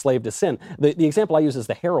sins is a slave to sin. The example I use is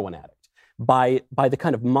the heroin addict. By the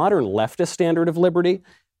kind of modern leftist standard of liberty,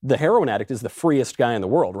 the heroin addict is the freest guy in the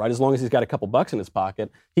world, right? As long as he's got a couple bucks in his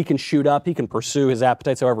pocket, he can shoot up, he can pursue his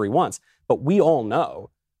appetites however he wants. But we all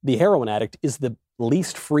know the heroin addict is the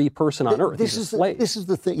least free person on earth. This is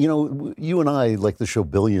the thing. You know, you and I like the show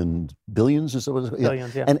Billions. Is that what it's called?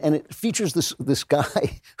 Billions, yeah. And it features this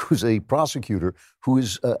guy who's a prosecutor who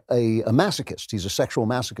is a masochist. He's a sexual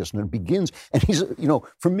masochist, and it begins. And he's, you know,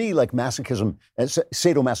 for me, like masochism,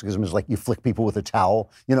 sadomasochism is like you flick people with a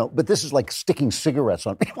towel, you know. But this is like sticking cigarettes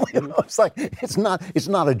on people. You know, it's like it's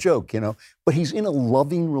not a joke, you know. But he's in a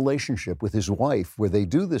loving relationship with his wife where they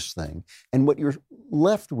do this thing, and what you're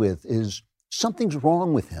left with is something's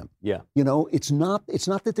wrong with him. Yeah. You know, it's not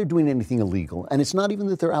that they're doing anything illegal, and it's not even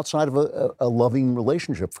that they're outside of a loving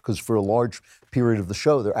relationship, because for a large period of the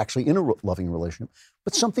show, they're actually in a loving relationship,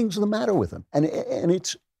 but something's the matter with them. And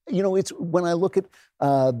it's, you know, it's when I look at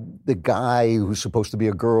the guy who's supposed to be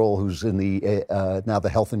a girl who's in the now the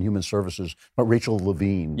Health and Human Services, Rachel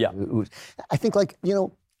Levine. Yeah. I think, like, you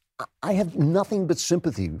know, I have nothing but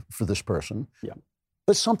sympathy for this person. Yeah.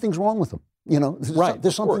 But something's wrong with them. You know,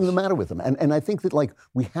 there's something the matter with them. And I think that, like,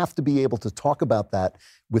 we have to be able to talk about that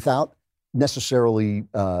without necessarily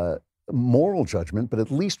moral judgment, but at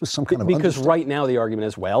least with some kind of Because right now the argument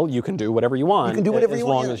is, well, you can do whatever you want. You can do whatever you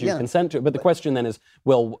want. As long as you consent to it. But the question then is,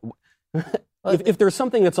 well, if there's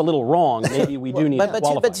something that's a little wrong, maybe we do need to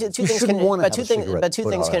qualify. Two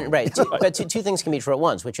things can be true at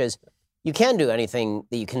once, which is, you can do anything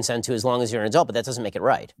that you consent to as long as you're an adult, but that doesn't make it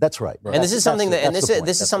right. That's right. And this is something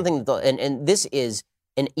this is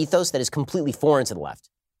an ethos that is completely foreign to the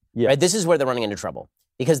left. Yeah. Right? This is where they're running into trouble,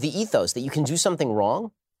 because the ethos that you can do something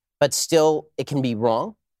wrong, but still it can be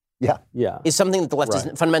wrong. Yeah. Is something that the left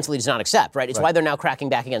fundamentally does not accept, right? It's why they're now cracking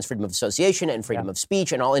back against freedom of association and freedom of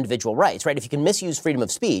speech and all individual rights, right? If you can misuse freedom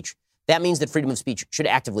of speech, that means that freedom of speech should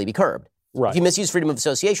actively be curbed. Right. If you misuse freedom of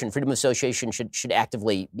association should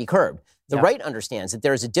actively be curbed. The right understands that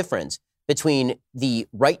there is a difference between the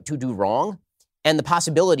right to do wrong and the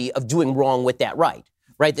possibility of doing wrong with that right,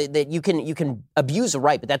 right? That you can abuse a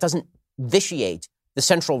right, but that doesn't vitiate the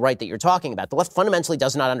central right that you're talking about. The left fundamentally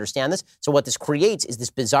does not understand this. So what this creates is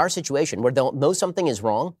this bizarre situation where they'll know something is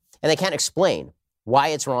wrong and they can't explain why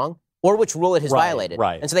it's wrong or which rule it has violated.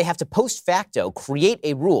 Right. And so they have to post facto create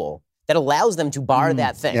a rule that allows them to bar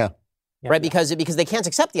that thing. Yeah. Right, because they can't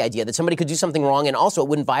accept the idea that somebody could do something wrong, and also it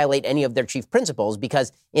wouldn't violate any of their chief principles,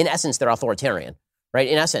 because in essence they're authoritarian, right?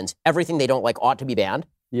 In essence, everything they don't like ought to be banned.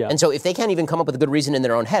 Yeah. And so if they can't even come up with a good reason in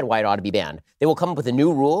their own head why it ought to be banned, they will come up with a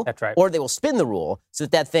new rule, That's right. or they will spin the rule so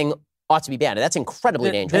that thing ought to be banned. And that's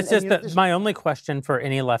incredibly dangerous. This is my only question for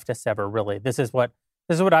any leftists ever, really. This is what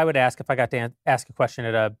I would ask if I got to ask a question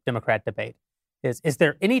at a Democrat debate. Is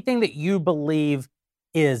there anything that you believe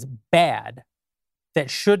is bad that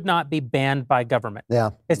should not be banned by government?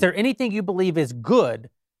 Yeah. Is there anything you believe is good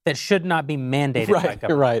that should not be mandated by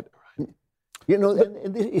government? Right. You know,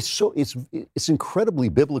 and it's incredibly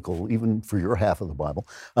biblical, even for your half of the Bible.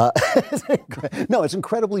 No, it's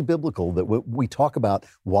incredibly biblical that we talk about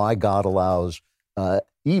why God allows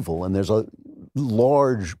evil, and there's a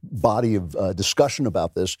large body of discussion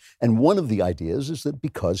about this. And one of the ideas is that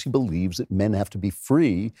because he believes that men have to be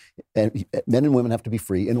free, and men and women have to be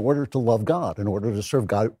free in order to love God, in order to serve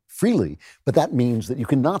God freely. But that means that you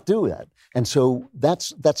cannot do that. And so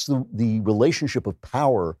that's the relationship of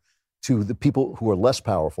power to the people who are less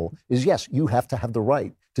powerful is, yes, you have to have the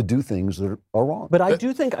right to do things that are wrong. But I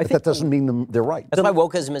think that doesn't mean they're right. That's why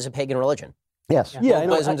wokeism is a pagan religion. Yes. Yeah,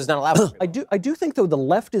 wokeism does not allow it. I do think, though, the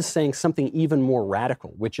left is saying something even more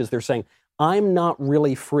radical, which is they're saying, I'm not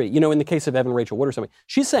really free. You know, in the case of Evan Rachel Wood or something,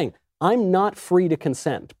 she's saying, I'm not free to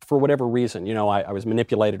consent for whatever reason. You know, I was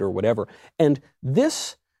manipulated or whatever. And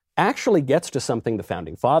this actually gets to something the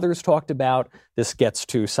Founding Fathers talked about. This gets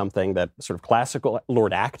to something that sort of classical,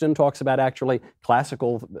 Lord Acton talks about, actually,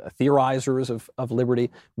 classical theorizers of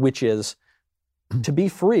liberty, which is to be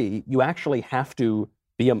free, you actually have to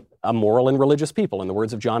be a moral and religious people, in the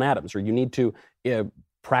words of John Adams, or you need to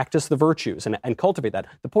practice the virtues and cultivate that.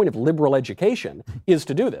 The point of liberal education is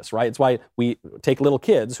to do this, right? It's why we take little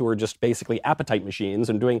kids who are just basically appetite machines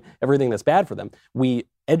and doing everything that's bad for them. We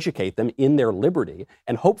educate them in their liberty,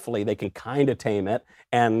 and hopefully they can kind of tame it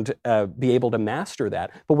and be able to master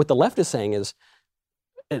that. But what the left is saying is,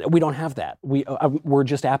 we don't have that. We're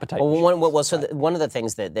just appetite. One of the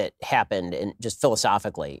things that happened, and just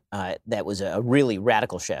philosophically, that was a really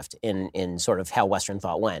radical shift in sort of how Western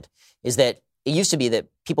thought went, is that it used to be that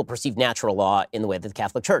people perceived natural law in the way that the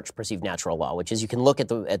Catholic Church perceived natural law, which is you can look at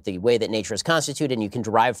the way that nature is constituted and you can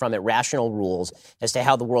derive from it rational rules as to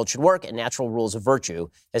how the world should work and natural rules of virtue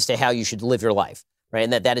as to how you should live your life, right?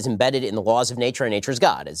 And that is embedded in the laws of nature, and nature is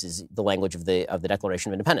God, as is the language of the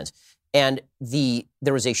Declaration of Independence. And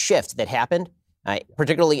there was a shift that happened,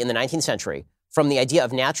 particularly in the 19th century, from the idea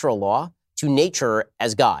of natural law to nature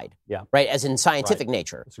as guide, right? As in scientific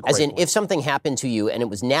nature. As in, if something happened to you and it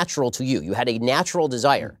was natural to you, you had a natural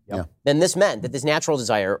desire, then this meant that this natural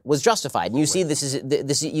desire was justified. And you see this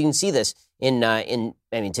you can see this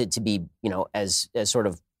to be, as sort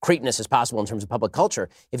of Cretinous as possible in terms of public culture.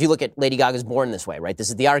 If you look at Lady Gaga's Born This Way, right? This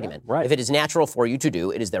is the argument. Right. If it is natural for you to do,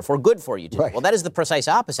 it is therefore good for you to do. Well, that is the precise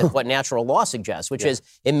opposite of what natural law suggests, which is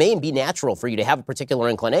it may be natural for you to have a particular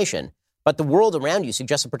inclination, but the world around you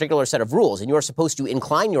suggests a particular set of rules, and you are supposed to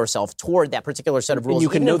incline yourself toward that particular set of rules. And you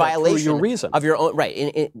can know that through your reason of your own,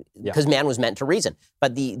 right? Because man was meant to reason.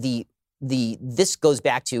 But this goes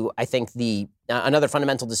back to, I think, another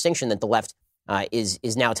fundamental distinction that the left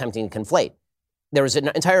is now attempting to conflate. There was an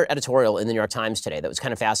entire editorial in the New York Times today that was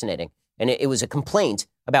kind of fascinating. And it was a complaint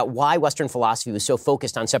about why Western philosophy was so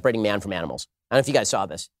focused on separating man from animals. I don't know if you guys saw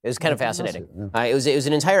this. It was kind of fascinating. It was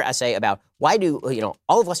an entire essay about why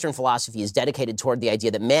all of Western philosophy is dedicated toward the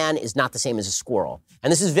idea that man is not the same as a squirrel.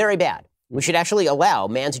 And this is very bad. We should actually allow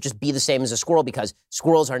man to just be the same as a squirrel because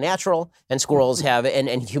squirrels are natural and squirrels have,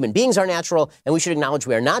 and human beings are natural. And we should acknowledge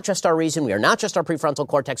we are not just our reason. We are not just our prefrontal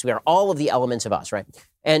cortex. We are all of the elements of us, right?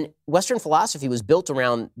 And Western philosophy was built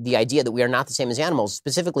around the idea that we are not the same as animals,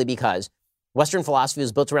 specifically because Western philosophy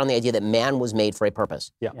was built around the idea that man was made for a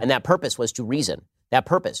purpose. And that purpose was to reason. That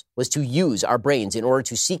purpose was to use our brains in order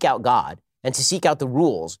to seek out God and to seek out the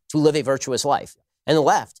rules to live a virtuous life. And the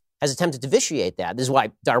left has attempted to vitiate that. This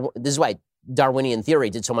is why Darwinian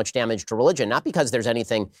theory did so much damage to religion, not because there's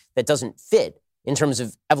anything that doesn't fit in terms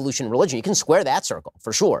of evolution and religion. You can square that circle,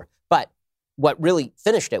 for sure. But what really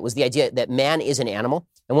finished it was the idea that man is an animal.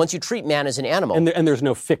 And once you treat man as an animal... And there's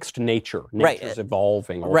no fixed nature. Nature's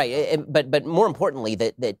evolving. Right. But more importantly,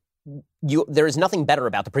 that there is nothing better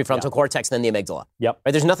about the prefrontal cortex than the amygdala. Right?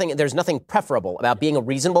 There's nothing preferable about being a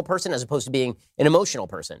reasonable person as opposed to being an emotional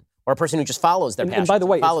person or a person who just follows their passions, and by the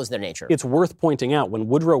way, follows their nature. It's worth pointing out when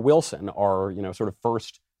Woodrow Wilson, our sort of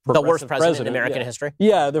first the worst president in American history.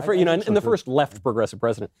 The first left progressive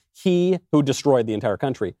president, he who destroyed the entire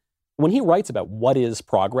country. When he writes about what is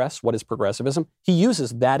progress, what is progressivism, he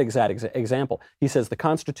uses that exact example. He says the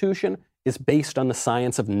Constitution is based on the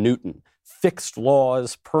science of Newton, fixed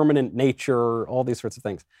laws, permanent nature, all these sorts of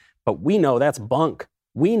things. But we know that's bunk.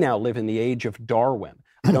 We now live in the age of Darwin.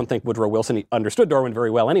 I don't think Woodrow Wilson understood Darwin very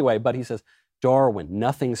well anyway, but he says, Darwin,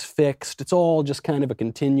 nothing's fixed. It's all just kind of a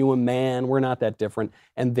continuum, man. We're not that different.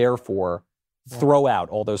 And therefore, throw out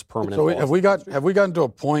all those permanent laws. So have we gotten to a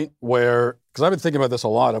point where, because I've been thinking about this a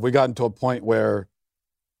lot, have we gotten to a point where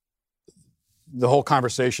the whole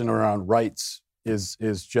conversation around rights is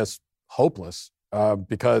just hopeless?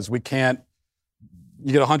 Because we can't,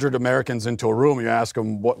 you get 100 Americans into a room, you ask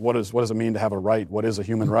them, what does it mean to have a right? What is a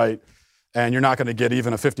human right? And you're not going to get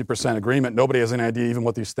even a 50% agreement. Nobody has any idea even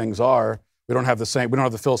what these things are. We don't have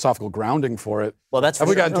the philosophical grounding for it. Well, that's have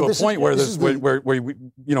we gotten to a point where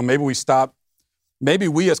maybe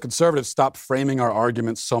we as conservatives stop framing our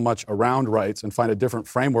arguments so much around rights and find a different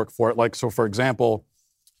framework for it. Like, so for example,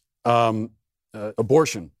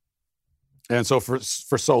 abortion. And so for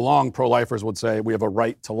so long, pro-lifers would say we have a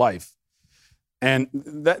right to life. And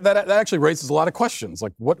that actually raises a lot of questions.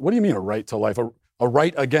 Like, what do you mean a right to life? A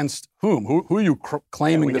right against whom? Who are you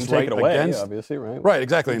claiming this right against? Yeah, obviously, right? Right,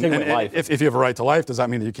 exactly. And if you have a right to life, does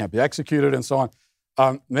that mean that you can't be executed and so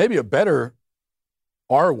on? Maybe a better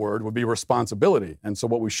R word would be responsibility. And so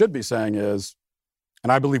what we should be saying is,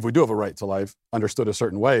 and I believe we do have a right to life, understood a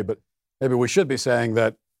certain way, but maybe we should be saying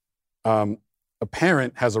that a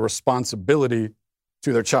parent has a responsibility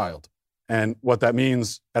to their child. And what that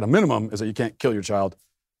means, at a minimum, is that you can't kill your child.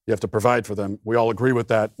 You have to provide for them. We all agree with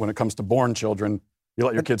that when it comes to born children. You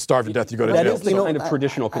let your kids starve to death, you go to jail. That is the kind of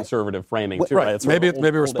traditional conservative framing, too. Right. Maybe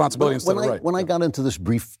responsibility instead of right. When I got into this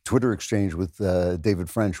brief Twitter exchange with David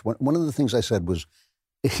French, one of the things I said was,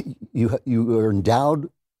 you are endowed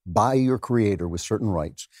by your creator with certain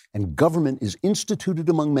rights, and government is instituted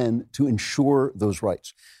among men to ensure those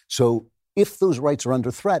rights. So if those rights are under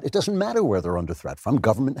threat, it doesn't matter where they're under threat from.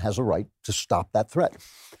 Government has a right to stop that threat.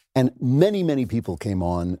 And many, many people came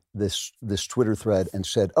on this Twitter thread and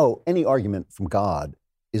said, oh, any argument from God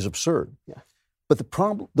is absurd. Yeah. But the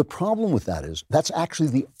problem with that is that's actually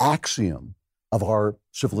the axiom of our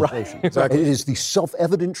civilization. Right. Exactly. It is the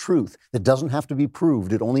self-evident truth that doesn't have to be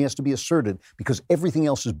proved. It only has to be asserted because everything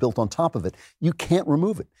else is built on top of it. You can't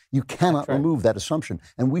remove it. You cannot remove that assumption.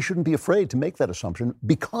 And we shouldn't be afraid to make that assumption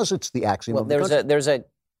because it's the axiom of the country. There's a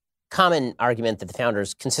common argument that the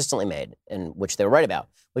founders consistently made, and which they were right about,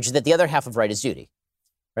 which is that the other half of right is duty.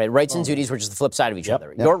 Right, rights and duties were just the flip side of each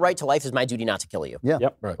other. Your right to life is my duty not to kill you.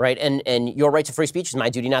 Right, and your right to free speech is my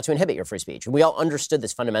duty not to inhibit your free speech. And we all understood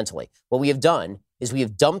this fundamentally. What we have done is we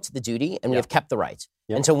have dumped the duty and we have kept the rights.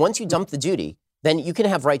 And so once you dump the duty, then you can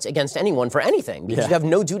have rights against anyone for anything because you have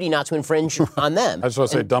no duty not to infringe on them. I just want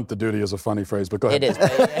to say dump the duty is a funny phrase, but go ahead. It is. But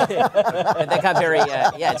that got very,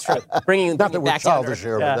 it's true. Bringing Not that we're back down childish to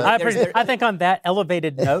here, but I think on that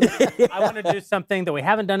elevated note, I want to do something that we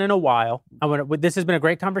haven't done in a while. This has been a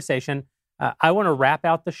great conversation. I want to wrap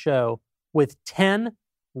out the show with 10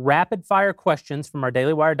 rapid-fire questions from our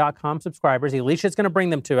DailyWire.com subscribers. Alicia's going to bring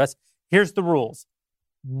them to us. Here's the rules.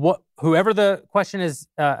 Whoever the question is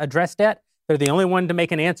addressed at, they're the only one to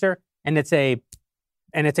make an answer, and it's a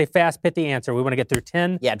fast, pithy answer. We want to get through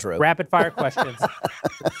 10 rapid-fire questions.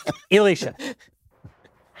 Alicia.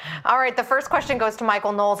 All right, the first question goes to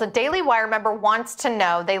Michael Knowles. A Daily Wire member wants to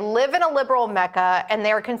know, they live in a liberal Mecca, and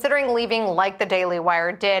they are considering leaving like the Daily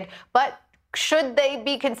Wire did, but should they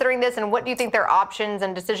be considering this, and what do you think their options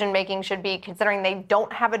and decision-making should be, considering they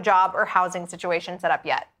don't have a job or housing situation set up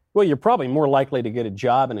yet? Well, you're probably more likely to get a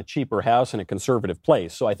job in a cheaper house in a conservative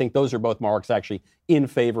place. So I think those are both marks actually in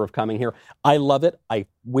favor of coming here. I love it. I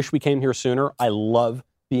wish we came here sooner. I love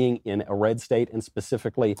being in a red state and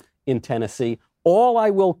specifically in Tennessee. All I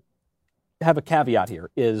will have a caveat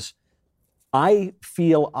here is I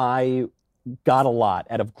feel I got a lot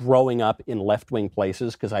out of growing up in left-wing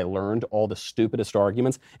places because I learned all the stupidest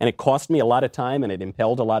arguments, and it cost me a lot of time and it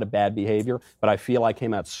impelled a lot of bad behavior, but I feel I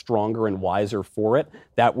came out stronger and wiser for it.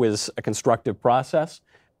 That was a constructive process.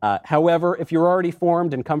 However, if you're already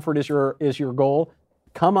formed and comfort is your goal,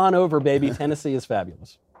 come on over, baby. Tennessee is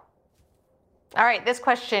fabulous. All right, this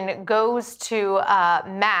question goes to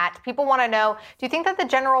Matt. People want to know, do you think that the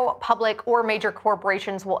general public or major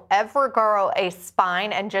corporations will ever grow a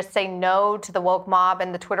spine and just say no to the woke mob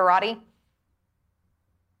and the Twitterati?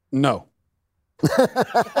 No.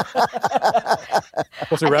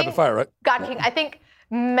 What's your rapid fire, right? God King, I think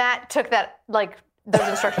Matt took that, those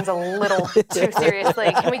instructions a little too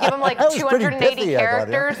seriously. Can we give him 280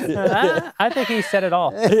 characters? I think he said it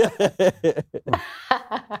all.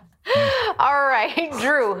 All right,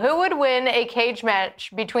 Drew, who would win a cage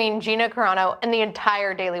match between Gina Carano and the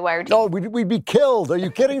entire Daily Wire team? Oh, we'd be killed. Are you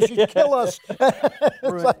kidding? She'd kill us.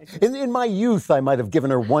 In my youth, I might have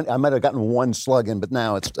given her one. I might have gotten one slug in, but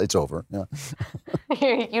now it's over. Yeah.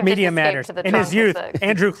 You Media matters. In his youth,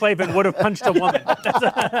 Andrew Klavan would have punched a woman.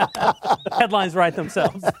 Headlines write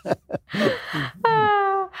themselves.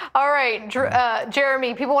 All right,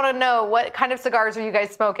 Jeremy, people want to know, what kind of cigars are you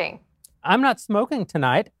guys smoking? I'm not smoking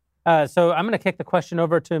tonight, so I'm going to kick the question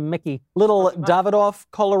over to Mickey. Little Davidoff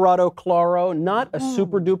Colorado Claro, not a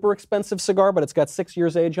super duper expensive cigar, but it's got 6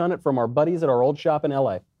 years age on it from our buddies at our old shop in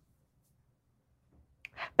LA.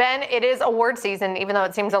 Ben, it is award season, even though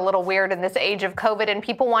it seems a little weird in this age of COVID, and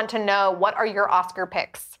people want to know, what are your Oscar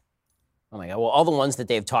picks? Oh my God, well, all the ones that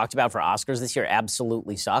they've talked about for Oscars this year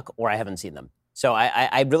absolutely suck, or I haven't seen them. So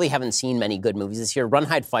I really haven't seen many good movies this year. Run,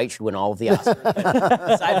 Hide, Fight should win all of the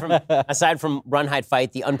Oscars. aside from Run, Hide,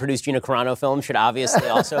 Fight, the unproduced Gina Carano film should obviously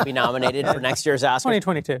also be nominated for next year's Oscar.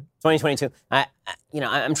 2022.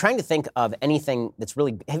 I'm trying to think of anything that's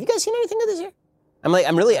really. Have you guys seen anything good this year?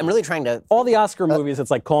 I'm really trying to. All the Oscar movies, it's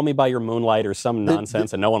like Call Me by Your Moonlight or some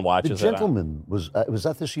nonsense, and no one watches it. The Gentleman was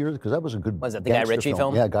that this year? Because that was a good. Was that the Guy Ritchie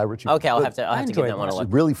film? Yeah, Guy Ritchie. Okay, I'll have to give that one a look.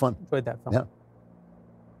 Really fun. Enjoyed that film. Yeah.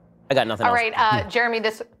 I got nothing else. All right, Jeremy,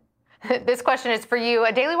 this question is for you.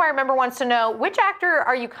 A Daily Wire member wants to know, which actor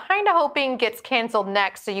are you kind of hoping gets canceled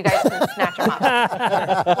next so you guys can snatch him up?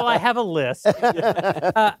 Well, I have a list.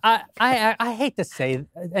 I hate to say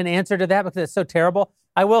an answer to that because it's so terrible.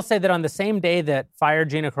 I will say that on the same day that Fire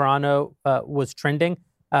Gina Carano was trending,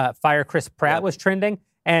 Fire Chris Pratt was trending,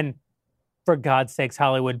 and for God's sakes,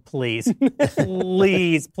 Hollywood, please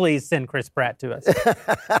send Chris Pratt to us.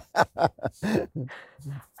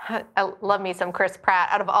 I love me some Chris Pratt.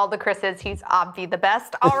 Out of all the Chris's, he's obviously the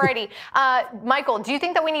best. Alrighty. Michael, do you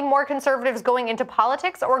think that we need more conservatives going into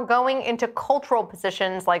politics or going into cultural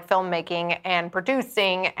positions like filmmaking and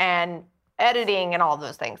producing and editing and all of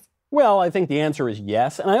those things? Well, I think the answer is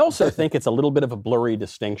yes. And I also think it's a little bit of a blurry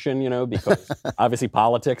distinction, because obviously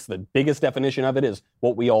politics, the biggest definition of it is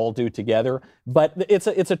what we all do together. But it's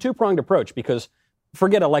a two-pronged approach because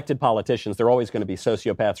forget elected politicians. There are always going to be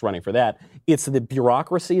sociopaths running for that. It's the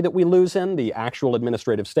bureaucracy that we lose in, the actual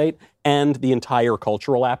administrative state, and the entire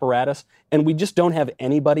cultural apparatus. And we just don't have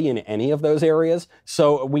anybody in any of those areas.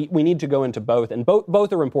 So we need to go into both. And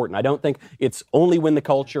both are important. I don't think it's only win the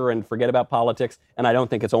culture and forget about politics. And I don't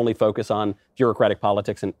think it's only focus on bureaucratic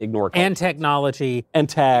politics and ignore culture. And technology. And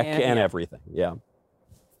tech and everything. Yeah.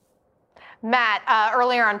 Matt,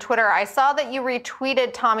 earlier on Twitter, I saw that you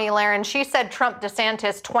retweeted Tomi Lahren. She said Trump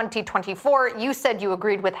DeSantis 2024. You said you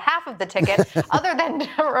agreed with half of the ticket. other than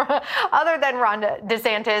Ron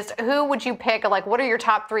DeSantis, who would you pick? Like, what are your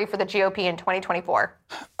top three for the GOP in 2024?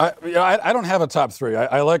 I don't have a top three.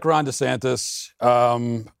 I like Ron DeSantis.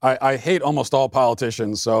 I hate almost all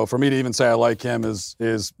politicians. So for me to even say I like him is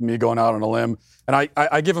me going out on a limb. And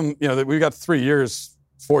I give him, we've got 4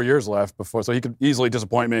 years left before, so he could easily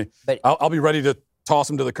disappoint me. But I'll be ready to toss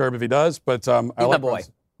him to the curb if he does. But I like my boy,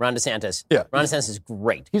 Ron DeSantis. Yeah, Ron DeSantis is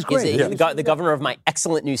great. He's great. He's the governor of my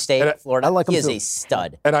excellent new state, Florida. I like him he is too. a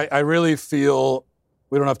stud. And I really feel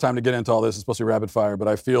we don't have time to get into all this. It's supposed to be rapid fire, but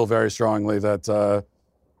I feel very strongly that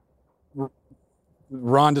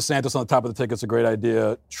Ron DeSantis on the top of the ticket is a great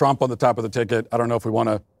idea. Trump on the top of the ticket. I don't know if we want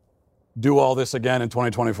to do all this again in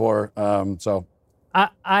 2024.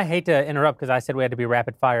 I hate to interrupt because I said we had to be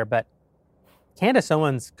rapid fire, but Candace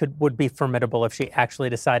Owens would be formidable if she actually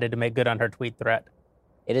decided to make good on her tweet threat.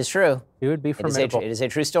 It is true. She would be formidable. It is a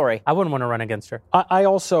true story. I wouldn't want to run against her. I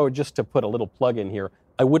also, just to put a little plug in here,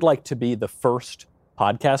 I would like to be the first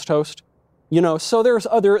podcast host. So there are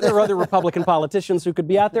other Republican politicians who could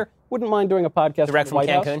be out there. Wouldn't mind doing a podcast direct from the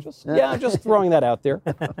from White Cancun. House. Just throwing that out there.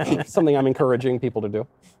 Something I'm encouraging people to do.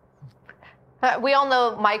 We all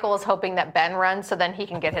know Michael is hoping that Ben runs so then he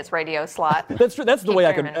can get his radio slot. That's true. That's the way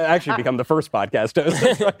I could actually become the first podcast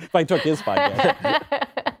host if I took his podcast.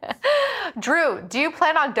 Drew, do you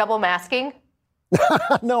plan on double masking?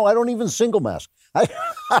 No, I don't even single mask.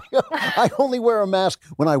 I only wear a mask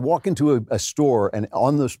when I walk into a store, and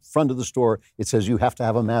on the front of the store it says you have to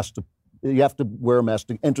have a mask you have to wear a mask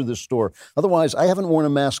to enter this store. Otherwise, I haven't worn a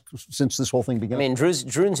mask since this whole thing began. I mean, Drew's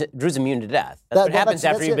immune to death. That's what happens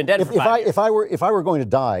after you've been dead for 5 years. If I were going to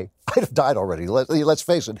die, I'd have died already. Let's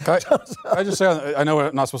face it. I just say, I know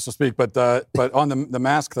we're not supposed to speak, but on the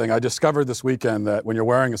mask thing, I discovered this weekend that when you're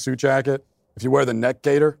wearing a suit jacket, if you wear the neck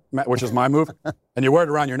gaiter, which is my move, and you wear it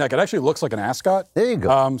around your neck, it actually looks like an ascot. There you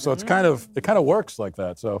go. So it kind of works like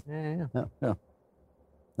that. So yeah.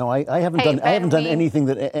 No, I haven't done anything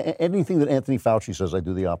that Anthony Fauci says. I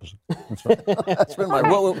do the opposite. That's been my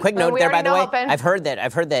well, quick note there, by the way. I've heard that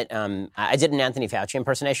I did an Anthony Fauci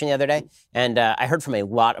impersonation the other day, and I heard from a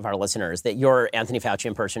lot of our listeners that your Anthony Fauci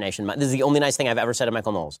impersonation. This is the only nice thing I've ever said to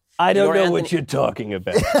Michael Knowles. I don't know what you're talking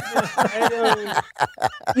about.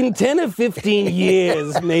 In 10 or 15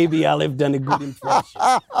 years, maybe I'll have done a good impression.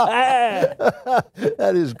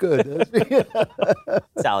 That is good.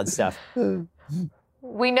 Solid stuff.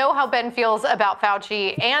 We know how Ben feels about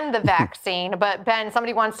Fauci and the vaccine, but Ben,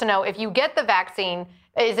 somebody wants to know, if you get the vaccine,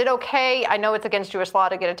 is it okay? I know it's against Jewish law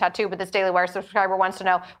to get a tattoo, but this Daily Wire subscriber wants to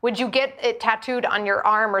know, would you get it tattooed on your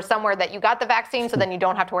arm or somewhere that you got the vaccine so then you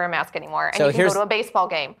don't have to wear a mask anymore and you can go to a baseball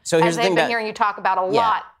game? So here's the thing, I've been hearing you talk about a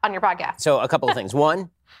lot on your podcast. So a couple of things. One,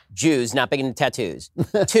 Jews not big into tattoos.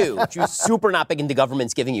 Two, Jews super not big into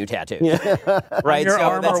governments giving you tattoos. Right? Your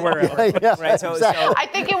arm or wherever. Right. So I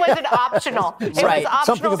think it was an optional. It was optional,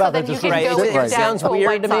 something about so then you can go with your dad sounds to a weird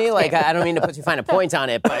White to me. Sox Like game. I don't mean to put too fine a point on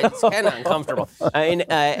it, but it's kind of uncomfortable. I mean,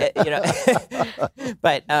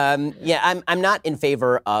 but I'm not in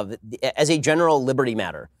favor of, as a general liberty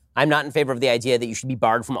matter, I'm not in favor of the idea that you should be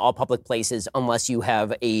barred from all public places unless you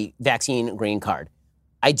have a vaccine green card.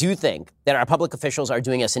 I do think that our public officials are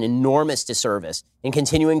doing us an enormous disservice in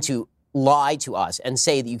continuing to lie to us and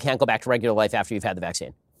say that you can't go back to regular life after you've had the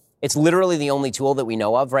vaccine. It's literally the only tool that we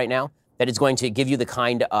know of right now that is going to give you the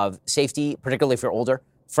kind of safety, particularly if you're older,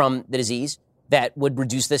 from the disease that would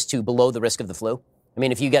reduce this to below the risk of the flu. I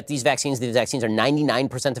mean, if you get these vaccines are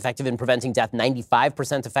 99% effective in preventing death,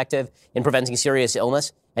 95% effective in preventing serious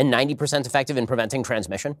illness, and 90% effective in preventing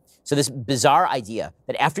transmission. So this bizarre idea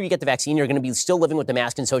that after you get the vaccine, you're going to be still living with the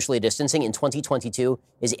mask and socially distancing in 2022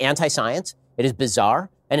 is anti-science. It is bizarre,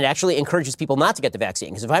 and it actually encourages people not to get the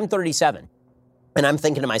vaccine. Because if I'm 37 and I'm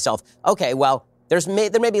thinking to myself, okay, well, there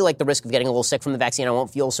may be like the risk of getting a little sick from the vaccine. I won't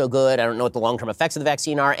feel so good. I don't know what the long-term effects of the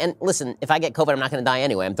vaccine are. And listen, if I get COVID, I'm not going to die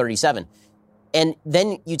anyway. I'm 37. And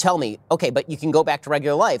then you tell me, okay, but you can go back to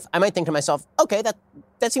regular life. I might think to myself, okay, that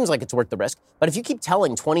seems like it's worth the risk. But if you keep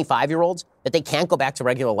telling 25-year-olds that they can't go back to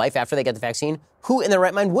regular life after they get the vaccine, who in their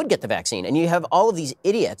right mind would get the vaccine? And you have all of these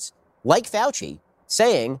idiots like Fauci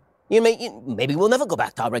saying, maybe we'll never go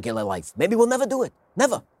back to our regular life. Maybe we'll never do it.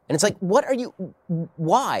 Never. And it's like,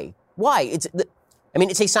 why? It's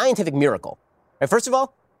a scientific miracle. Right? First of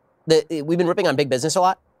all, we've been ripping on big business a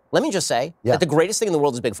lot. Let me just say that the greatest thing in the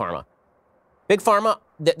world is Big Pharma. Big Pharma,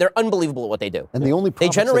 they're unbelievable at what they do. And the only they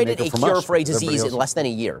generated a cure us, for a disease in less than a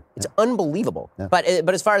year. It's unbelievable. Yeah. But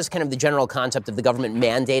as far as kind of the general concept of the government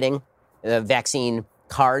mandating vaccine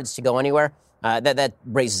cards to go anywhere, That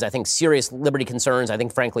raises, I think, serious liberty concerns. I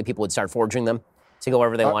think, frankly, people would start forging them to go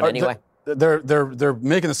wherever they want anyway. They're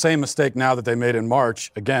making the same mistake now that they made in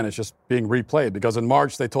March. Again, it's just being replayed because in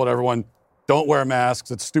March they told everyone, don't wear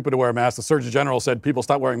masks. It's stupid to wear masks. The Surgeon General said people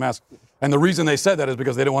stop wearing masks. And the reason they said that is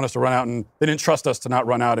because they didn't want us to run out and they didn't trust us to not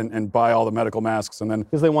run out and buy all the medical masks. And then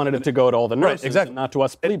because they wanted it to go to all the nurses, right, exactly. And not to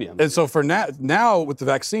us plebeians. And so for now with the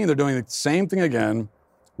vaccine, they're doing the same thing again,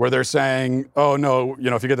 where they're saying, oh no,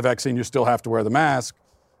 if you get the vaccine, you still have to wear the mask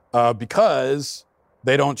because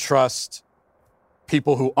they don't trust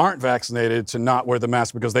people who aren't vaccinated to not wear the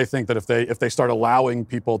mask because they think that if they start allowing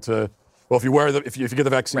people to, well, if you get the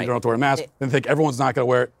vaccine, right. You don't have to wear a mask, then they think everyone's not going to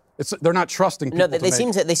wear it. They're not trusting people. No, they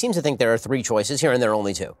seem to think there are three choices here, and there are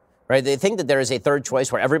only two. Right? They think that there is a third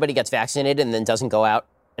choice where everybody gets vaccinated and then doesn't go out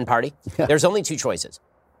and party. Yeah. There's only two choices: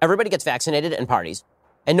 everybody gets vaccinated and parties,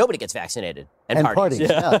 and nobody gets vaccinated and parties.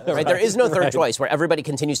 Yeah. Right? There is no third choice where everybody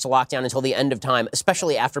continues to lock down until the end of time,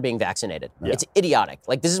 especially after being vaccinated. Yeah. It's idiotic.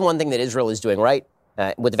 Like this is one thing that Israel is doing right.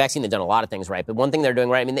 With the vaccine, they've done a lot of things right. But one thing they're doing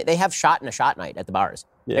right, I mean, they have shot and a shot night at the bars.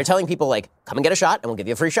 Yeah. They're telling people, like, come and get a shot, and we'll give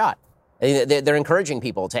you a free shot. They're encouraging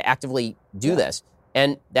people to actively do this.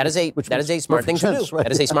 And that is a smart thing to do. Right?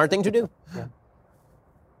 That is a smart thing to do. Yeah.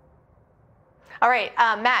 All right,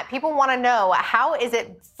 Matt, people want to know, how is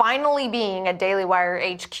it finally being a Daily Wire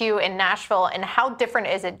HQ in Nashville, and how different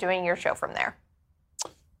is it doing your show from there?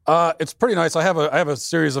 It's pretty nice. I have a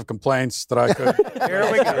series of complaints that I could.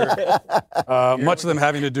 Here we go. Much of them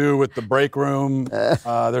having to do with the break room.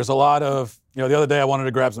 There's a lot of, the other day I wanted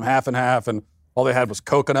to grab some half and half, and all they had was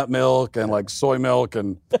coconut milk and like soy milk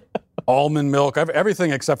and almond milk.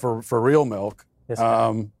 Everything except for real milk.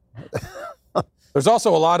 There's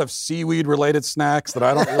also a lot of seaweed-related snacks that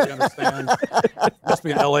I don't really understand. Must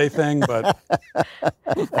be an LA thing, but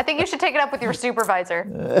I think you should take it up with your supervisor.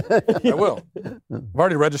 I will. I've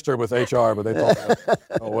already registered with HR, but they told me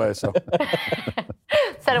no way. So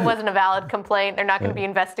said it wasn't a valid complaint. They're not going to be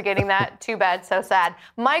investigating that. Too bad, so sad.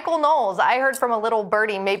 Michael Knowles, I heard from a little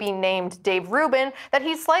birdie, maybe named Dave Rubin, that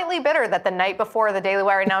he's slightly bitter that the night before the Daily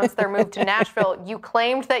Wire announced their move to Nashville, you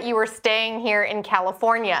claimed that you were staying here in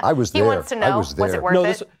California. I was there. He wants to know, was it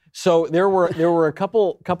worth it? So there were a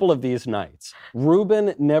couple of these nights.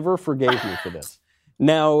 Rubin never forgave me for this.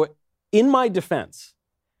 Now, in my defense,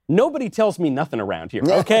 nobody tells me nothing around here.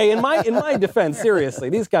 Okay, in my defense, seriously,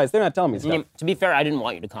 these guys, they're not telling me stuff. To be fair, I didn't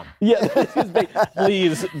want you to come. Yeah,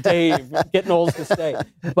 please, Dave, get Knowles to stay.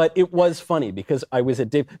 But it was funny because I was at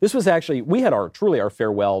Dave. This was actually, we had truly our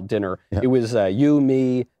farewell dinner. Yeah. It was you,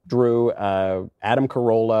 me, Drew, Adam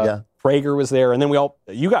Carolla. Yeah. Prager was there, and then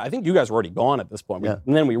I think you guys were already gone at this point. And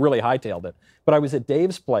then we really hightailed it. But I was at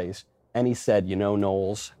Dave's place, and he said,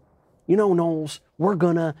 Knowles, we're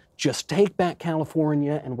gonna just take back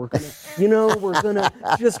California, and we're gonna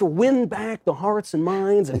just win back the hearts and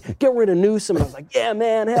minds and get rid of Newsom. And I was like, yeah,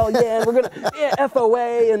 man, hell yeah, we're gonna,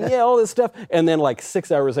 FOA and all this stuff. And then like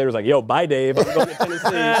 6 hours later, it was like, yo, bye, Dave. I'm going to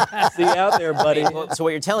Tennessee. See you out there, buddy. So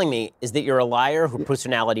what you're telling me is that you're a liar who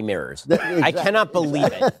personality mirrors. Exactly. I cannot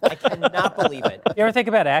believe it. I cannot believe it. You ever think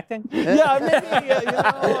about acting? Yeah, maybe.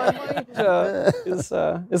 I might. Is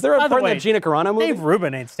there a part of the Gina Carano movie? Dave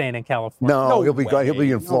Rubin ain't staying in California. No, he'll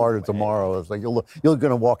be in Florida tomorrow. It's like you're going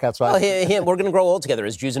to walk outside. Well, we're going to grow old together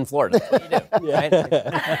as Jews in Florida. That's what you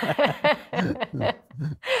do.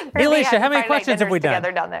 Right? Alicia, how many questions have we done?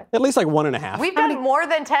 Down there? At least like 1.5. We've done more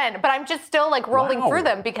than 10, but I'm just still like rolling through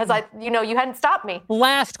them because you hadn't stopped me.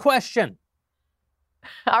 Last question.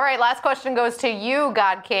 All right, last question goes to you,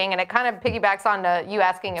 God King, and it kind of piggybacks on to you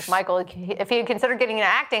asking if he had considered getting into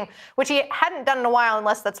acting, which he hadn't done in a while,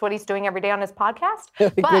 unless that's what he's doing every day on his podcast.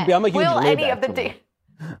 But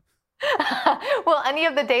will any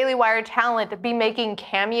of the Daily Wire talent be making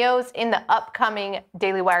cameos in the upcoming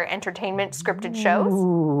Daily Wire Entertainment scripted shows?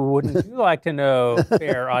 Ooh, wouldn't you like to know,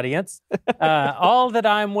 fair audience? All that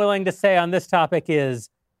I'm willing to say on this topic is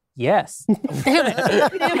yes. Damn it,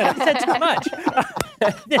 I said too much.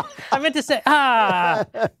 I meant to say,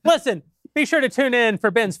 listen, be sure to tune in for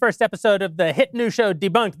Ben's first episode of the hit new show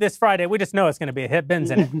Debunked this Friday. We just know it's going to be a hit. Ben's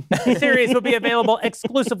in it. The series will be available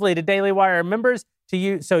exclusively to Daily Wire members,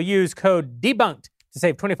 so use code DEBUNKED to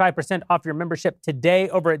save 25% off your membership today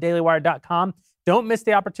over at dailywire.com. Don't miss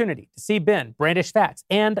the opportunity to see Ben brandish facts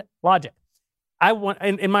and logic.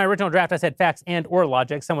 In my original draft, I said facts and or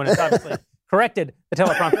logic. Someone has obviously corrected the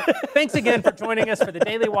teleprompter. Thanks again for joining us for the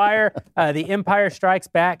Daily Wire. The Empire Strikes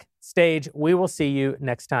Back stage. We will see you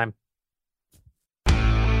next time.